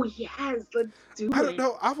 Ooh, yes, let's do it. I don't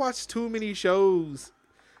know. I watched too many shows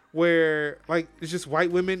where like it's just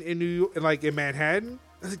white women in New York, like in Manhattan.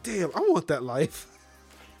 I was like, damn, I want that life.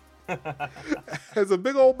 As a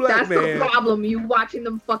big old black That's man. the problem. You watching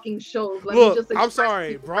them fucking shows. Let me Look, just I'm express sorry.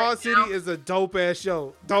 to you Broad right City now, is a dope ass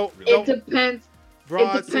show. Don't. It depends. Broad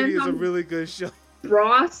depends City is a on- really good show.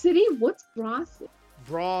 Broad City? What's Broad City?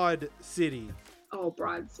 Broad City. Oh,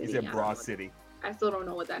 Broad He City. said I Broad don't know. City. I still don't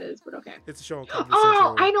know what that is, but okay. It's a show on Comedy Oh,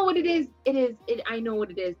 Central. I know what it is. I know what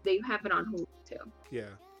it is. They have it on Hulu too. Yeah,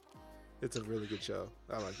 it's a really good show.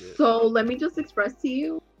 I like it. So let me just express to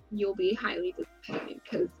you, you'll be highly disappointed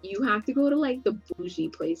because you have to go to like the bougie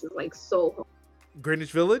places, like Soho.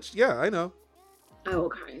 Greenwich Village. Yeah, I know. Oh,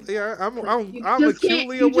 okay. Yeah, I'm You I'm just can't-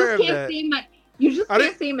 acutely you aware just of can't that. say you just I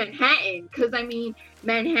can't say Manhattan, because I mean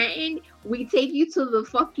Manhattan, we take you to the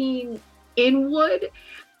fucking Inwood,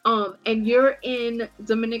 and you're in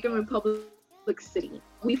Dominican Republic City.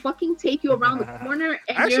 We fucking take you around the corner,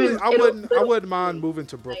 and you're Actually, in I wouldn't mind place. moving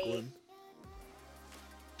to Brooklyn.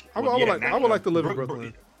 I Well, would yeah, like now- I would like to live in Brook-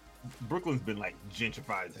 Brooklyn. Brooklyn's been like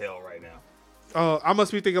gentrified as hell right now. I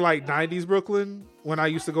must be thinking like '90s Brooklyn when I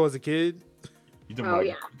used to go as a kid, You talking Oh, about?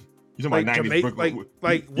 yeah. You talking like about 90s Jamaica, Brooklyn?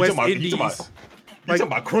 like You West talking about- Indies, You talking Like-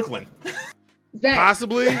 about Crooklyn? Zach,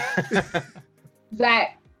 possibly.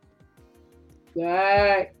 Zach.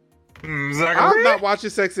 I'm Zachary? not watching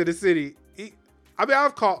Sex in the City. I mean,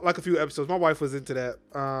 I've caught like a few episodes. My wife was into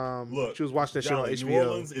that. Look, she was watching that shit on Johnny, HBO. New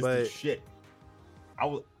Orleans is the but shit.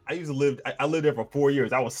 I used to live. I lived there for 4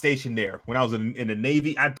 years. I was stationed there when I was in the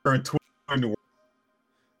Navy. I turned 20 in New Orleans.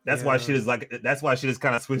 That's why shit is like. That's why shit is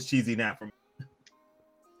kind of Swiss cheesy now for me.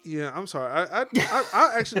 Yeah, I'm sorry. I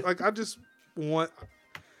actually like. I just want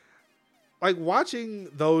like watching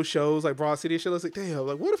those shows like Broad City and shit. I was like, damn.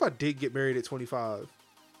 Like, what if I did get married at 25?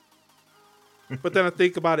 But then I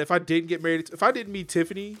think about it. If I didn't get married, if I didn't meet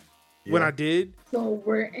Tiffany when I did, So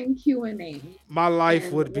we're in Q&A. my life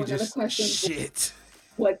And would be one of the just questions shit.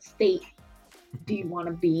 What state do you want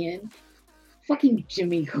to be in? Fucking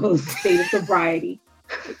Jimmy goes state of sobriety.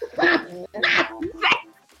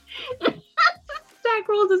 Zach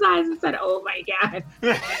rolled his eyes and said, "Oh my god."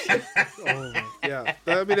 Oh, yeah.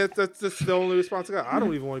 I mean, that's the only response I got. I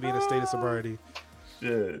don't even want to be in a state of sobriety.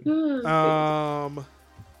 Shit. Um,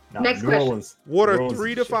 Nah, Next New question. Orleans. what New are Orleans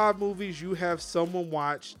 3 is to shit. 5 movies you have someone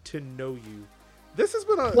watch to know you? This has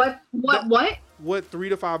been a What? 3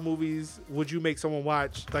 to 5 movies would you make someone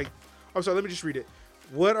watch? Like, I'm sorry, let me just read it.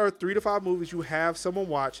 What are 3 to 5 movies you have someone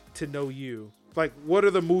watch to know you? Like, what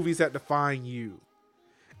are the movies that define you?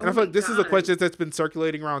 And I Oh feel my like this is a God. question that's been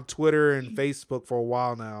circulating around Twitter and Facebook for a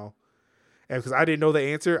while now. And because I didn't know the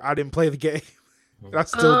answer, I didn't play the game. And I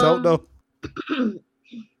still don't know.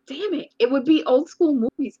 Damn it. It would be old school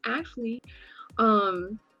movies, actually.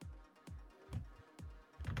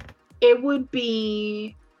 It would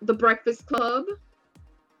be The Breakfast Club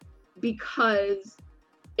because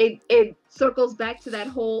it circles back to that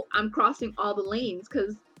whole I'm crossing all the lanes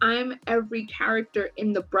because I'm every character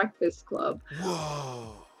in The Breakfast Club.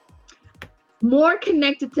 Whoa. More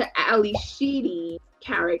connected to Ali Sheedy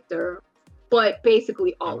character, but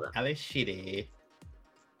basically all of them. Ali Sheedy.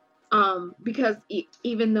 Because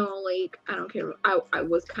even though like I don't care, I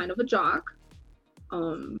was kind of a jock. Yeah,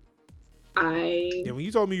 when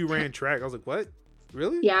you told me you ran track, I was like, what?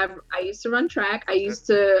 Really? Yeah, I used to run track. I used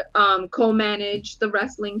to co-manage the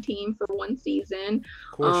wrestling team for one season.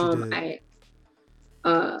 Of course you did.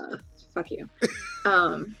 Fuck you.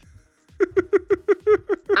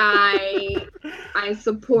 I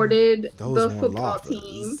supported Those the weren't football law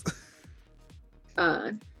team.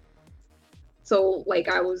 fellas. So like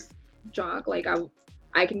I was jock, like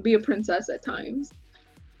I can be a princess at times.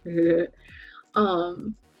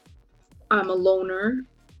 I'm a loner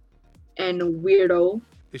and a weirdo.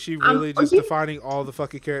 Is she really just defining all the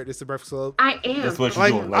fucking characters in Breakfast Club? I am. That's what she's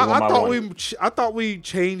Like, doing. Like, I thought we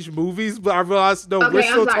changed movies, but I realized no, Okay, we're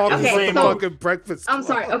still I'm sorry. talking Okay, about the so- fucking Breakfast Club. I'm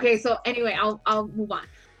sorry. Okay, so anyway, I'll move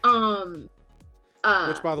on.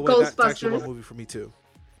 Which, by the way, that's actually Ghostbusters, one movie for me too.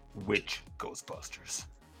 Which Ghostbusters?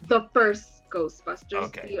 the first Ghostbusters,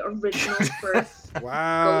 Okay. the original first.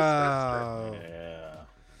 Wow.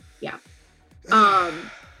 Yeah. Um,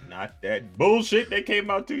 Not that bullshit that came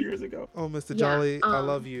out 2 years ago. Oh, Mr. Yeah, Jolly, I um,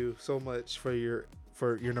 love you so much for your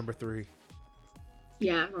number 3.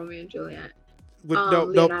 yeah, Romeo and Juliet. Nope, the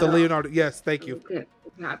Leonardo. Leonardo. Yes, thank you. Good.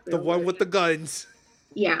 The one with the guns.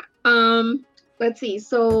 Yeah. Let's see.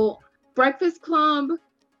 So Breakfast Club,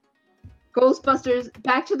 Ghostbusters,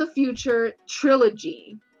 Back to the Future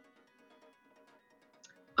trilogy.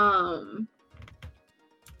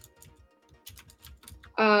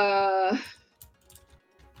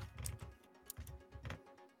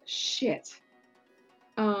 Shit.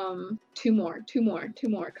 Two more.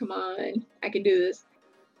 Come on. I can do this.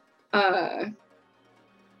 The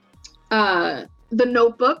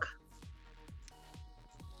Notebook.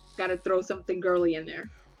 Gotta throw something girly in there.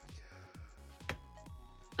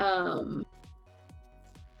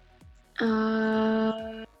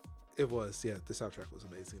 It was, yeah. The soundtrack was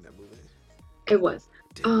amazing. That movie. It was.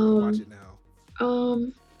 Damn, watch it now.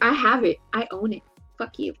 I have it. I own it.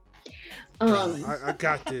 Fuck you. I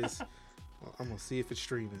got this. Well, I'm gonna see if it's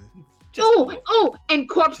streaming. And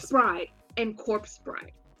Corpse Bride.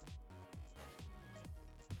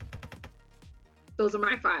 Those are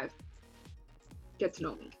my 5. Get to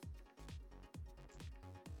know me.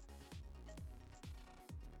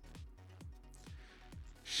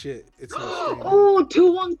 Shit, it's not streaming. Oh,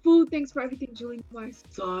 2 Wong Fu. Thanks for everything, Julie. Why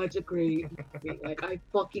such a great movie. Like I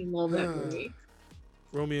fucking love that movie.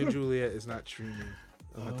 Romeo and Juliet is not streaming.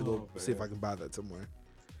 I'll have to go see if I can buy that somewhere.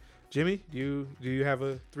 Jimmy, do you have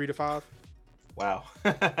a 3 to 5? Wow.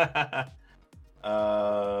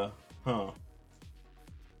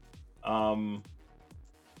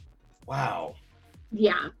 Wow.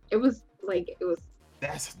 Yeah, it was.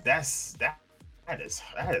 That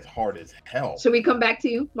is hard as hell. Should we come back to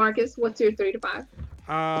you, Marcus? What's your 3 to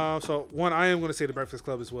 5? So one, I am going to say The Breakfast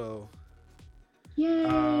Club as well.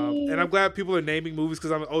 Yay! And I'm glad people are naming movies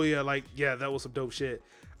because I'm, that was some dope shit.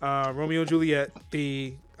 Romeo and Juliet,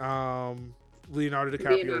 the Leonardo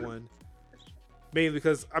DiCaprio one. Mainly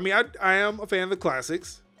because, I mean, I am a fan of the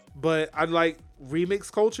classics, but I like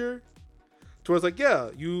remix culture. Towards like, yeah,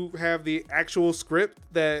 you have the actual script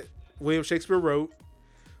that William Shakespeare wrote,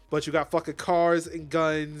 but you got fucking cars and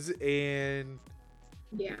guns and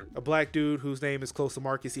Yeah. a black dude whose name is close to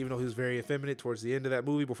Marcus, even though he was very effeminate towards the end of that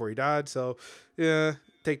movie before he died. So, yeah,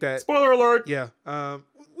 take that. Spoiler alert. Yeah.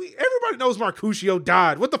 Everybody knows Mercutio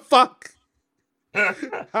died. What the fuck?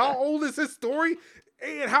 How old is this story?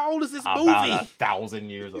 And how old is this movie? About 1,000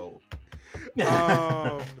 years old.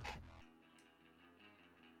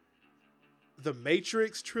 The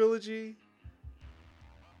Matrix trilogy.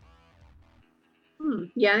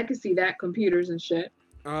 Yeah, I can see that. Computers and shit.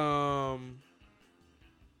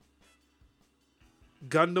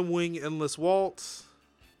 Gundam Wing Endless Waltz.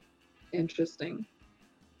 Interesting.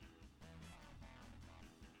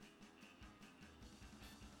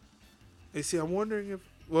 You see, I'm wondering if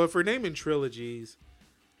we're naming trilogies,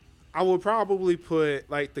 I would probably put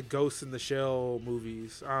like the Ghost in the Shell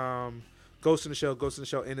movies. Ghost in the Shell, Ghost in the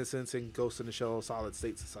Shell Innocence, and Ghost in the Shell Solid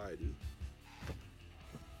State Society.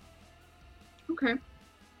 Okay.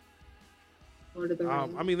 Lord of the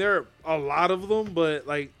Rings. I mean, there are a lot of them, but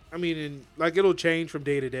like, I mean, it'll change from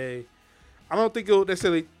day to day. I don't think it'll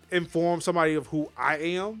necessarily inform somebody of who I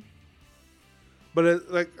am. But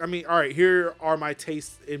all right, here are my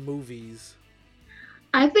tastes in movies.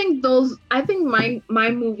 I think my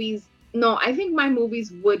movies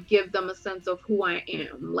would give them a sense of who I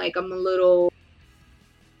am. Like, I'm a little,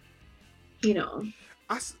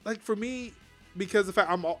 For me, because the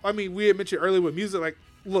fact we had mentioned earlier with music, like,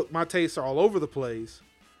 look, my tastes are all over the place.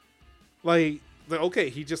 Like okay,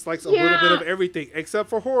 he just likes a little bit of everything except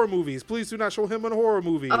for horror movies. Please do not show him in a horror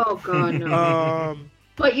movie. Oh God, no.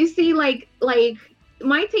 But you see, like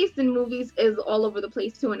my taste in movies is all over the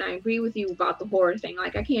place too, and I agree with you about the horror thing.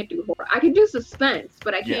 Like, I can't do horror. I can do suspense,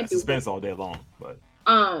 but I can't do suspense all day long.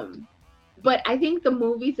 But I think the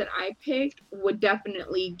movies that I picked would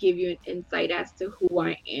definitely give you an insight as to who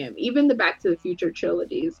I am. Even the Back to the Future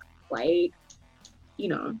trilogies, like,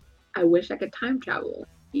 I wish I could time travel.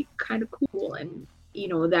 Be kind of cool, and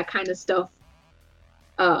that kind of stuff.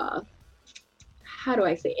 How do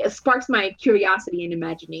I say it? It sparks my curiosity and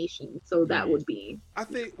imagination. So that would be. I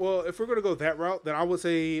think. Well, if we're gonna go that route, then I would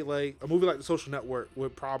say like a movie like The Social Network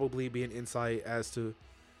would probably be an insight as to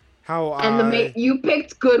how you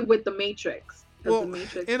picked good with The Matrix. Well, The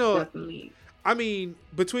Matrix definitely. I mean,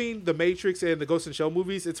 between The Matrix and the Ghost in the Shell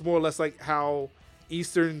movies, it's more or less like how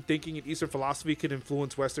Eastern thinking and Eastern philosophy can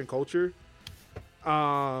influence Western culture,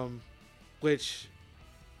 which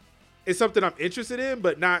is something I'm interested in,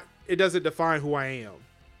 but not. It doesn't define who I am.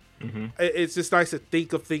 Mm-hmm. It's just nice to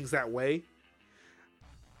think of things that way.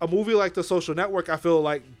 A movie like The Social Network, I feel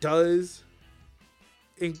like does.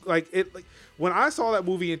 When I saw that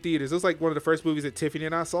movie in theaters, it was like one of the first movies that Tiffany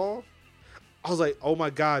and I saw. I was like, oh my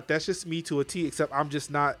God, that's just me to a T, except I'm just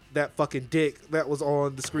not that fucking dick that was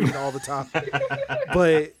on the screen all the time.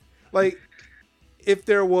 But like, if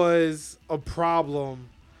there was a problem,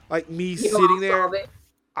 like me sitting there,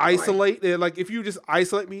 isolate, like if you just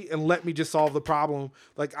isolate me and let me just solve the problem,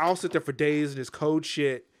 like I'll sit there for days and just code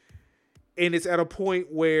shit. And it's at a point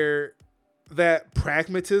where that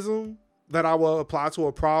pragmatism that I will apply to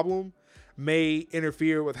a problem may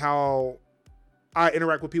interfere with how I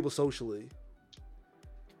interact with people socially.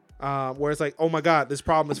 Where it's like, oh my God, this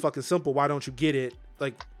problem is fucking simple. Why don't you get it?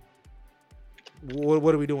 Like,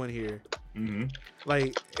 what are we doing here? Mm-hmm.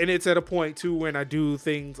 Like, and it's at a point too when I do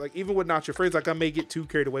things like, even with Not Your Friends, like I may get too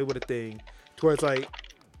carried away with a thing to where it's like,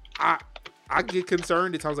 I get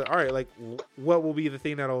concerned at times like, all right, like what will be the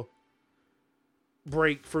thing that'll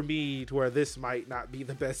break for me to where this might not be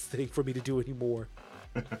the best thing for me to do anymore.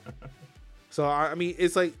 So I mean,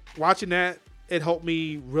 it's like watching that, it helped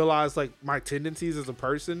me realize like my tendencies as a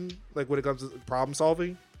person, like when it comes to problem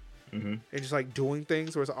solving. Mm-hmm. And just like doing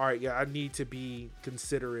things where it's like, all right, yeah, I need to be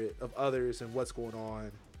considerate of others and what's going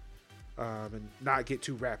on, and not get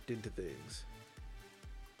too wrapped into things.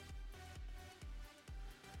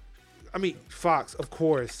 I mean, Fox, of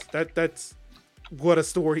course, that's what a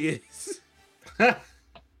story is. God.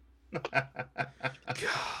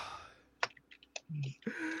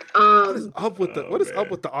 What is up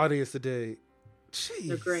with the audience today? Jeez.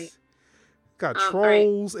 They're great. Got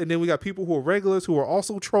trolls, right. And then we got people who are regulars who are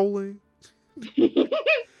also trolling.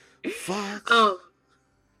 Fuck.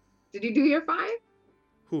 Did you do your 5?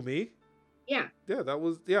 Who, me? Yeah. Yeah, I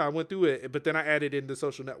went through it, but then I added in The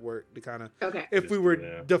Social Network to kind of. Okay. If we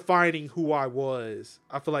were defining who I was,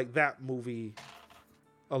 I feel like that movie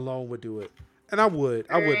alone would do it, and I would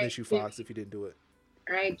miss you, Fox, if you didn't do it.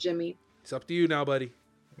 All right, Jimmy. It's up to you now, buddy.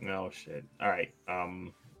 No shit. All right.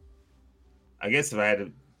 I guess if I had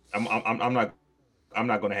to. I'm not I'm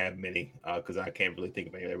not gonna have many because I can't really think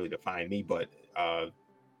of any that really define me. But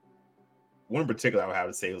one in particular I would have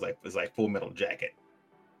to say was like Full Metal Jacket.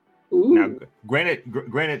 Ooh. Now,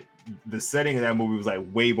 granted, the setting of that movie was like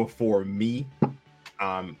way before me.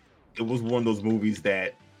 It was one of those movies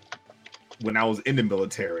that when I was in the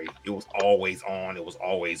military, it was always on. It was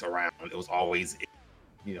always around. It was always,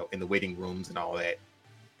 in the waiting rooms and all that.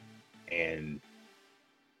 And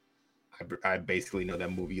I basically know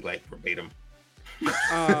that movie like verbatim.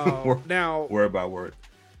 Now, word by word.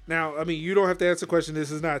 Now, I mean, you don't have to answer the question.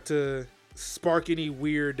 This is not to spark any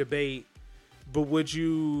weird debate, but would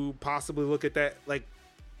you possibly look at that, like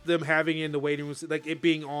them having it in the waiting room, like it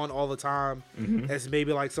being on all the time, as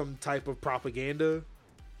maybe like some type of propaganda?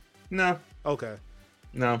 No. Okay.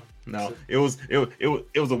 No. It was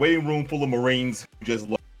a waiting room full of Marines who just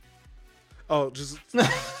loved.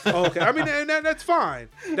 Okay. I mean, and that's fine.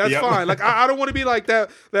 That's fine. Like, I don't want to be like that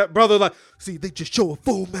brother. Like, see, they just show a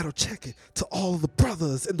Full Metal Jacket to all of the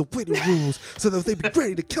brothers in the waiting rooms so that they be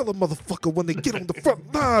ready to kill a motherfucker when they get on the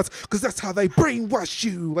front lines, because that's how they brainwash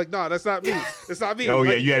you. Like, no, that's not me. That's not me. Oh,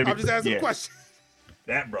 like, yeah, I'm just asking a question.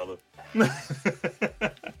 That brother.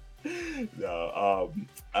 No.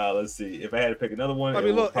 Let's see. If I had to pick another one, I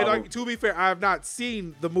mean, look, and like, to be fair, I have not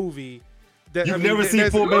seen the movie. You've never seen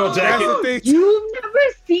Full Metal Jacket? You've never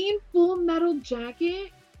seen Full Metal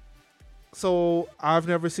Jacket? So I've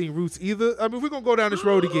never seen Roots either. I mean, we're gonna go down this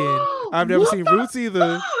road again. I've never seen Roots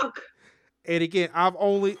either. Fuck? And again,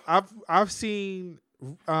 I've seen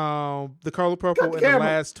The Color Purple in camera. the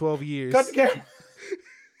last 12 years. Cut the camera.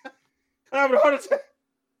 I'm having a heart attack.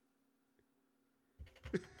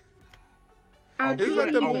 Is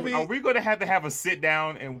that the movie? Are we going to have a sit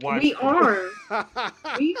down and watch? We are.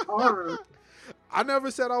 We are. I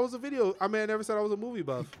never said I was a video. I mean, I never said I was a movie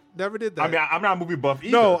buff. Never did that. I mean, I'm not a movie buff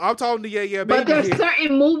either. No, I'm talking to Baby. But there's here.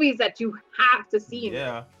 certain movies that you have to see.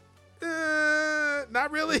 Yeah.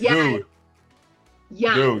 Not really. Yes. Dude.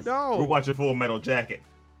 Yes. Dude, No. we're watching Full Metal Jacket.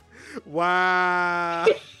 Wow.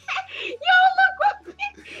 Yo, look what.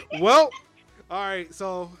 Well, all right.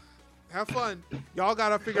 So have fun. Y'all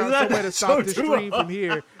gotta figure out some way to stop this stream from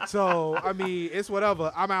here. So I mean, it's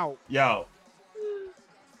whatever. I'm out. Yo.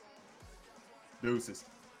 Deuces.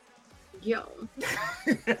 Yo.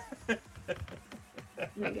 Like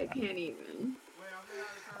I can't even.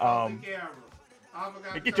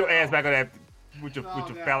 Get your ass back on that with your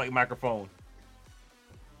phallic microphone.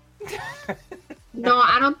 No,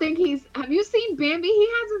 I don't think he's. Have you seen Bambi? He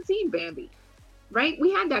hasn't seen Bambi, right?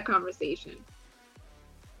 We had that conversation.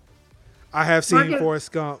 I have seen Marcus-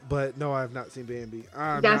 Forrest Gump, but no, I have not seen Bambi.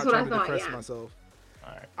 I'm That's not what I trying to thought, depress yeah. myself.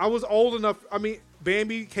 All right. I was old enough. I mean,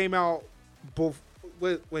 Bambi came out both.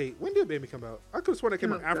 Wait, when did Bambi come out? I could have sworn it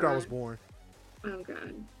came out after I was born. Oh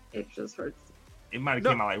god, it just hurts. It might have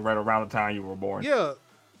came out like right around the time you were born. Yeah.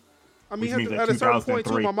 I mean, Which means at a certain point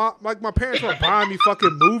too, 2003. my mom, like my parents were buying me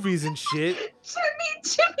fucking movies and shit.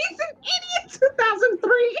 Jimmy's an idiot.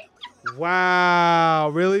 2003. Wow,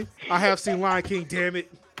 really? I have seen Lion King. Damn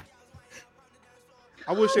it!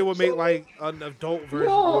 I wish they would make like an adult version of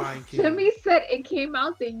No, Lion King. Jimmy said it came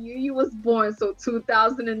out the year you was born, so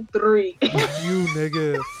 2003. Fuck you,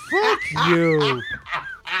 nigga. Fuck you.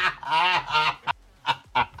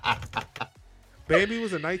 Bambi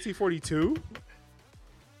was in 1942.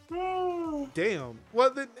 Damn.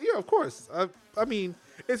 Well, then, yeah, of course. I mean,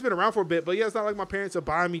 it's been around for a bit, but yeah, it's not like my parents are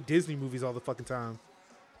buying me Disney movies all the fucking time.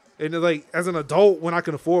 And like, as an adult, when I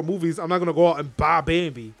can afford movies, I'm not gonna go out and buy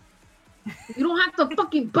Bambi. You don't have to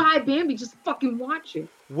fucking buy Bambi, just fucking watch it.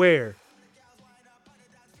 Where?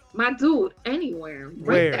 My dude, anywhere. Rent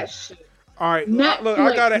Where? that shit. All right, Netflix, look,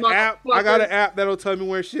 I got an app. I got an motherfucker. app that'll tell me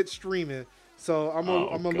where shit's streaming. So I'm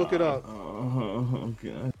gonna look it up. Oh,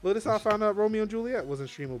 God. Look, this how I found out Romeo and Juliet wasn't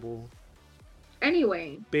streamable.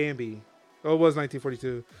 Anyway, Bambi. Oh, it was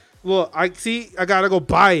 1942. Look, I gotta go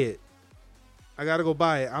buy it.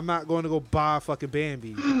 I'm not going to go buy fucking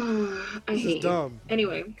Bambi. I This hate is dumb. you.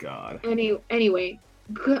 Anyway, God. anyway.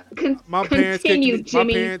 My parents Continue, kicked me, my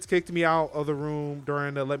Jimmy. parents kicked me out of the room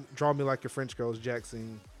during the Draw Me Like Your French Girls Jack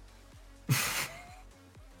scene.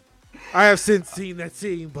 I have since seen that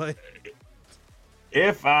scene, but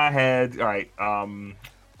If I had, all right, I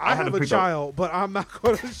had have to a pick child, but I'm not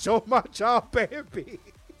going to show my child Bambi.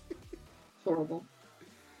 Horrible.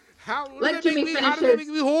 How Let does that Jimmy make me, finish how does that make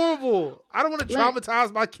me horrible? I don't want to Let-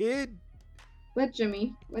 traumatize my kid. Let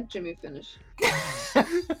Jimmy finish.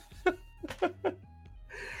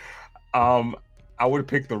 I would have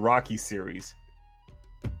picked the Rocky series.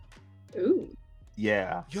 Ooh.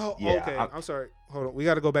 Yeah. Yo, Yeah, okay. I- I'm sorry. Hold on. We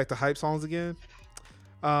got to go back to hype songs again.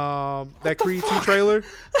 That Creed 2 trailer.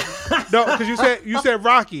 No, because you said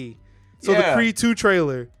Rocky. So Yeah. the Creed 2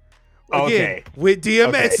 trailer. Again, Okay. with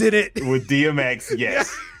DMX Okay. in it. With DMX,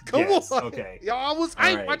 yes. Come Yes, on. Okay. Y'all, I was All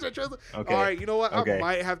hyped right. watching that trailer. Okay. All right, you know what? Okay. I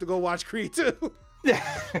might have to go watch Creed 2. yeah,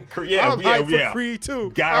 I'm hyped for Creed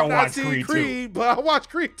 2. Gotta I've not watch seen Creed 2. Creed, but I watched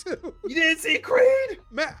Creed 2. You didn't see Creed?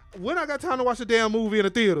 Man, when I got time to watch a damn movie in a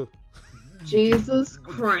theater? Jesus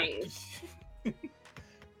Christ.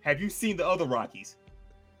 Have you seen the other Rockies?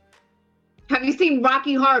 Have you seen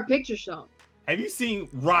Rocky Horror Picture Show? Have you seen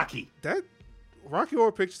Rocky? That Rocky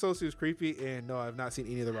Horror Picture Show seems creepy, and no, I've not seen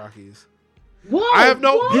any of the Rockies. Whoa! I have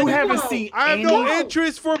no- whoa, You haven't whoa, seen I have any? no Whoa.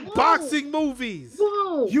 interest for Whoa. boxing movies.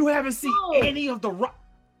 Whoa! You haven't seen Whoa. any of the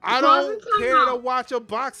I Pause don't and time care to out. watch a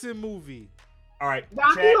boxing movie. All right,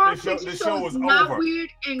 Rocky Chad, Horror the show, Picture the Show show is is not over. weird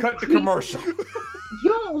and Cut the creepy. commercial.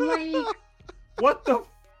 Yo, like What the?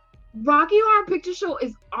 Rocky Horror Picture Show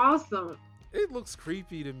is awesome. It looks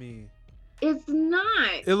creepy to me. It's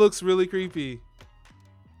not. It looks really creepy.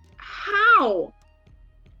 How?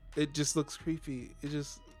 It just looks creepy. It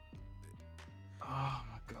just Oh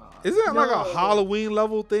my god. isn't that like No. a Halloween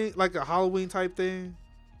level thing, like a Halloween type thing?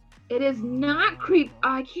 It is not creep.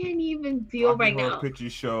 I can't even deal Rocky right Horror now. Picture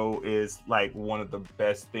Show is like one of the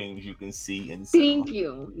best things you can see in Thank cinema.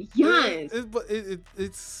 you. Yes. But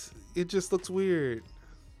it just looks weird.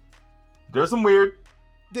 There's some weird.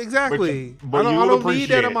 Exactly. but I you don't will need that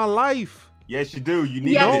appreciate in it. my life. Yes, you do. You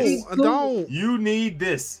need Yes, No, this. I don't. You need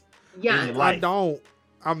this. Yes. your I life. don't.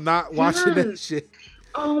 I'm not watching that Yes. shit.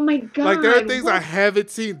 Oh my god. Like there are things I What haven't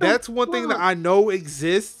seen. the That's one thing that fuck? I know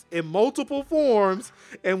exists in multiple forms,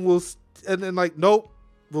 and and then like nope,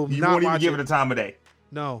 will You not won't even watch give it. it a time of day.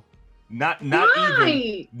 No, Not Why?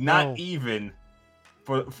 even. Not No. even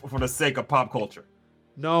for the sake of pop culture.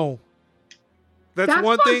 no. That's That's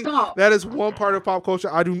one fucked thing. up. That is one part of pop culture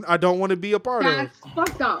I don't want to be a part of. That's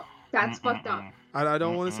fucked up. That's fucked up. I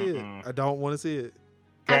don't want to see it. Mm-mm-mm. I don't want to see it.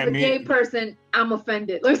 As Cat, a me- gay person, I'm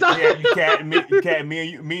offended. Like, sorry. Yeah, you can't. Me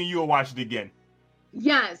and you will watch it again.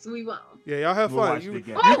 Yes, we will. Yeah, y'all have We'll fun. watch it You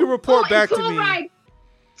again. can report back to Tool me. Ride,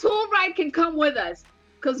 Tool Ride can come with us.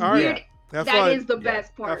 Because All right. weird, Have that fun. is the Yeah.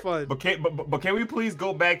 best part. Have fun. But can we please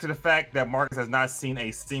go back to the fact that Marcus has not seen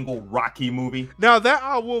a single Rocky movie? Now that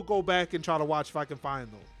I will go back and try to watch if I can find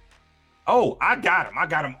them. Oh, I got him. I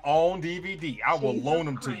got him on DVD. I will Jesus loan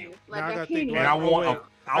them to you. Christ. Like, Now I I gotta can't think, even. And I Like, want wait. a.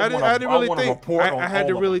 I didn't want really a think. report on I had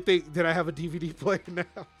to all really of think. Did I have a DVD player in the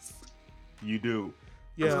house? them. You do.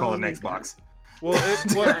 Yeah. It's called an Oh my Xbox. Well,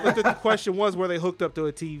 what the question was, were they hooked up to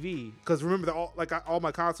a TV? Because remember, all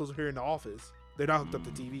my consoles are here in the office. They're not hooked up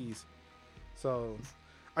to TVs. So,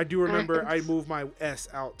 I do remember I it's- moved my S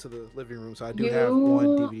out to the living room, so I do have one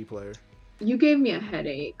DVD player. You gave me a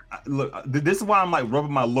headache. Look, this is why I'm like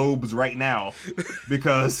rubbing my lobes right now,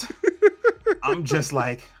 because I'm just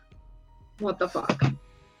like, What the fuck?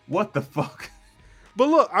 what the fuck? But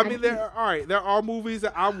look, I mean, there are movies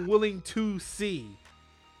that I'm willing to see.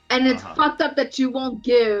 And it's Uh-huh. fucked up that you won't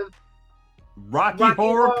give Rocky, Rocky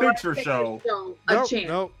Horror Picture Show. a Nope, chance.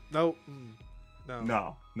 no. No.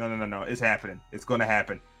 It's happening. It's gonna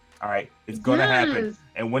happen. All right, it's gonna happen. Yes.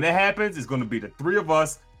 And when it happens, it's gonna be the three of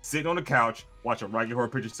us sitting on the couch watching Rocky Horror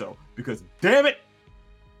Picture Show. Because damn it,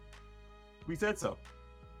 we said so.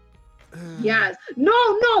 Yes.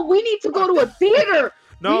 No, we need to go to a theater.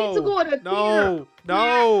 We need to go to a theater.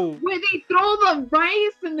 No. Where they throw the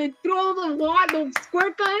rice and they throw the water, the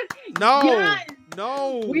squirt gun. No. Yes.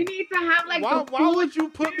 No. We need to have like why, the why full would you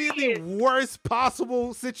put me in the experience. worst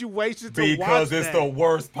possible situation to watch Because it's that? the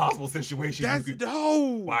worst possible situation. That's you could... no.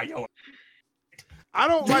 Why, yo? I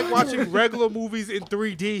don't like watching regular movies in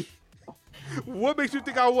 3D. What makes you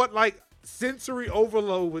think I want like sensory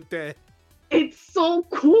overload with that? It's so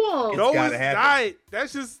cool. It's No, gotta it's happen. not.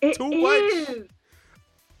 That's just It too much. is.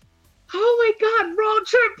 Oh my god, road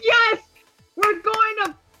trip, yes! We're going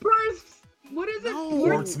to what is it? No.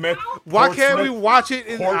 Portsmouth. Why can't we Portsmouth. watch it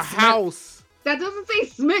in a Portsmouth. house? That doesn't say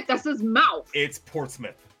Smith, that says mouth. It's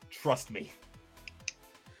Portsmouth. Trust me.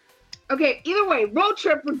 Okay, either way, road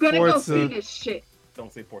trip, we're gonna go see Forza. this shit.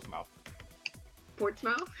 Don't say Portsmouth.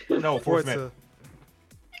 Portsmouth? No, Portsmouth. Forza.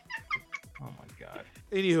 Oh my god.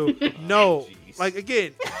 Anywho, no. Jeez. Like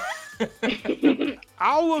again,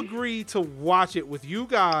 I'll agree to watch it with you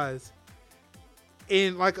guys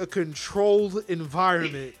in like a controlled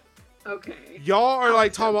environment. Okay. Y'all are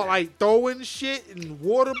like talking about like throwing shit and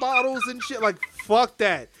water bottles and shit. Like fuck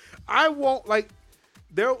that. I won't like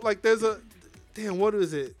there's a damn, what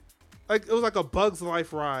is it? Like it was like a Bugs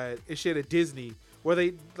Life ride and shit at Disney where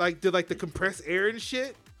they like did like the compressed air and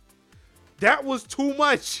shit. That was too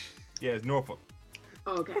much. Yeah, it's Norfolk.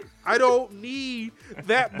 Okay. I don't need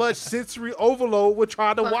that much sensory overload with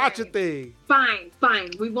trying to watch a thing. Fine.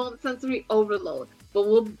 We won't sensory overload. But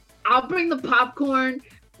I'll bring the popcorn.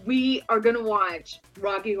 We are gonna watch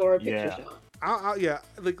Rocky Horror Picture Yeah. Show. Yeah,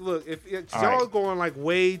 like, look, if All y'all right. are going like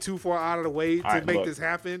way too far out of the way to right, make look. this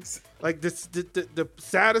happen, like this,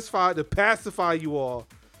 to pacify you all,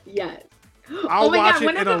 Yes. I'll my watch God, it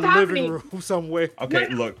when in is a this living happening? room somewhere. Okay,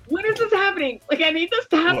 When- look. When is this happening? Like, I need this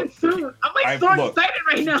to happen Look, soon. I'm like I- so look, excited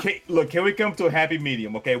right now. Can we come to a happy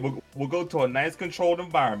medium? Okay, we'll go to a nice controlled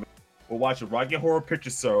environment. We'll watch a Rocky Horror Picture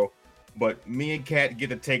Show, but me and Kat get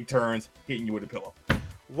to take turns hitting you with a pillow.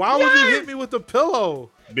 Why would you Yes! hit me with the pillow?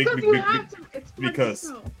 Because you have to. It's part of the because-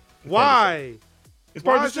 show. Why? It's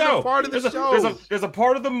part Why of the is it a show. part of the show? There's a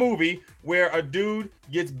part of the movie where a dude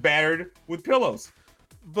gets battered with pillows.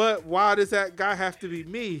 But why does that guy have to be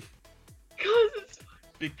me? Because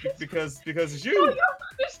it's Because it's oh, you. you don't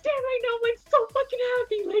understand right now. I'm like so fucking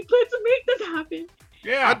happy. Like, let's make this happen. I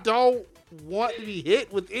Yeah. don't want to be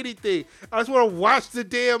hit with anything. I just want to watch the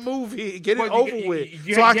damn movie and get it Well, you- over you- with,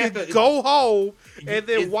 you so I have can to- go home and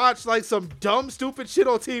then it's- watch like some dumb, stupid shit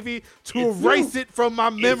on TV to It's- erase it from my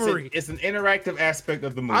memory. It's an interactive aspect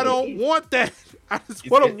of the movie. I don't want that. I just It's-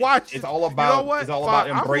 want to it- watch. it's it. all You about- know what? it's all Fine,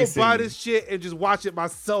 about embracing- I'm gonna buy this shit and just watch it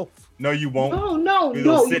myself. No, you won't. No, It'll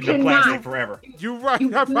no, you sit in the plastic cannot. forever. You're right.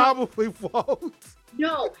 You I will- probably won't.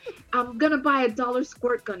 No, I'm gonna buy $1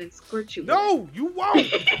 squirt gun and squirt you. with No, you won't.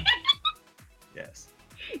 Yes.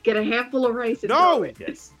 it. Get a handful of rice and No. throw it.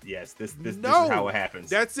 Yes. This is No. how it happens.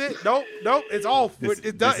 That's it. Nope. It's off. It's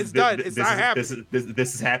done. It's done. It's not happening.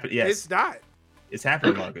 This is happening. Yes. It's not. It's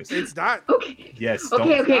happening, Marcus. It's not. Okay. Yes.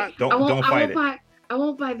 Okay. Don't fight it. I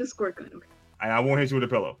won't buy the squirt gun. Okay. I won't hit you with a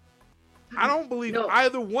pillow. I don't believe No.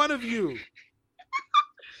 either one of you.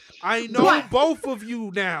 I know But- both of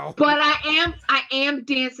you now. But I am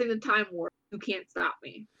dancing the time warp. You can't stop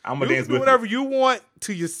me. I'm You gonna dance do with whatever you want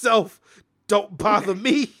to yourself. Don't bother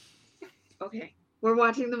me. Okay. We're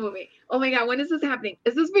watching the movie. Oh my god, when is this happening?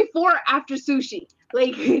 Is this before or after sushi?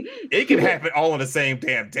 Like you. It can happen all on the same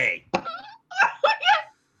damn day.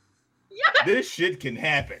 yeah. This shit can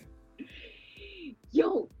happen.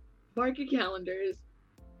 Yo, mark your calendars.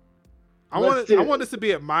 I Let's want do I it. want this to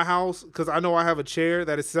be at my house because I know I have a chair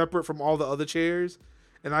that is separate from all the other chairs,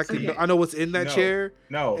 and I can Okay. I know what's in that No. chair.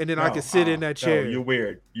 No. And then I can sit in that chair. No, you're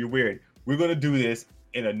weird. You're weird. We're gonna do this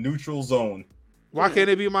in a neutral zone. Why can't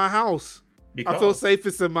it be my house? Because I feel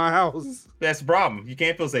safest in my house. that's the problem. You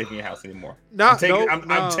can't feel safe in your house anymore. Nah, I'm taking, nope, I'm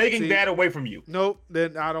nah, taking see, that away from you. Nope.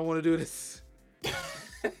 Then I don't want to do this.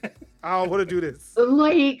 I don't want to do this.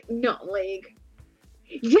 Like, no, like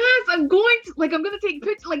yes, I'm going to like I'm gonna take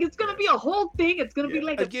pictures. Like it's gonna be a whole thing. It's gonna be Yeah.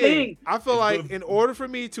 like a Again, thing. I feel It's like gonna- in order for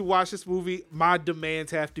me to watch this movie, my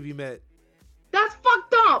demands have to be met. That's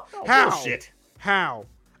fucked up. How? Bullshit. How?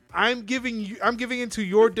 I'm giving into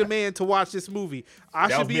your demand to watch this movie. I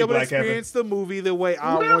That should was be me, able to Black Kevin. experience the movie the way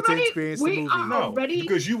I We're want to already- experience the we movie. are- No, Already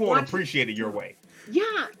because you won't watching- appreciate it your way. Yeah,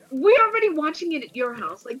 we're already watching it at your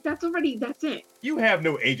house. Like that's it. You have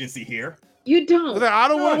no agency here. You don't. But then I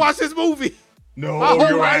don't want None. to watch this movie. No, My whole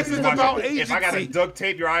your life ass is is watching. about If I gotta agency. duct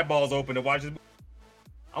tape your eyeballs open to watch this, I'm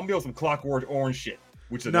gonna be on some Clockwork Orange shit,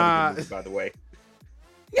 which is Nah. another good movie, by the way.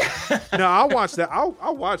 No, I'll watch that.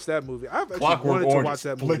 I'll watch that movie. I've actually Clockwork wanted to Orange watch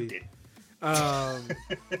that flipped movie. it.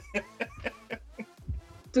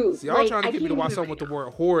 Dude, See, y'all like, trying to I get me to can't watch even something with the right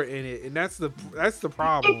word horror in it, and that's the now.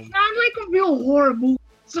 problem. It's not like a real horror movie.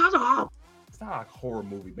 Shut up. It's not a horror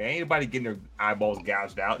movie, man. Ain't nobody getting their eyeballs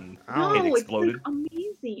gouged out and I don't- No, exploded. it's like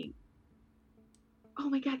amazing. Oh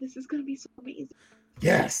my god, this is gonna be so amazing.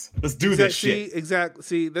 yes, let's do this See, shit. exactly.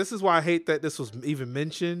 See, this is why I hate that this was even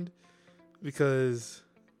mentioned, because,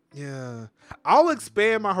 yeah, I'll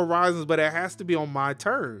expand my horizons, but it has to be on my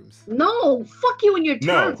terms. No, fuck you and your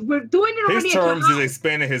No. terms. We're doing it already His at your terms is house.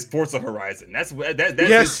 expanding his Forza Horizon. That's his term.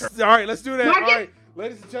 Yes. All right, let's do that. Marcus- All right,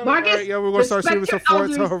 ladies and gentlemen. Marcus, all right, yeah, we're gonna start streaming some respect your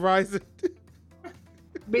Forza elders. Horizon.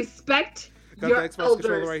 Respect Got your the Xbox elders.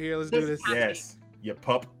 controller right here. Let's do This this. is- Yes, you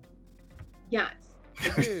pup. Yes.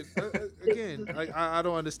 Again, like I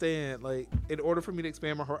don't understand. Like, in order for me to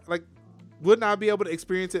expand my horizon, like, wouldn't I be able to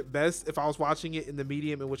experience it best if I was watching it in the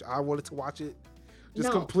medium in which I wanted to watch it? Just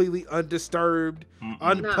No. completely undisturbed, Mm-mm.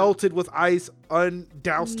 unpelted with ice,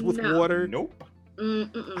 undoused with No. water. Nope. I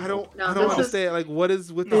don't No, I don't this is- understand. Like, what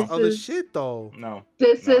is with this this other is- shit though? No.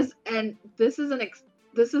 This No. this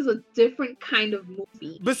is a different kind of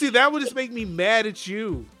movie. But see, that would just make me mad at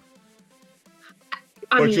you.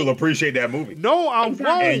 I But mean, you'll appreciate that movie. No, I Exactly.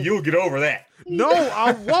 won't. And you'll get over that. No,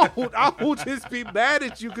 I won't. I will just be mad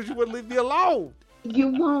at you because you wouldn't leave me alone. you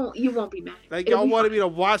won't be mad. Like, It'll y'all be wanted fine. me to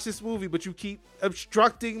watch this movie, but you keep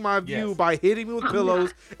obstructing my view Yes. by hitting me with I'm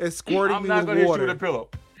pillows and squirting I'm me not with gonna hit you water. with a pillow.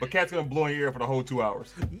 But Cat's gonna blow in your ear for the whole 2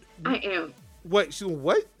 hours. I am. What?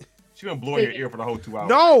 What? She gonna blow in your Say ear for the whole 2 hours.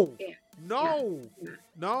 No, Yeah. no, Yeah.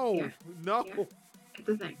 no, Yeah. no. Yeah. It's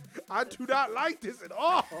the thing. I do not like this at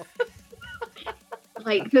all.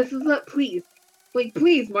 Like, this is a please. Like,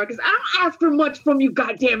 please, Marcus. I don't ask for much from you,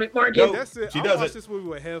 goddammit, Marcus. No. That's it. She I does watch it. this movie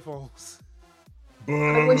with headphones.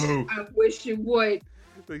 Boo. I wish you would.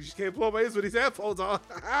 Like, she can't blow my ears with these headphones on.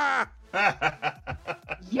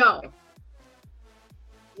 Yo.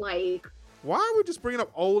 Like, Why are we just bringing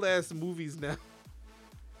up old ass movies now?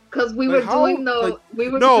 because we Like, were how- doing the like, we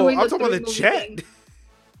were No, doing I'm the talking about the three-movie chat. thing.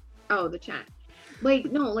 Oh, the chat. Like,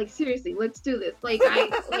 no, like seriously, let's do this. Like, I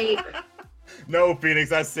like No,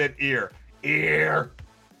 Phoenix, I said ear. Ear.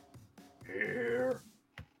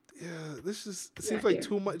 Yeah, this just seems Yeah, like yeah.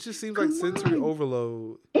 too much. It just seems like Come sensory on.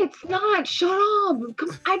 overload. it's not. Shut up.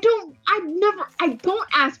 I don't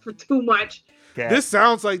ask for too much. Cat, This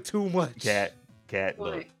sounds like too much. cat, What?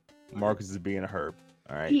 look. Marcus is being a herb.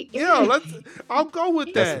 All right. He Yeah, is. I'll go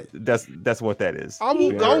with that. That's what that is. I will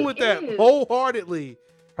Being a go herb. with that is. wholeheartedly.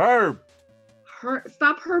 Herb.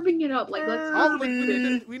 Stop herbing it up. Like, let's I'll, stop.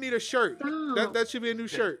 we need a shirt. Stop. That should be a new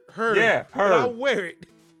shirt. Herb. Yeah, And I'll herb. wear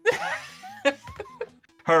it.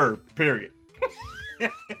 Herb. Period.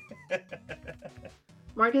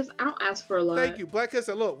 Marcus, I don't ask for a lot. Thank you. Black Cat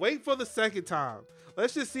said, look, wait for the second time.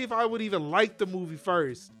 Let's just see if I would even like the movie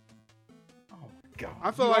first. Oh my god.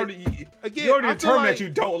 I feel you like- already, Again, you already I feel determined like- that you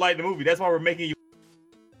don't like the movie. That's why we're making you.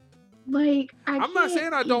 Like, I'm not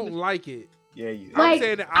saying I don't like it. Yeah, you. I'm Like,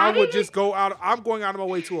 saying that I I would didn't- just go out. I'm going out of my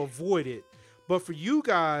way to avoid it. But for you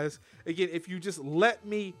guys, again, if you just let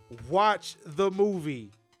me watch the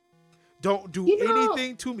movie, don't do You know-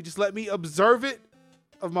 anything to me. Just let me observe it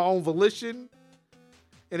of my own volition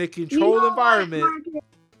in a controlled You know what, environment.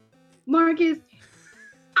 Marcus,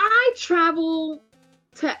 I travel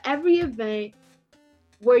to every event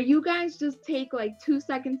where you guys just take like 2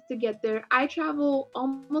 seconds to get there. I travel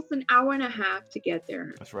almost an hour and a half to get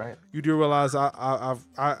there. That's right. You do realize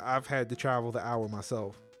I've had to travel the hour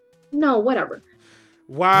myself. No, whatever.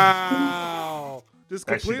 Wow. Just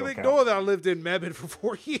That shit completely don't ignore that I lived in Mebane for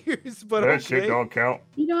 4 years. But That shit okay. don't count.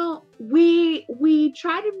 You know, we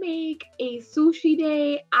try to make a sushi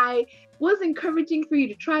day. I was encouraging for you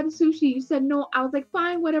to try the sushi. You said no. I was like,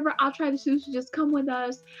 fine, whatever. I'll try the sushi. Just come with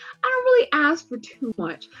us. I don't really ask for too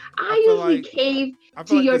much. I feel usually like- cave I to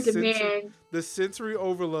feel like your the demands. The sensory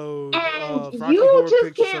overload And of Rocky you Horror just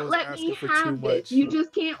Picture Show can't is let asking me for too have much. this. You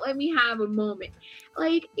just can't let me have a moment.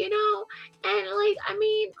 Like, you know, and like, I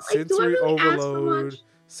mean, like, do I Sensory really ask for overload. much?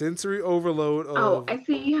 Sensory overload of. Oh, I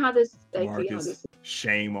see how this. I see how Marcus, this.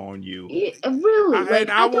 shame on you. Really, I- like,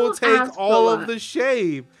 and I will don't take ask for a all of lot. the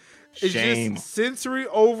shame. It's Shame just sensory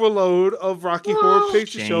overload of Rocky Horror Well,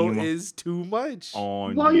 Picture Show Shame is too much.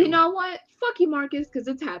 on Well, you. you know what? Fuck you, Marcus, because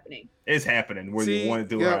it's happening. It's happening whether you want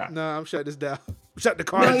to do yeah, it. no, I'm shutting this down. Shut the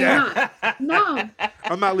car No, you're down. not. No,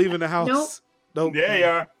 I'm not leaving the house. Nope. Yeah, you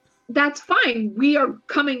are. that's fine. We are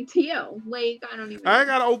coming to you. Like, I don't even. I ain't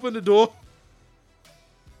gotta open the door.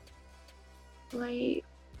 Like,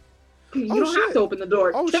 you Oh, don't shit. have to open the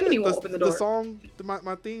door. Oh Tiffany shit! won't open the door. song,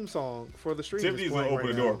 my theme song for the stream. Tiffany's is gonna playing open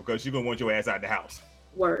right the door now. because she's gonna want your ass out the house.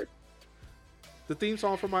 Word. The theme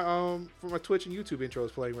song for my Twitch and YouTube intro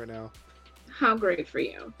is playing right now. How great for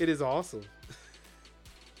you. It is awesome.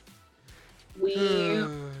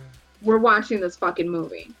 We're watching this fucking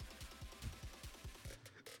movie.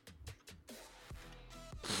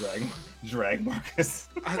 Drag Marcus.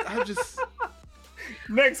 I just.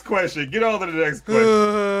 Next question. Get on to the next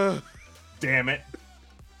question. Damn it.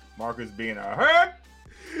 Marcus being a hurt.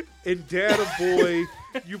 In Data Boy,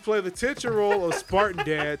 you play the titular role of Spartan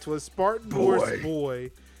Dad to a Spartan Norse Boy.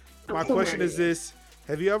 boy. My Of question course. is this: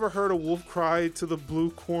 have you ever heard a wolf cry to the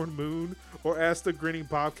blue corn moon, or asked a grinning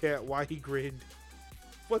bobcat why he grinned?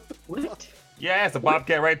 What the fuck? What? Yeah, asked a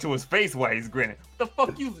bobcat right to his face while he's grinning.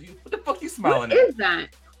 What the fuck you smiling What at? is that?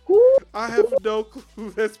 Who? I have no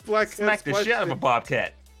clue. That's Black Cat's Smack the shit out of a question.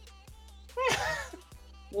 bobcat.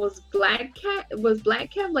 Was Black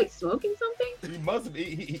Cat like smoking something? He must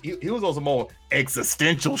be. He was on some more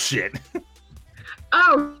existential shit.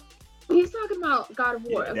 Oh, he's talking about God of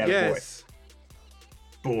War. Yeah, Okay. that- Yes.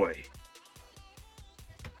 Boy.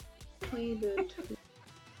 Play the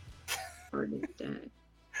Spartan Dad.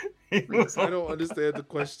 He was I on- don't understand the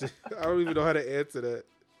question. I don't even know how to answer that.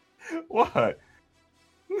 What?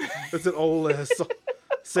 That's an old ass song.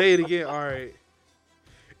 Say it again. All right.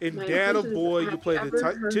 In My Dad of question is, Boy, you have play you the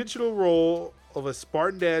ever heard- titular role of a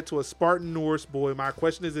Spartan dad to a Spartan Norse boy. My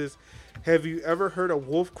question is this: have you ever heard a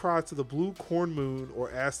wolf cry to the blue corn moon,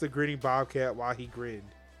 or asked the grinning bobcat why he grinned?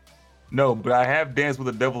 No, but I have danced with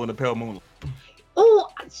the devil in the pale moon. Oh,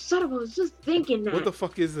 shut up! I was just thinking that. What the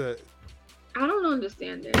fuck is that? I don't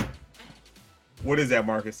understand it. What is that,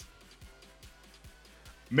 Marcus?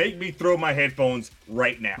 Make me throw my headphones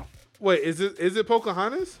right now. Wait, is it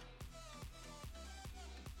Pocahontas?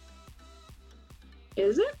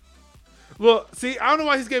 Is it? Well, see, I don't know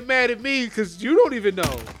why he's getting mad at me because you don't even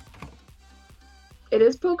know. It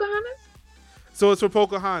is Pocahontas? So it's for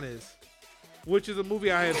Pocahontas, which is a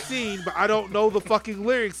movie I have seen, but I don't know the fucking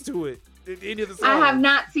lyrics to it. In any of the songs. I have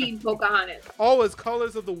not seen Pocahontas. Oh, it's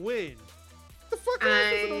Colors of the Wind. What the fuck am I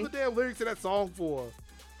supposed to know I- the damn lyrics to that song for?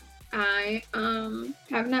 I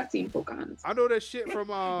have not seen Pocahontas. I know that shit from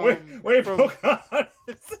Wait, from-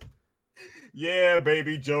 Pocahontas. Yeah,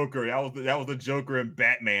 baby, Joker. That was the Joker in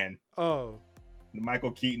Batman, Oh, the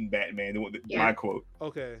Michael Keaton Batman. Yeah. My quote.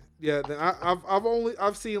 okay, yeah. Then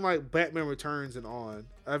I've seen like Batman Returns and on.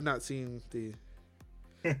 I've not seen the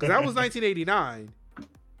because that was 1989.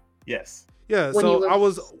 Yes. Yeah, When so he I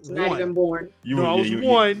was not one. even born. No, I was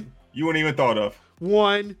one. You wouldn't even thought of.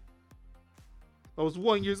 One. I was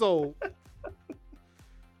 1 year old.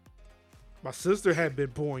 My sister hadn't been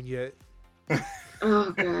born yet.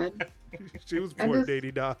 Oh god. She was I born in just-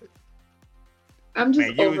 89. I'm just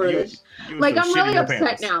Man, you- over you- this. you was Like some I'm shit in really your upset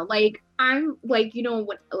pants. now. Like I'm like, you know,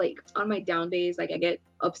 when like on my down days, like I get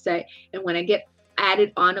upset, and when I get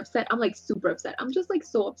added on upset, I'm like super upset. I'm just like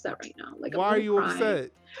so upset right now. Like Why are you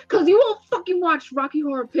upset? Because you won't fucking watch Rocky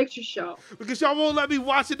Horror Picture Show. Because y'all won't let me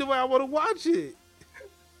watch it the way I want to watch it.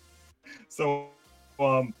 So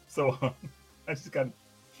I just got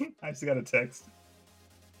a text.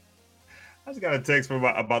 I just got a text from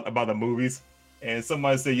about the movies, and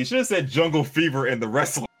somebody said you should have said Jungle Fever and The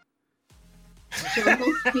Wrestler.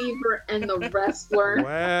 Jungle Fever and The Wrestler.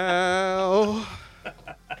 Well,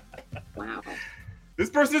 Wow. This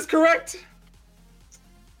person is correct.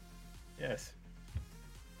 Yes.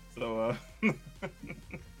 So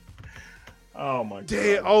oh my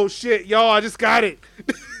damn. god. Oh shit, y'all! I just got it.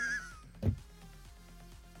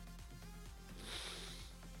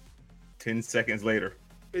 10 seconds later.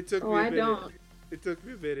 It took Oh, me a I minute. don't. It took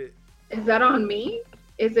me a minute. Is that on me?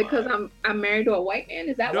 Is it because I'm married to a white man?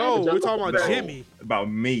 Is that No, why the we're Jungle talking about Fever? Jimmy.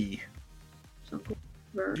 About me. Jungle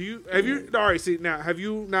Fever. Do you have you? All right, see now, have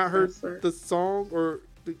you not heard Wrestler. the song or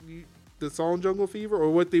the song Jungle Fever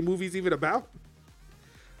or what the movie's even about?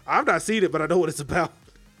 I've not seen it, but I know what it's about.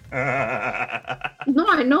 No,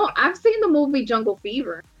 I know. I've seen the movie Jungle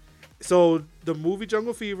Fever. So the movie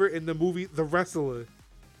Jungle Fever and the movie The Wrestler,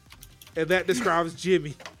 and that describes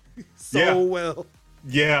Jimmy so Yeah. well.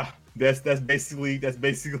 Yeah, that's basically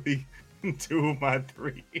 2 of my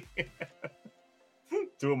 3.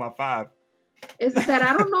 2 of my 5. Is it that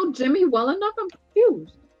I don't know Jimmy well enough? I'm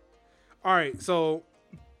confused. All right, so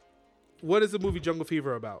what is the movie Jungle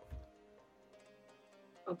Fever about?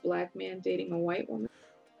 A black man dating a white woman.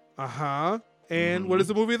 And what is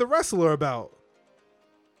the movie The Wrestler about?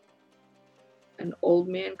 An old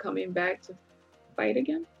man coming back to fight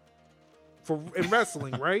again. In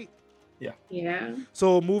wrestling, right? Yeah.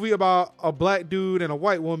 So a movie about a black dude and a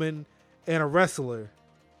white woman and a wrestler.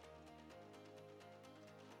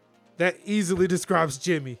 That easily describes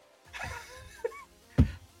Jimmy.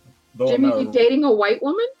 Jimmy, you dating a white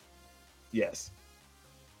woman? Yes.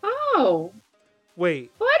 Oh.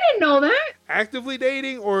 Wait, Oh, I didn't know that. actively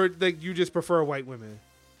dating or like you just prefer white women?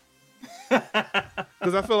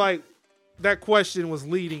 Because I feel like that question was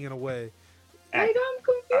leading in a way. Like, I'm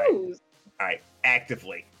confused. All right,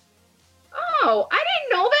 actively. Oh, I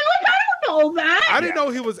didn't know that. Like, I don't know that. I didn't Yeah. know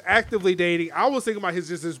he was actively dating. I was thinking about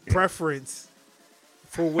his preference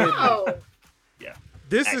for women. Oh.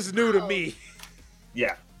 This is new to me.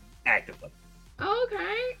 Yeah, actively.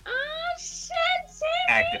 Okay. Oh, shit, Jimmy.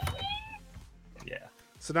 Actively. Yeah.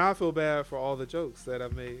 So now I feel bad for all the jokes that I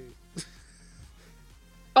made.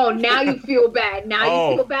 Oh, now you feel bad. Now Oh,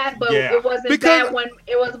 you feel bad, but yeah. it wasn't Because- bad when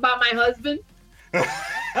it was about my husband.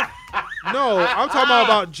 No, I'm talking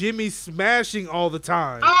about Jimmy smashing all the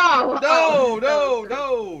time. Oh.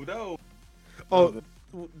 No. Oh,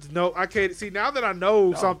 no, I can't. See, now that I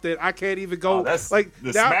know something, I can't even go. Oh, that's- like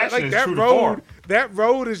the now, smashing like is that true to road. form. That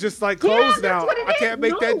road is just like Yeah, closed that's now. what it I is. can't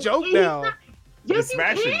make that No, joke he's now. not- Yes, The you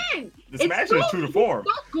smashing- can. The It's smashing is still- true to form.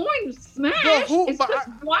 Not going to smash. But who- it's but just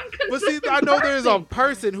one But consistent see, I know there's a person.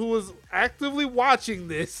 person who is actively watching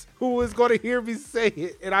this who is going to hear me say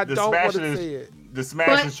it, and I The don't want smashing to say is it. the smash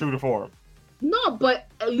But- is true to form. No, but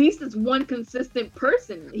at least it's one consistent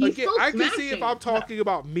person. He's Again, still I smashing. can see if I'm talking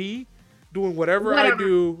about me doing whatever I Whatever.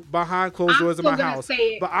 do behind closed I'm doors in still my gonna house. say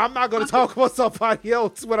it. But I'm not going to talk about somebody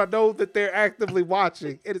else when I know that they're actively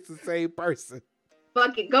watching and it's the same person.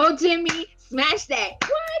 Fuck it. Go, Jimmy. Smash that.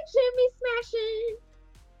 What, Jimmy smashing?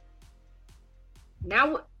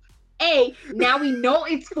 Now, now we know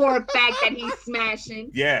it's for a fact that he's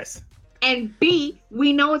smashing. Yes. And B,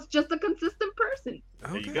 we know it's just a consistent person.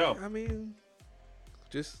 There you go. I mean,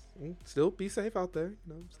 just still be safe out there. You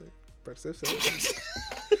know what I'm saying? Practice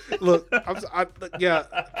safe. Look, yeah.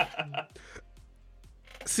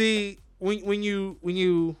 See, when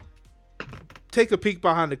you take a peek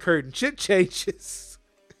behind the curtain, shit changes.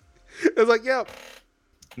 It's like, yeah.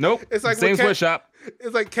 Nope. It's like same when Cat- sweatshop.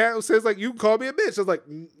 It's like Cat says, like, you can call me a bitch. I was like,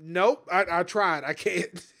 nope. I tried. I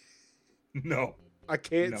can't. No. I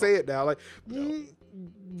can't No. say it now. Like, No.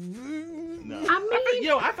 No. I mean-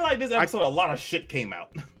 I feel like this episode, a lot of shit came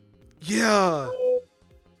out. yeah.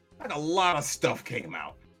 Like a lot of stuff came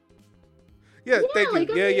out. Yeah, Yeah, thank you. like,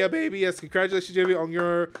 I Yeah, mean- yeah, baby. Yes, congratulations, Jimmy, on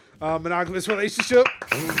your monogamous relationship.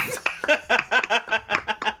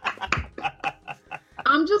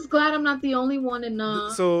 I'm just glad I'm not the only one in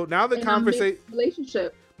So now the in a conversation, mixed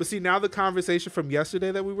relationship. but see, now the conversation from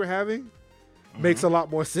yesterday that we were having makes a lot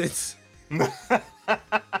more sense.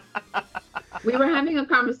 We were having a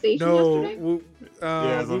conversation No, yesterday.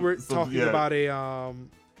 we were so, talking yeah. about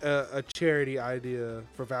a charity idea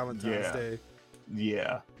for Valentine's Yeah. Day.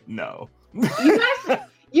 Yeah. No.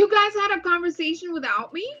 You guys had a conversation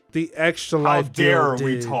without me? The Extra How Life dare deal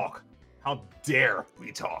we did. talk? How dare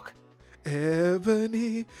we talk?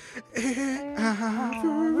 Ebony and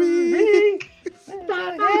Ivory.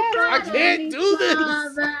 I can't do this.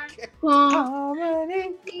 All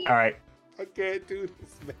right. I can't do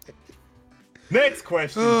this, man. Next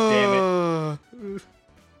question. Damn it.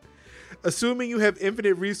 Assuming you have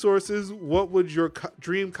infinite resources, what would your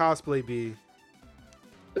dream cosplay be?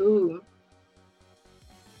 Ooh.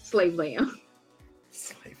 Slave Leia.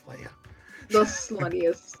 Slave Leia. The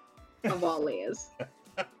sluttiest of all Leias.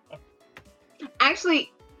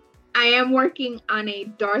 Actually, I am working on a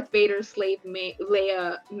Darth Vader Slave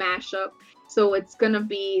Leia mashup. So it's going to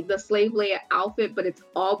be the Slave Leia outfit, but it's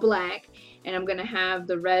all black. And I'm going to have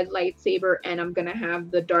the red lightsaber and I'm going to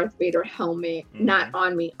have the Darth Vader helmet, not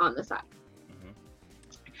on me, on the side.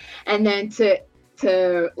 And then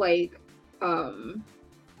to like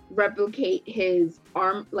replicate his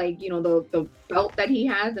arm, like, you know, the belt that he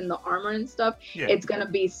has and the armor and stuff, Yeah. it's gonna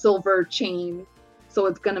be silver chain, so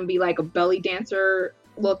it's gonna be like a belly dancer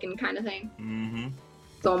looking kind of thing. Mm-hmm.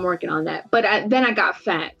 So I'm working on that, but then I got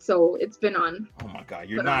fat, so it's been on. Oh my God,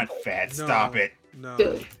 you're But not fat. No. Stop it. No.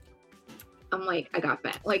 Dude, I'm like, I got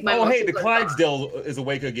fat. Like my Oh, hey, the muscles are gone. Clydesdale is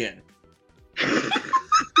awake again.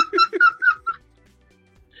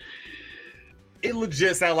 It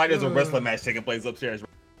legit sounds like there's a wrestling match taking place upstairs.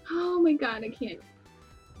 Oh my god, I can't.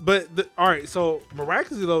 But all right, so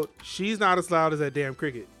miraculously though, she's not as loud as that damn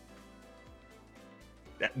cricket.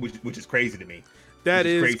 Which is crazy to me. That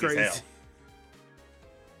Which is as crazy. hell.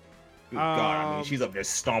 Good God, I mean, Um, she's up there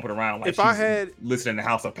stomping around like if she's I had- listening to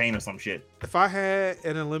House of Pain or some shit. If I had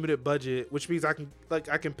an unlimited budget, which means I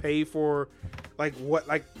can pay for like what,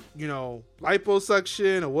 like, you know,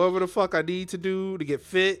 liposuction or whatever the fuck I need to do to get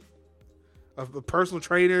fit, a personal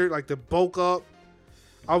trainer, like to bulk up,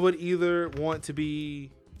 I would either want to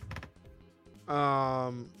be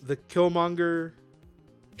the Killmonger,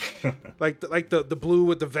 like the blue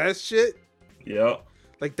with the vest shit. Yep.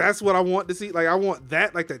 Like that's what I want to see. Like I want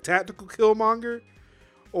that, like the tactical Killmonger,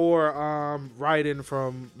 or Raiden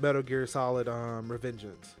from Metal Gear Solid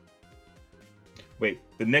Revengeance. Wait,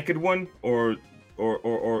 the naked one or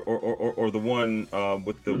the one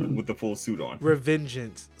with the full suit on?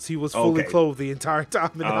 Revengeance. He was fully Okay. clothed the entire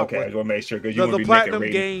time in that Okay, I one. just want to make sure because you The, want to the be Platinum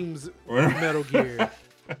naked. Games Metal Gear.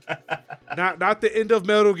 not the end of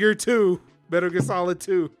Metal Gear 2. Metal Gear Solid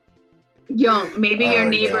 2. Yo, maybe your Oh,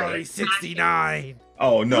 neighbor. yeah. is 69.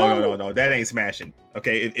 Oh no, that ain't smashing.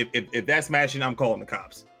 Okay, if that's smashing, I'm calling the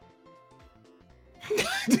cops.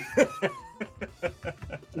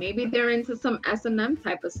 Maybe they're into some S&M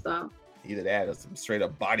type of stuff. Either that or some straight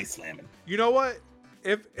up body slamming. You know what?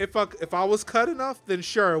 If I was cut enough, then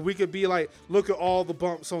sure, we could be like, look at all the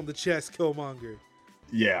bumps on the chest, Killmonger.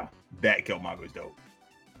 Yeah, that Killmonger's dope.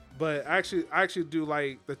 But I actually do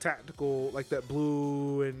like the tactical, like that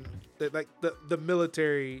blue and the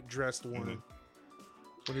military dressed one. Mhm.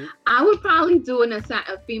 When you- I would probably do a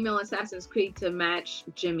female Assassin's Creed to match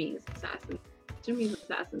Jimmy's Assassin's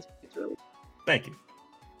Creed, really. Thank you.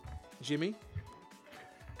 Jimmy?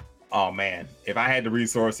 Oh man, if I had the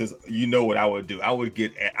resources, you know what I would do. I would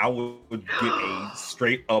get a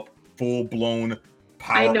straight up full blown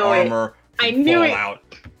power know it. armor. From I knew it. Fallout.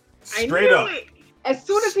 I Straight knew up. it. As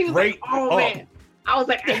soon as he was like, Straight "Oh up. man," I was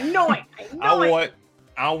like, "I know it. I know it."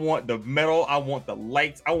 I want the metal. I want the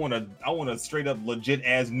lights. I want a straight up legit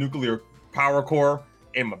ass nuclear power core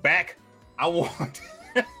in my back. I want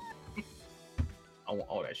I want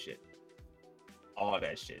all that shit. all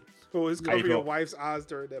that shit. Always How you cover your feel? wife's eyes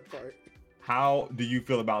during that part. How do you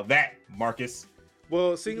feel about that, Marcus?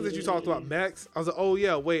 Well, seeing that you talked about mechs, I was like, oh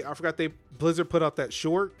yeah, wait, I forgot Blizzard put out that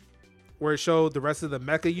short where it showed the rest of the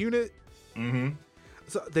mecha unit. Mm-hmm.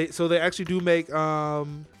 So they actually do make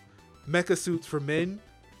mecha suits for men.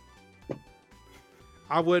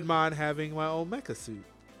 I wouldn't mind having my own mecha suit.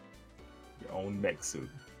 Your own mech suit.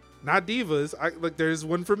 Not divas. There's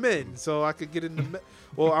one for men, so I could get into.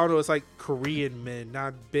 Well, I don't know. It's like Korean men,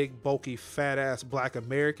 not big, bulky, fat ass Black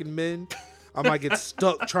American men. I might get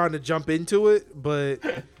stuck trying to jump into it, but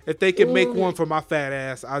if they can make one for my fat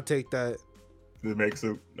ass, I'll take that. The mech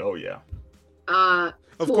suit. Oh yeah.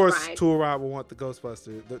 Of Tool course, Ride. Tool Ride will want the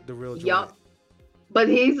Ghostbuster, the real droid. Yup. But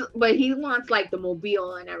he wants like the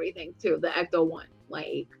mobile and everything too, the Ecto one,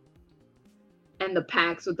 like, and the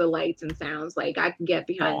packs with the lights and sounds. Like I can get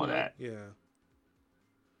behind All that. that. Yeah.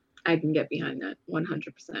 I can get behind that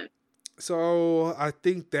 100%. So I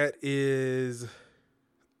think that is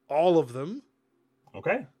all of them.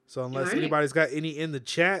 Okay. So unless Alright. anybody's got any in the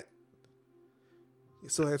chat, you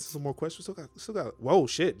still answer some more questions. Still got. Whoa,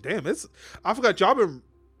 shit, damn! I forgot y'all been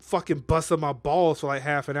fucking busting my balls for like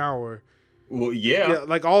half an hour. Well, yeah.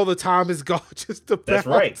 Like all the time is gone just about. That's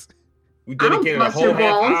right. We I don't dedicated a bust whole your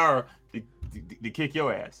half balls. hour to kick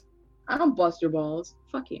your ass. I don't bust your balls.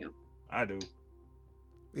 Fuck you. I do.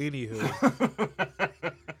 Anywho,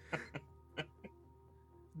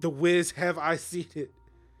 the Wiz, have I seen it?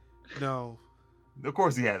 No. Of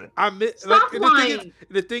course he hasn't. I meant, Stop and lying.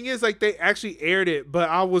 the thing is, like, they actually aired it, but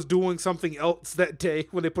I was doing something else that day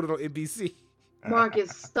when they put it on NBC. Marcus,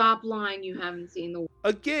 stop lying. You haven't seen the.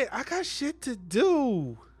 Again, I got shit to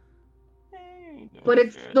do. But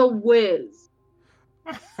it's the Wiz.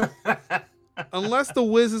 Unless the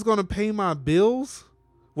Wiz is gonna pay my bills,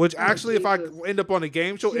 which Oh, actually, if I Jesus. end up on a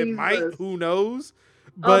game show, it might. Jesus. Who knows?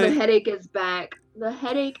 Oh, the But headache is back. The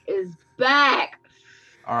headache is back.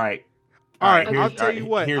 All right. all right, here's- I'll tell you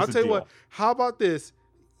what. here's I'll the tell you deal. what. How about this?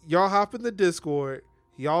 Y'all hop in the Discord.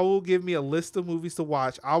 Y'all will give me a list of movies to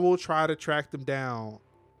watch. I will try to track them down.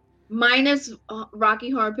 Minus Rocky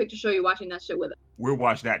Horror Picture Show. You're watching that shit with it. We'll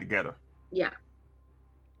watch that together. Yeah.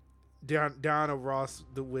 Diana Ross,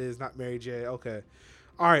 the Wiz, not Mary J. Okay.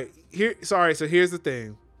 All right. So here's the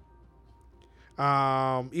thing.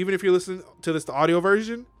 Even if you're listening to this, the audio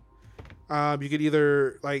version, you could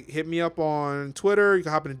either like hit me up on Twitter. You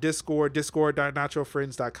can hop into Discord,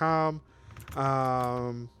 discord.naturalfriends.com.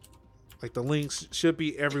 Like the links should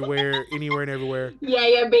be everywhere, anywhere and everywhere.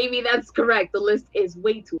 Yeah, baby. That's correct. The list is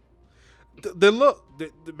way too. Then look,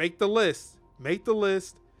 make the list. Make the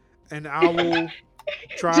list, and I will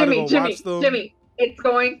try Jimmy, to go watch them. Jimmy. It's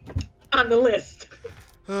going on the list.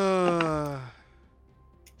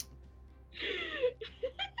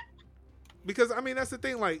 Because I mean that's the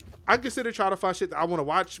thing. Like I consider trying to find shit that I want to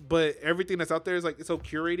watch, but everything that's out there is like it's so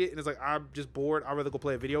curated, and it's like I'm just bored. I'd rather go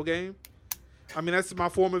play a video game. I mean that's my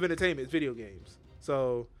form of entertainment. It's video games.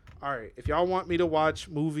 So all right, if y'all want me to watch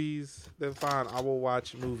movies, then fine. I will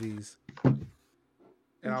watch movies.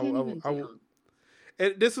 And I will.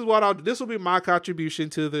 And this is what I'll do. This will be my contribution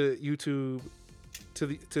to the YouTube, to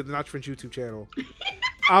the Not French YouTube channel.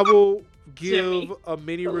 I will give Jimmy, a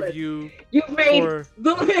mini the list. review. You've made for-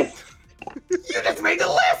 the list. You just made the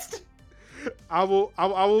list. I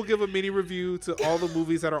will give a mini review to all the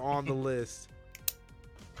movies that are on the list.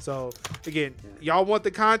 So again, y'all want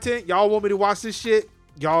the content? Y'all want me to watch this shit?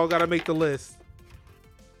 Y'all gotta make the list.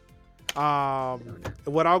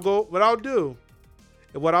 What I'll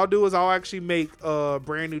do is I'll actually make a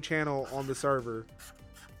brand new channel on the server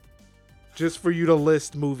just for you to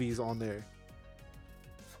list movies on there.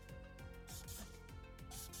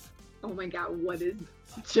 Oh my God, what is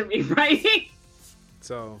Jimmy writing?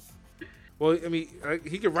 So, well, I mean,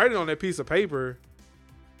 he can write it on that piece of paper.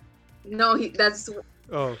 No, that's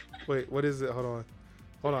Oh, wait, what is it? Hold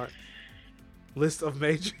on. List of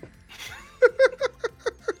major.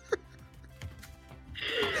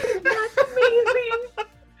 that's amazing.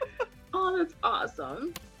 Oh, that's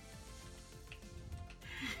awesome.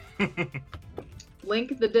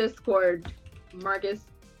 Link the Discord, Marcus.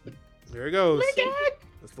 There it goes. Thank you.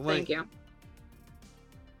 That's the link. Thank you.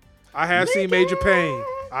 I have seen Major Pain.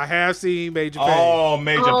 Oh,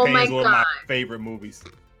 Major Oh Pain my is one of my God. favored movies.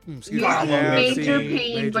 Excuse You've me. I seen have Major seen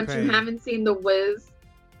Pain, Major but Pain. you haven't seen The Wiz.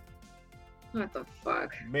 What the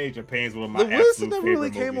fuck? Major Pain is one of my The Wiz absolute never favorite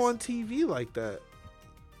really came movies. on TV like that.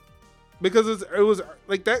 Because it was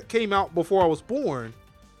like that came out before I was born.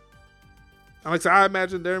 And like I said, I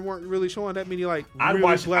imagine they weren't really showing that many like I'd really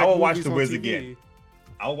watch- black I would watch movies The on Wiz TV. again.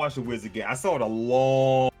 I'll watch The Wiz again. I saw it a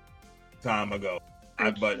long time ago,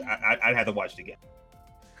 but I'd have to watch it again.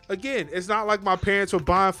 again, it's not like my parents were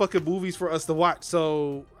buying fucking movies for us to watch.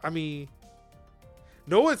 So I mean,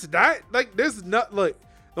 no, it's not. Like, there's not, look,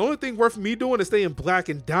 the only thing worth me doing is staying black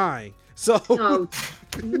and dying. So Oh,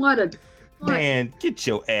 what a Man, get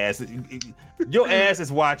your ass. Your ass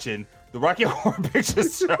is watching the Rocky Horror Picture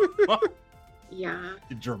Show. yeah.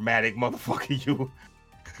 You dramatic motherfucker, you.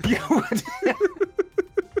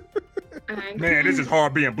 Man, this is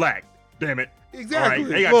hard being black. Damn it. exactly. All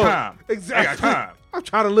right, I ain't Look, got time. Exactly. I ain't got time. I'm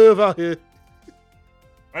trying to live out here.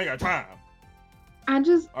 I ain't got time. I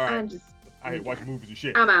just, All right. I just, I hate watching movies and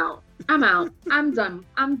shit. I'm out. I'm out. I'm done.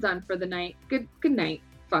 I'm done for the night. Good night,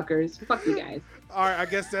 fuckers. Fuck you guys. All right, I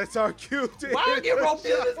guess that's our cue. Why you get roped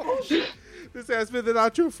into this bullshit? This has been the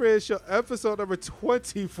Not Your Friend Show, episode number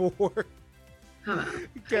 24. Huh.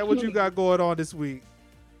 Kat, what you got going on this week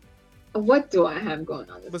What do I have going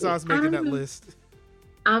on this besides week? making that I'm- list?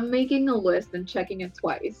 I'm making a list and checking it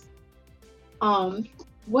twice.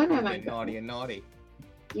 What am I? Naughty and naughty.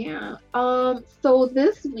 Yeah. So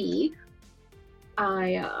this week,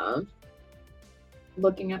 I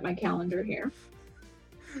looking at my calendar here.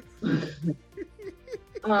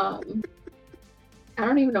 I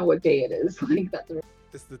don't even know what day it is. Like that's.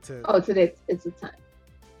 It's the 10th. Oh, today it's the 10th.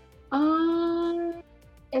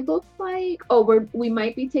 It looks like we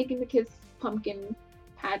might be taking the kids pumpkin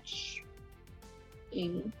patch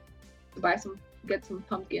to get some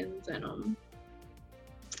pumpkins and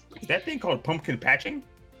Is that thing called pumpkin patching?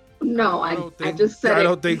 no, I don't I think- just said I it.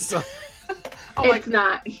 don't think so. It's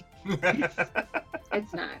not.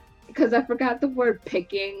 It's not because I forgot the word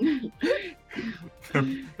picking.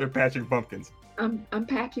 They're patching pumpkins. I'm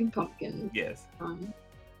patching pumpkins. Yes.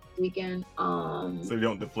 Weekend. So they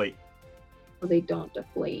don't deflate. They don't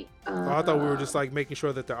deflate. I thought we were just like making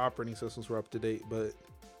sure that their operating systems were up to date, but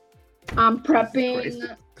I'm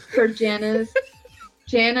prepping for Jana's.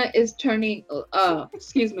 Jana is turning.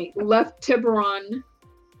 Excuse me. Left Tiburon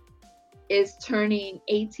is turning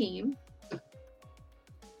 18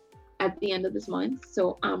 at the end of this month,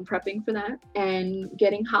 so I'm prepping for that and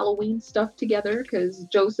getting Halloween stuff together because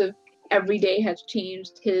Joseph every day has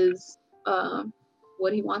changed his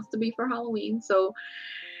what he wants to be for Halloween. So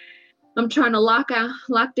I'm trying to lock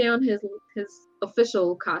down his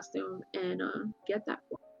official costume and get that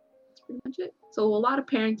for him. That's pretty much it. So a lot of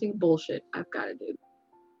parenting bullshit I've got to do.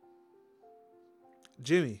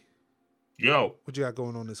 Jimmy, Yo, what you got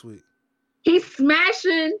going on this week? He's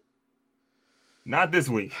smashing. not this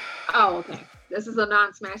week. Oh, okay. This is a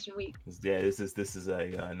non-smashing week. Yeah, this is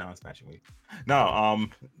a non-smashing week. No,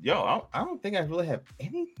 yo, I don't think I really have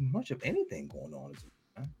much of anything going on this week,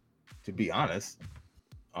 huh? To be honest.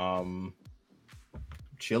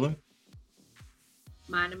 Chilling,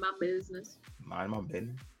 Minding my business. mind my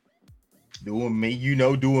business, doing me. You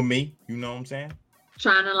know what I'm saying.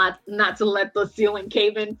 Trying to not to let the ceiling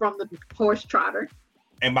cave in from the horse trotter.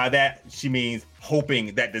 And by that, she means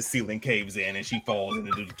hoping that the ceiling caves in and she falls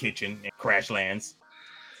into the kitchen and crash lands.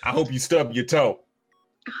 I hope you stub your toe.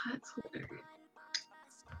 Oh, that's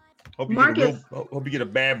hilarious. Hope you get a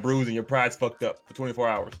bad bruise and your pride's fucked up for 24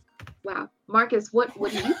 hours. Wow. Marcus, what do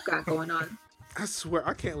you got going on? I swear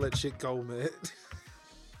I can't let shit go, man.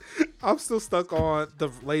 I'm still stuck on the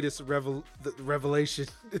latest revelation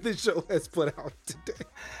the show has put out today.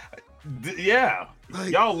 Yeah,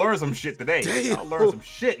 Like, y'all learned some shit today. damn. Y'all learned some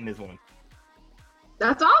shit in this one.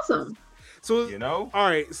 That's awesome. So You know, all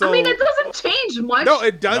right, so I mean, it doesn't change much. no,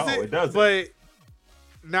 it doesn't. No, it doesn't. But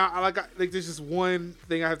now, like there's just one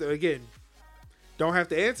thing I have to again. Don't have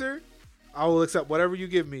to answer. I will accept whatever you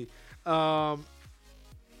give me.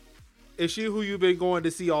 Is she who you've been going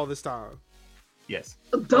to see all this time? yes.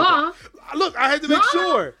 Duh. Look, I had to make Duh.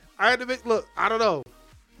 sure. I don't know.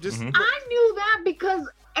 Just Mhm. I knew that because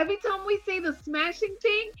every time we say the smashing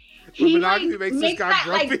thing, he like monogamy makes this makes guy that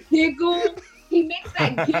grumpy. like giggle. He makes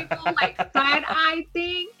that giggle like side eye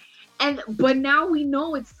thing. But now we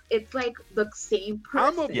know it's like the same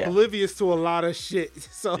person. I'm Yeah. oblivious to a lot of shit.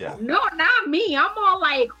 So Yeah. No, not me. I'm all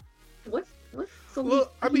like, what's so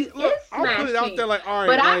look, I mean, he look, is I'll put it out smashing. there like, all right,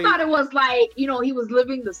 But I like, thought it was like, he was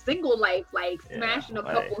living the single life, like Yeah, smashing a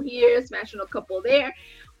like- couple here, smashing a couple there.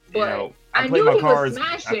 But You know, I play knew my he was cards.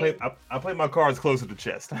 smashing. I play my cards close to the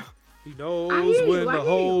chest. he I knows hear you, when I to hear you.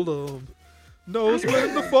 hold 'em, knows I hear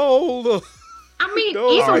when to fold 'em. I mean,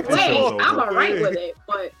 No, either alright, this way, show's over. I'm alright with it.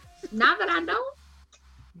 But now that I know,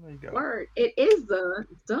 There you go. word, it is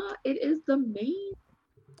the main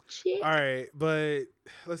shit. All right, but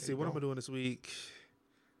let's see. What am I doing this week?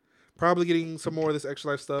 Probably getting some more of this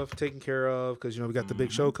extra life stuff taken care of because we got the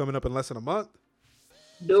big show coming up in less than a month.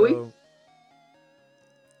 Do we? So-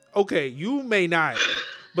 Okay, you may not.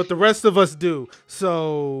 but the rest of us do.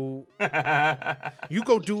 So you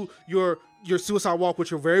go do your suicide walk,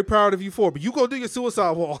 which you're very proud of you for. But you go do your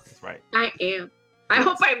suicide walk. That's right. I am. I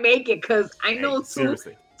hope I make it because I know Hey,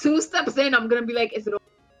 seriously. two steps in, I'm gonna be like, is it over?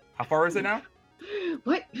 How far is it now?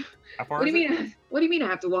 What? How far What do you is mean? What do you mean I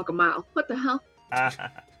have to walk a mile? What the hell? it?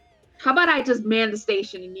 How about I just man the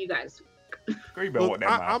station and you guys? Girl, you better walk Look, that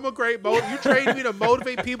mile. I'm a great You trained me to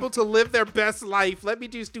motivate people to live their best life. Let me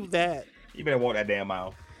just do that. You better walk that damn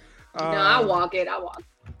mile. No, I walk it. I walk.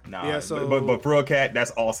 Nah, Yeah, so- but for real, Cat,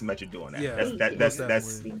 that's awesome that you're doing that. Yeah, that's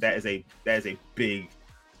most that is a big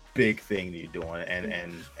thing that you're doing,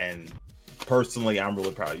 and personally, I'm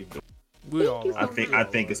really proud of you. We Thank all you are. so I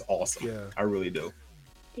think it's awesome. Yeah. I really do.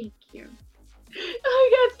 Thank you. Oh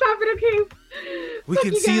my God! Stop it, okay? We Fuck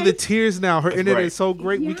can you see guys. the tears now. Her That's internet right. is so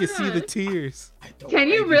great. We can see the Yeah. tears. I don't Can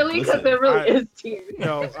you like- really? Because listen, there really I- is tears.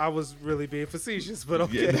 No, I was really being facetious, but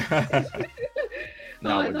okay. Yeah.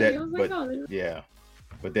 No, I but thought you was like, but oh, this- yeah,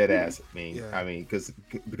 but dead ass. Yeah. I mean, because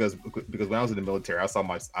when I was in the military, I saw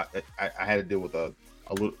I had to deal with a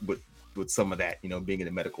little with some of that, you know, being in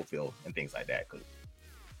the medical field and things like that. Because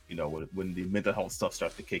you know, when the mental health stuff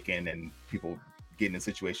starts to kick in and people get in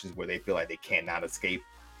situations where they feel like they cannot escape,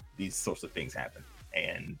 these sorts of things happen.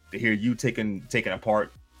 And to hear you taking a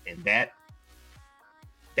part in that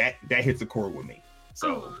hits the core with me.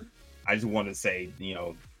 So. Aw. I just wanted to say, you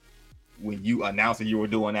know, when you announced that you were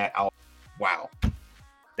doing that, wow,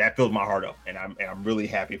 that filled my heart up, and I'm really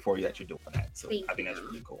happy for you that you're doing that. So Thank I think that's you.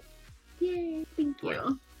 really cool. Yay! Thank you.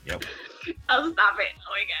 Right. Yep. I'll stop it.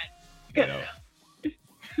 Oh my God. You know.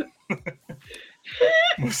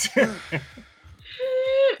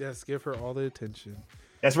 Yes, give her all the attention.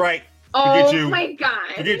 That's right. Oh Forget you. my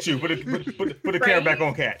God. Forget you. Put the camera back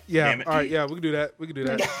on, Cat. Yeah. Damn it. All right. Yeah, we can do that. We can do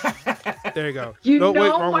that. There you go. You No, know, wait,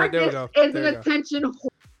 wrong way. Marcus There we go. is There an we go. attention whore.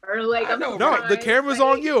 Like, I I'm know, No, right? the sorry. camera's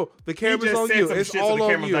Like, on you. The He camera's just on said you. some It's shit, so all the on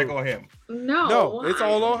camera's back you. on him. No, it's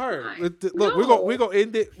all on why? her. Why? Look, No. we gonna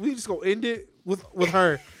end it. We just gonna end it with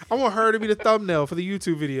her. I want her to be the thumbnail for the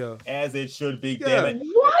YouTube video. As it should be. Yeah. Damn it.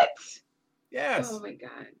 What? Yes. Oh my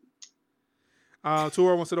God.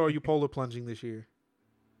 Tua wants to know: are you polar plunging this year?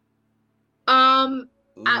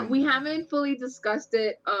 We haven't fully discussed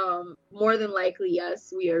it. More than likely,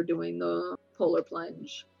 yes, we are doing the polar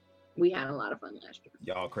plunge. We had a lot of fun last year.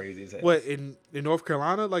 Y'all crazy as hell. What in North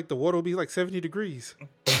Carolina? Like the water will be like 70 degrees.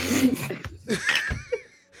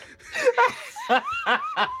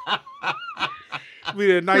 We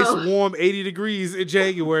had a nice No. warm 80 degrees in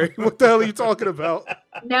January. What the hell are you talking about?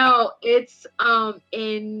 No, it's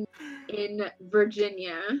in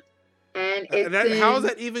Virginia, and it's How is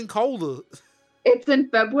that even colder? It's in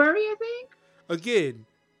February, I think. Again,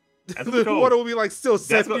 That's the gonna be cold. water will be like still That's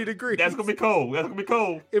 70 go- degrees. That's gonna be cold. That's gonna be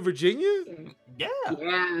cold. In Virginia? Yeah.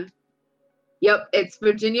 Yeah. Yep, it's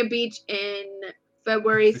Virginia Beach in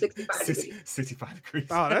February, 65 degrees. 65 degrees.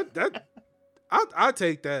 Oh, that I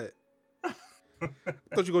take that. I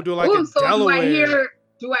thought you were gonna do it like Ooh, in so Delaware.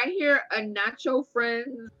 do I hear a Nacho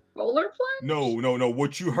Friends polar plunge? No.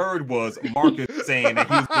 What you heard was Marcus saying that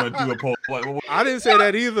he was gonna do a poll. I didn't say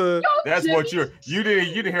that either. That's what you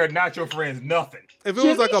didn't hear. Not your friends. Nothing. If it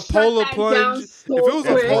was like a Jimmy shut polar that plunge, down so if it was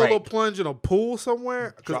a quick. polar Right. plunge in a pool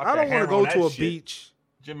somewhere, because Drop I don't that want to hammer on go to that a shit. beach.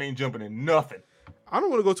 Jim ain't jumping in nothing. I don't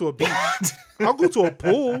want to go to a beach. I'll go to a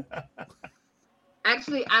pool.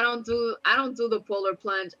 Actually, I don't do the polar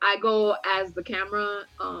plunge. I go as the camera.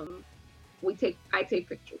 I take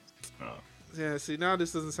pictures. Yeah, see, now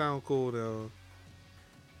this doesn't sound cool though.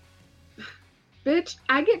 Bitch,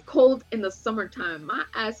 I get cold in the summertime. My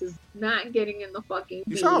ass is not getting in the fucking You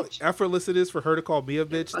beach. see how effortless it is for her to call me a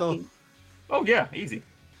bitch though? Fucking- Oh yeah, easy.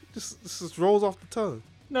 Just rolls off the tongue.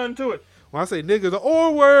 Nothing to it. When I say nigga, the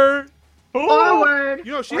or word. Forward.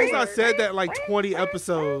 You know, she has not said that in like 20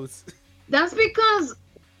 episodes. That's because.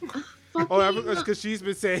 Oh, fucking- because she's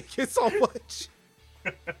been saying it so much.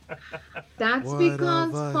 That's One because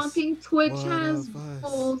of us. fucking Twitch One has of us.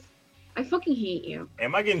 rules. I fucking hate you.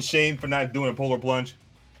 Am I getting shamed for not doing a polar plunge?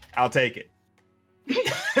 I'll take it.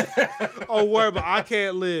 Oh, word, but I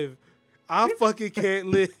can't live. I fucking can't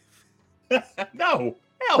live. No.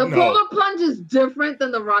 Hell The no. polar plunge is different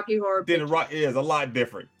than the Rocky Horror Then the Picture. rock is a lot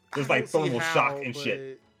different. There's like I don't see thermal how, shock and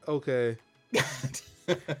shit. but Okay.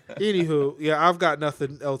 Anywho, yeah, I've got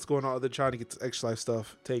nothing else going on other than trying to get the extra life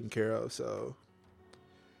stuff taken care of. So,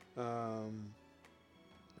 yeah,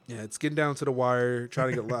 it's getting down to the wire. Trying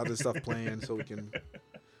to get a lot of this stuff planned so we can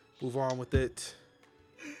move on with it.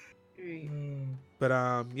 Alright. But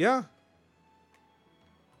yeah,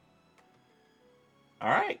 All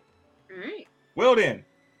right. Alright. Well then.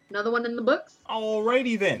 Another one in the books?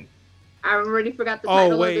 Alrighty then. I already forgot the Oh,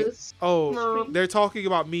 title wait. of this. Oh, No. they're talking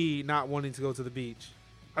about me not wanting to go to the beach.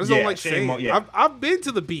 I just Yeah, don't like shame saying. on- yeah. I've been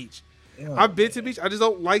to the beach. Yeah, I've been to the beach. I just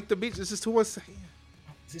don't like the beach. It's just too much sand.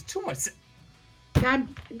 It's too much.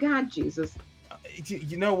 God, Jesus.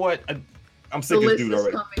 You know what? I'm sick The of this list dude is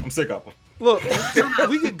already. coming. I'm sick of him. Look,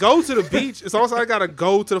 we could go to the beach. It's also I gotta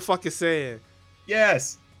go to the fucking sand.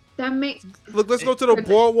 Yes. That makes. Look, let's go to the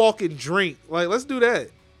boardwalk and drink. Like, let's do that.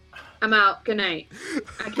 I'm out. Good night.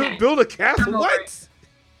 I can't. Build a castle. I'm over What? it.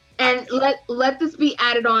 And let this be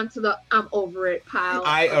added on to the I'm over it pile.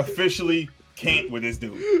 I officially can't with this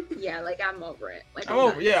dude. Yeah, like I'm over it. Like I'm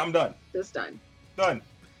over. Yeah, I'm done. Just done. Done.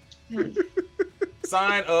 Done.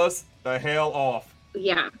 Sign us the hell off.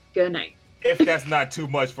 Yeah. Good night. If that's not too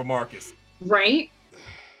much for Marcus. Right?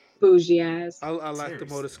 Bougie ass. I lack the Seriously,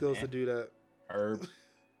 motor skills man. to do that. Herb.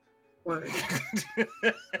 Word.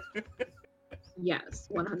 Yes.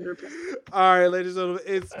 100%. All right, ladies and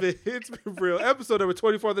gentlemen, it's been real. Episode number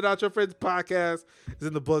 24 of the Not Your Friends podcast is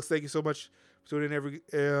in the books. Thank you so much for tuning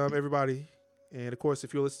in, everybody. And of course,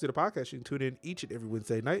 if you're listening to the podcast, you can tune in each and every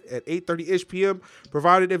Wednesday night at 8:30 p.m.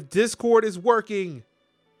 Provided if Discord is working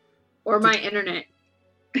Or my internet.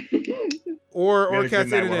 or We had a good Cat's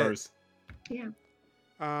night with internet. hers. Yeah.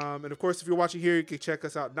 And of course, if you're watching here, you can check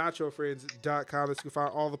us out, notyourfriends.com. You can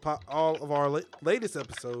find all of our latest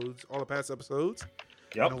episodes, all the past episodes.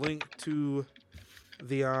 Yep. And a link to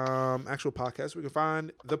the actual podcast. We can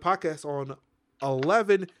find the podcast on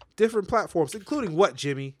 11 different platforms, including what,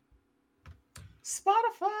 Jimmy?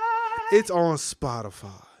 Spotify. It's on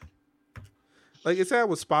Spotify. Like it's sad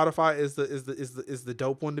with Spotify is the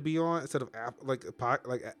dope one to be on instead of Apple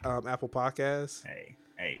Apple Podcasts.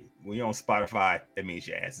 Hey, when you're on Spotify, that means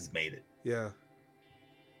your ass has made it. Yeah.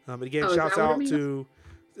 And again, Oh, is shouts that what it out means?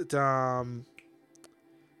 to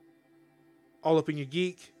All Up in Your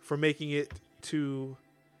Geek for making it to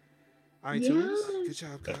iTunes. Yeah. Good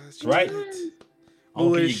job, guys. Right. Yes. I'll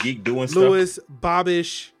be Louis- your geek doing stuff. Lewis,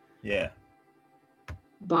 Bobish. Yeah.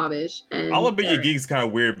 Bobbish. And All up in your Eric. geek is kind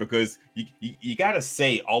of weird because you gotta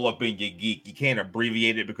say all up in your geek. You can't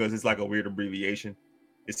abbreviate it because it's like a weird abbreviation.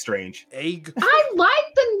 It's strange. Egg. I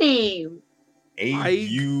like the name.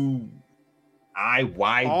 AUIY.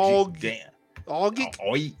 All- Damn. All Geek.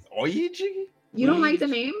 Oyi. You don't like the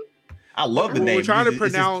name? I love the Well, name. we're trying to It's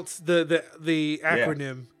just- pronounce the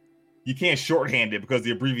acronym. you can't shorthand it because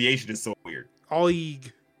the abbreviation is so weird.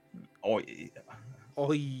 Oig. Oig.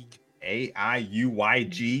 Oig.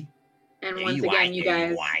 AIUYG. And once again, you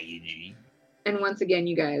guys. AYG. And once again,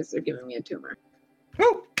 you guys are giving me a tumor.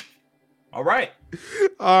 Woo. All right.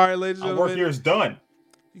 All right, ladies and Our work gentlemen. here is done.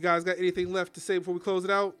 You guys got anything left to say before we close it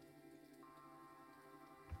out?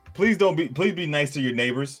 Please be nice to your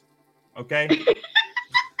neighbors. Okay?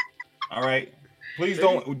 All right. Please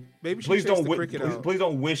don't Maybe she please takes don't the wi- cricket please, out. please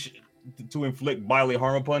don't wish to inflict bodily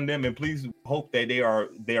harm upon them, and please hope that they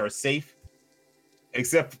are safe,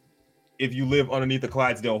 except if you live underneath the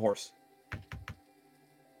Clydesdale horse.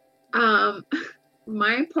 My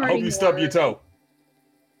I parting hope you stub your word- toe.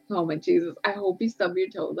 Oh my Jesus! I hope you stub your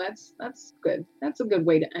toe. That's good. That's a good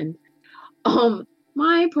way to end.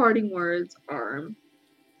 My parting words are,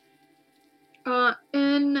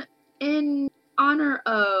 in honor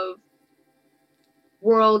of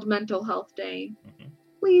World Mental Health Day, Mhm.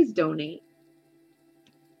 please donate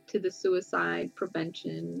to the suicide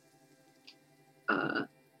prevention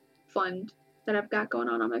fund that I've got going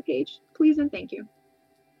on my page. Please and thank you.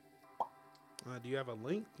 Do you have a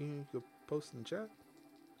link you could post in the chat?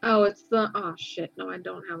 Oh, it's the shit. No, I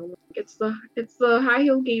don't have a link. It's the High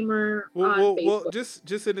Heel Gamer on Facebook. Well, just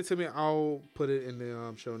send it to me. I'll put it in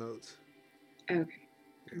the show notes.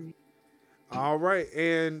 Okay. All right,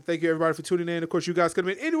 and thank you everybody for tuning in. Of course, you guys could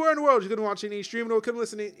have been anywhere in the world. You could have watched any streaming or could have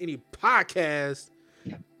listened to any podcast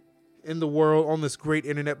in the world on this great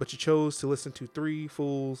internet, but you chose to listen to three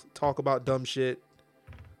fools talk about dumb shit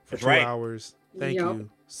for That's 2 right. hours. Thank Yup. you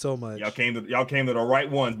so much. Y'all came to the right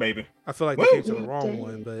ones, baby. I feel like they Woo! came to the Yeah, wrong dang.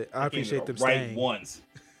 one, but I Y'all came to appreciate the them right staying. ones.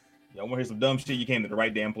 Y'all want to hear some dumb shit? You came to the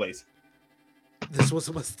right damn place. This was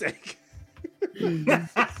a mistake. the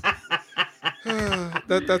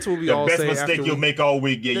That's what we all best say mistake after you'll make all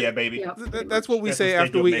week. Yeah, baby. Yep. That's what we Best say mistake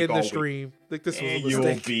after you'll we make end the all week. stream. Like this was And a you'll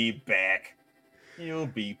mistake. be back. You'll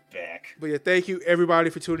be back. But yeah, thank you everybody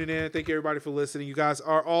for tuning in. Thank you everybody for listening. You guys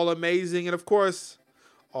are all amazing. And of course,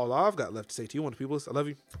 all I've got left to say to you, wonderful people, is I love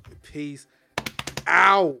you. Peace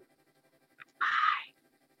out.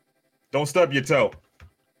 Don't stub your toe.